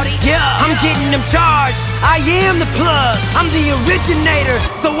it. Yeah. I'm getting them charged, I am the plug. I'm the originator,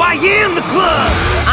 so I am the club.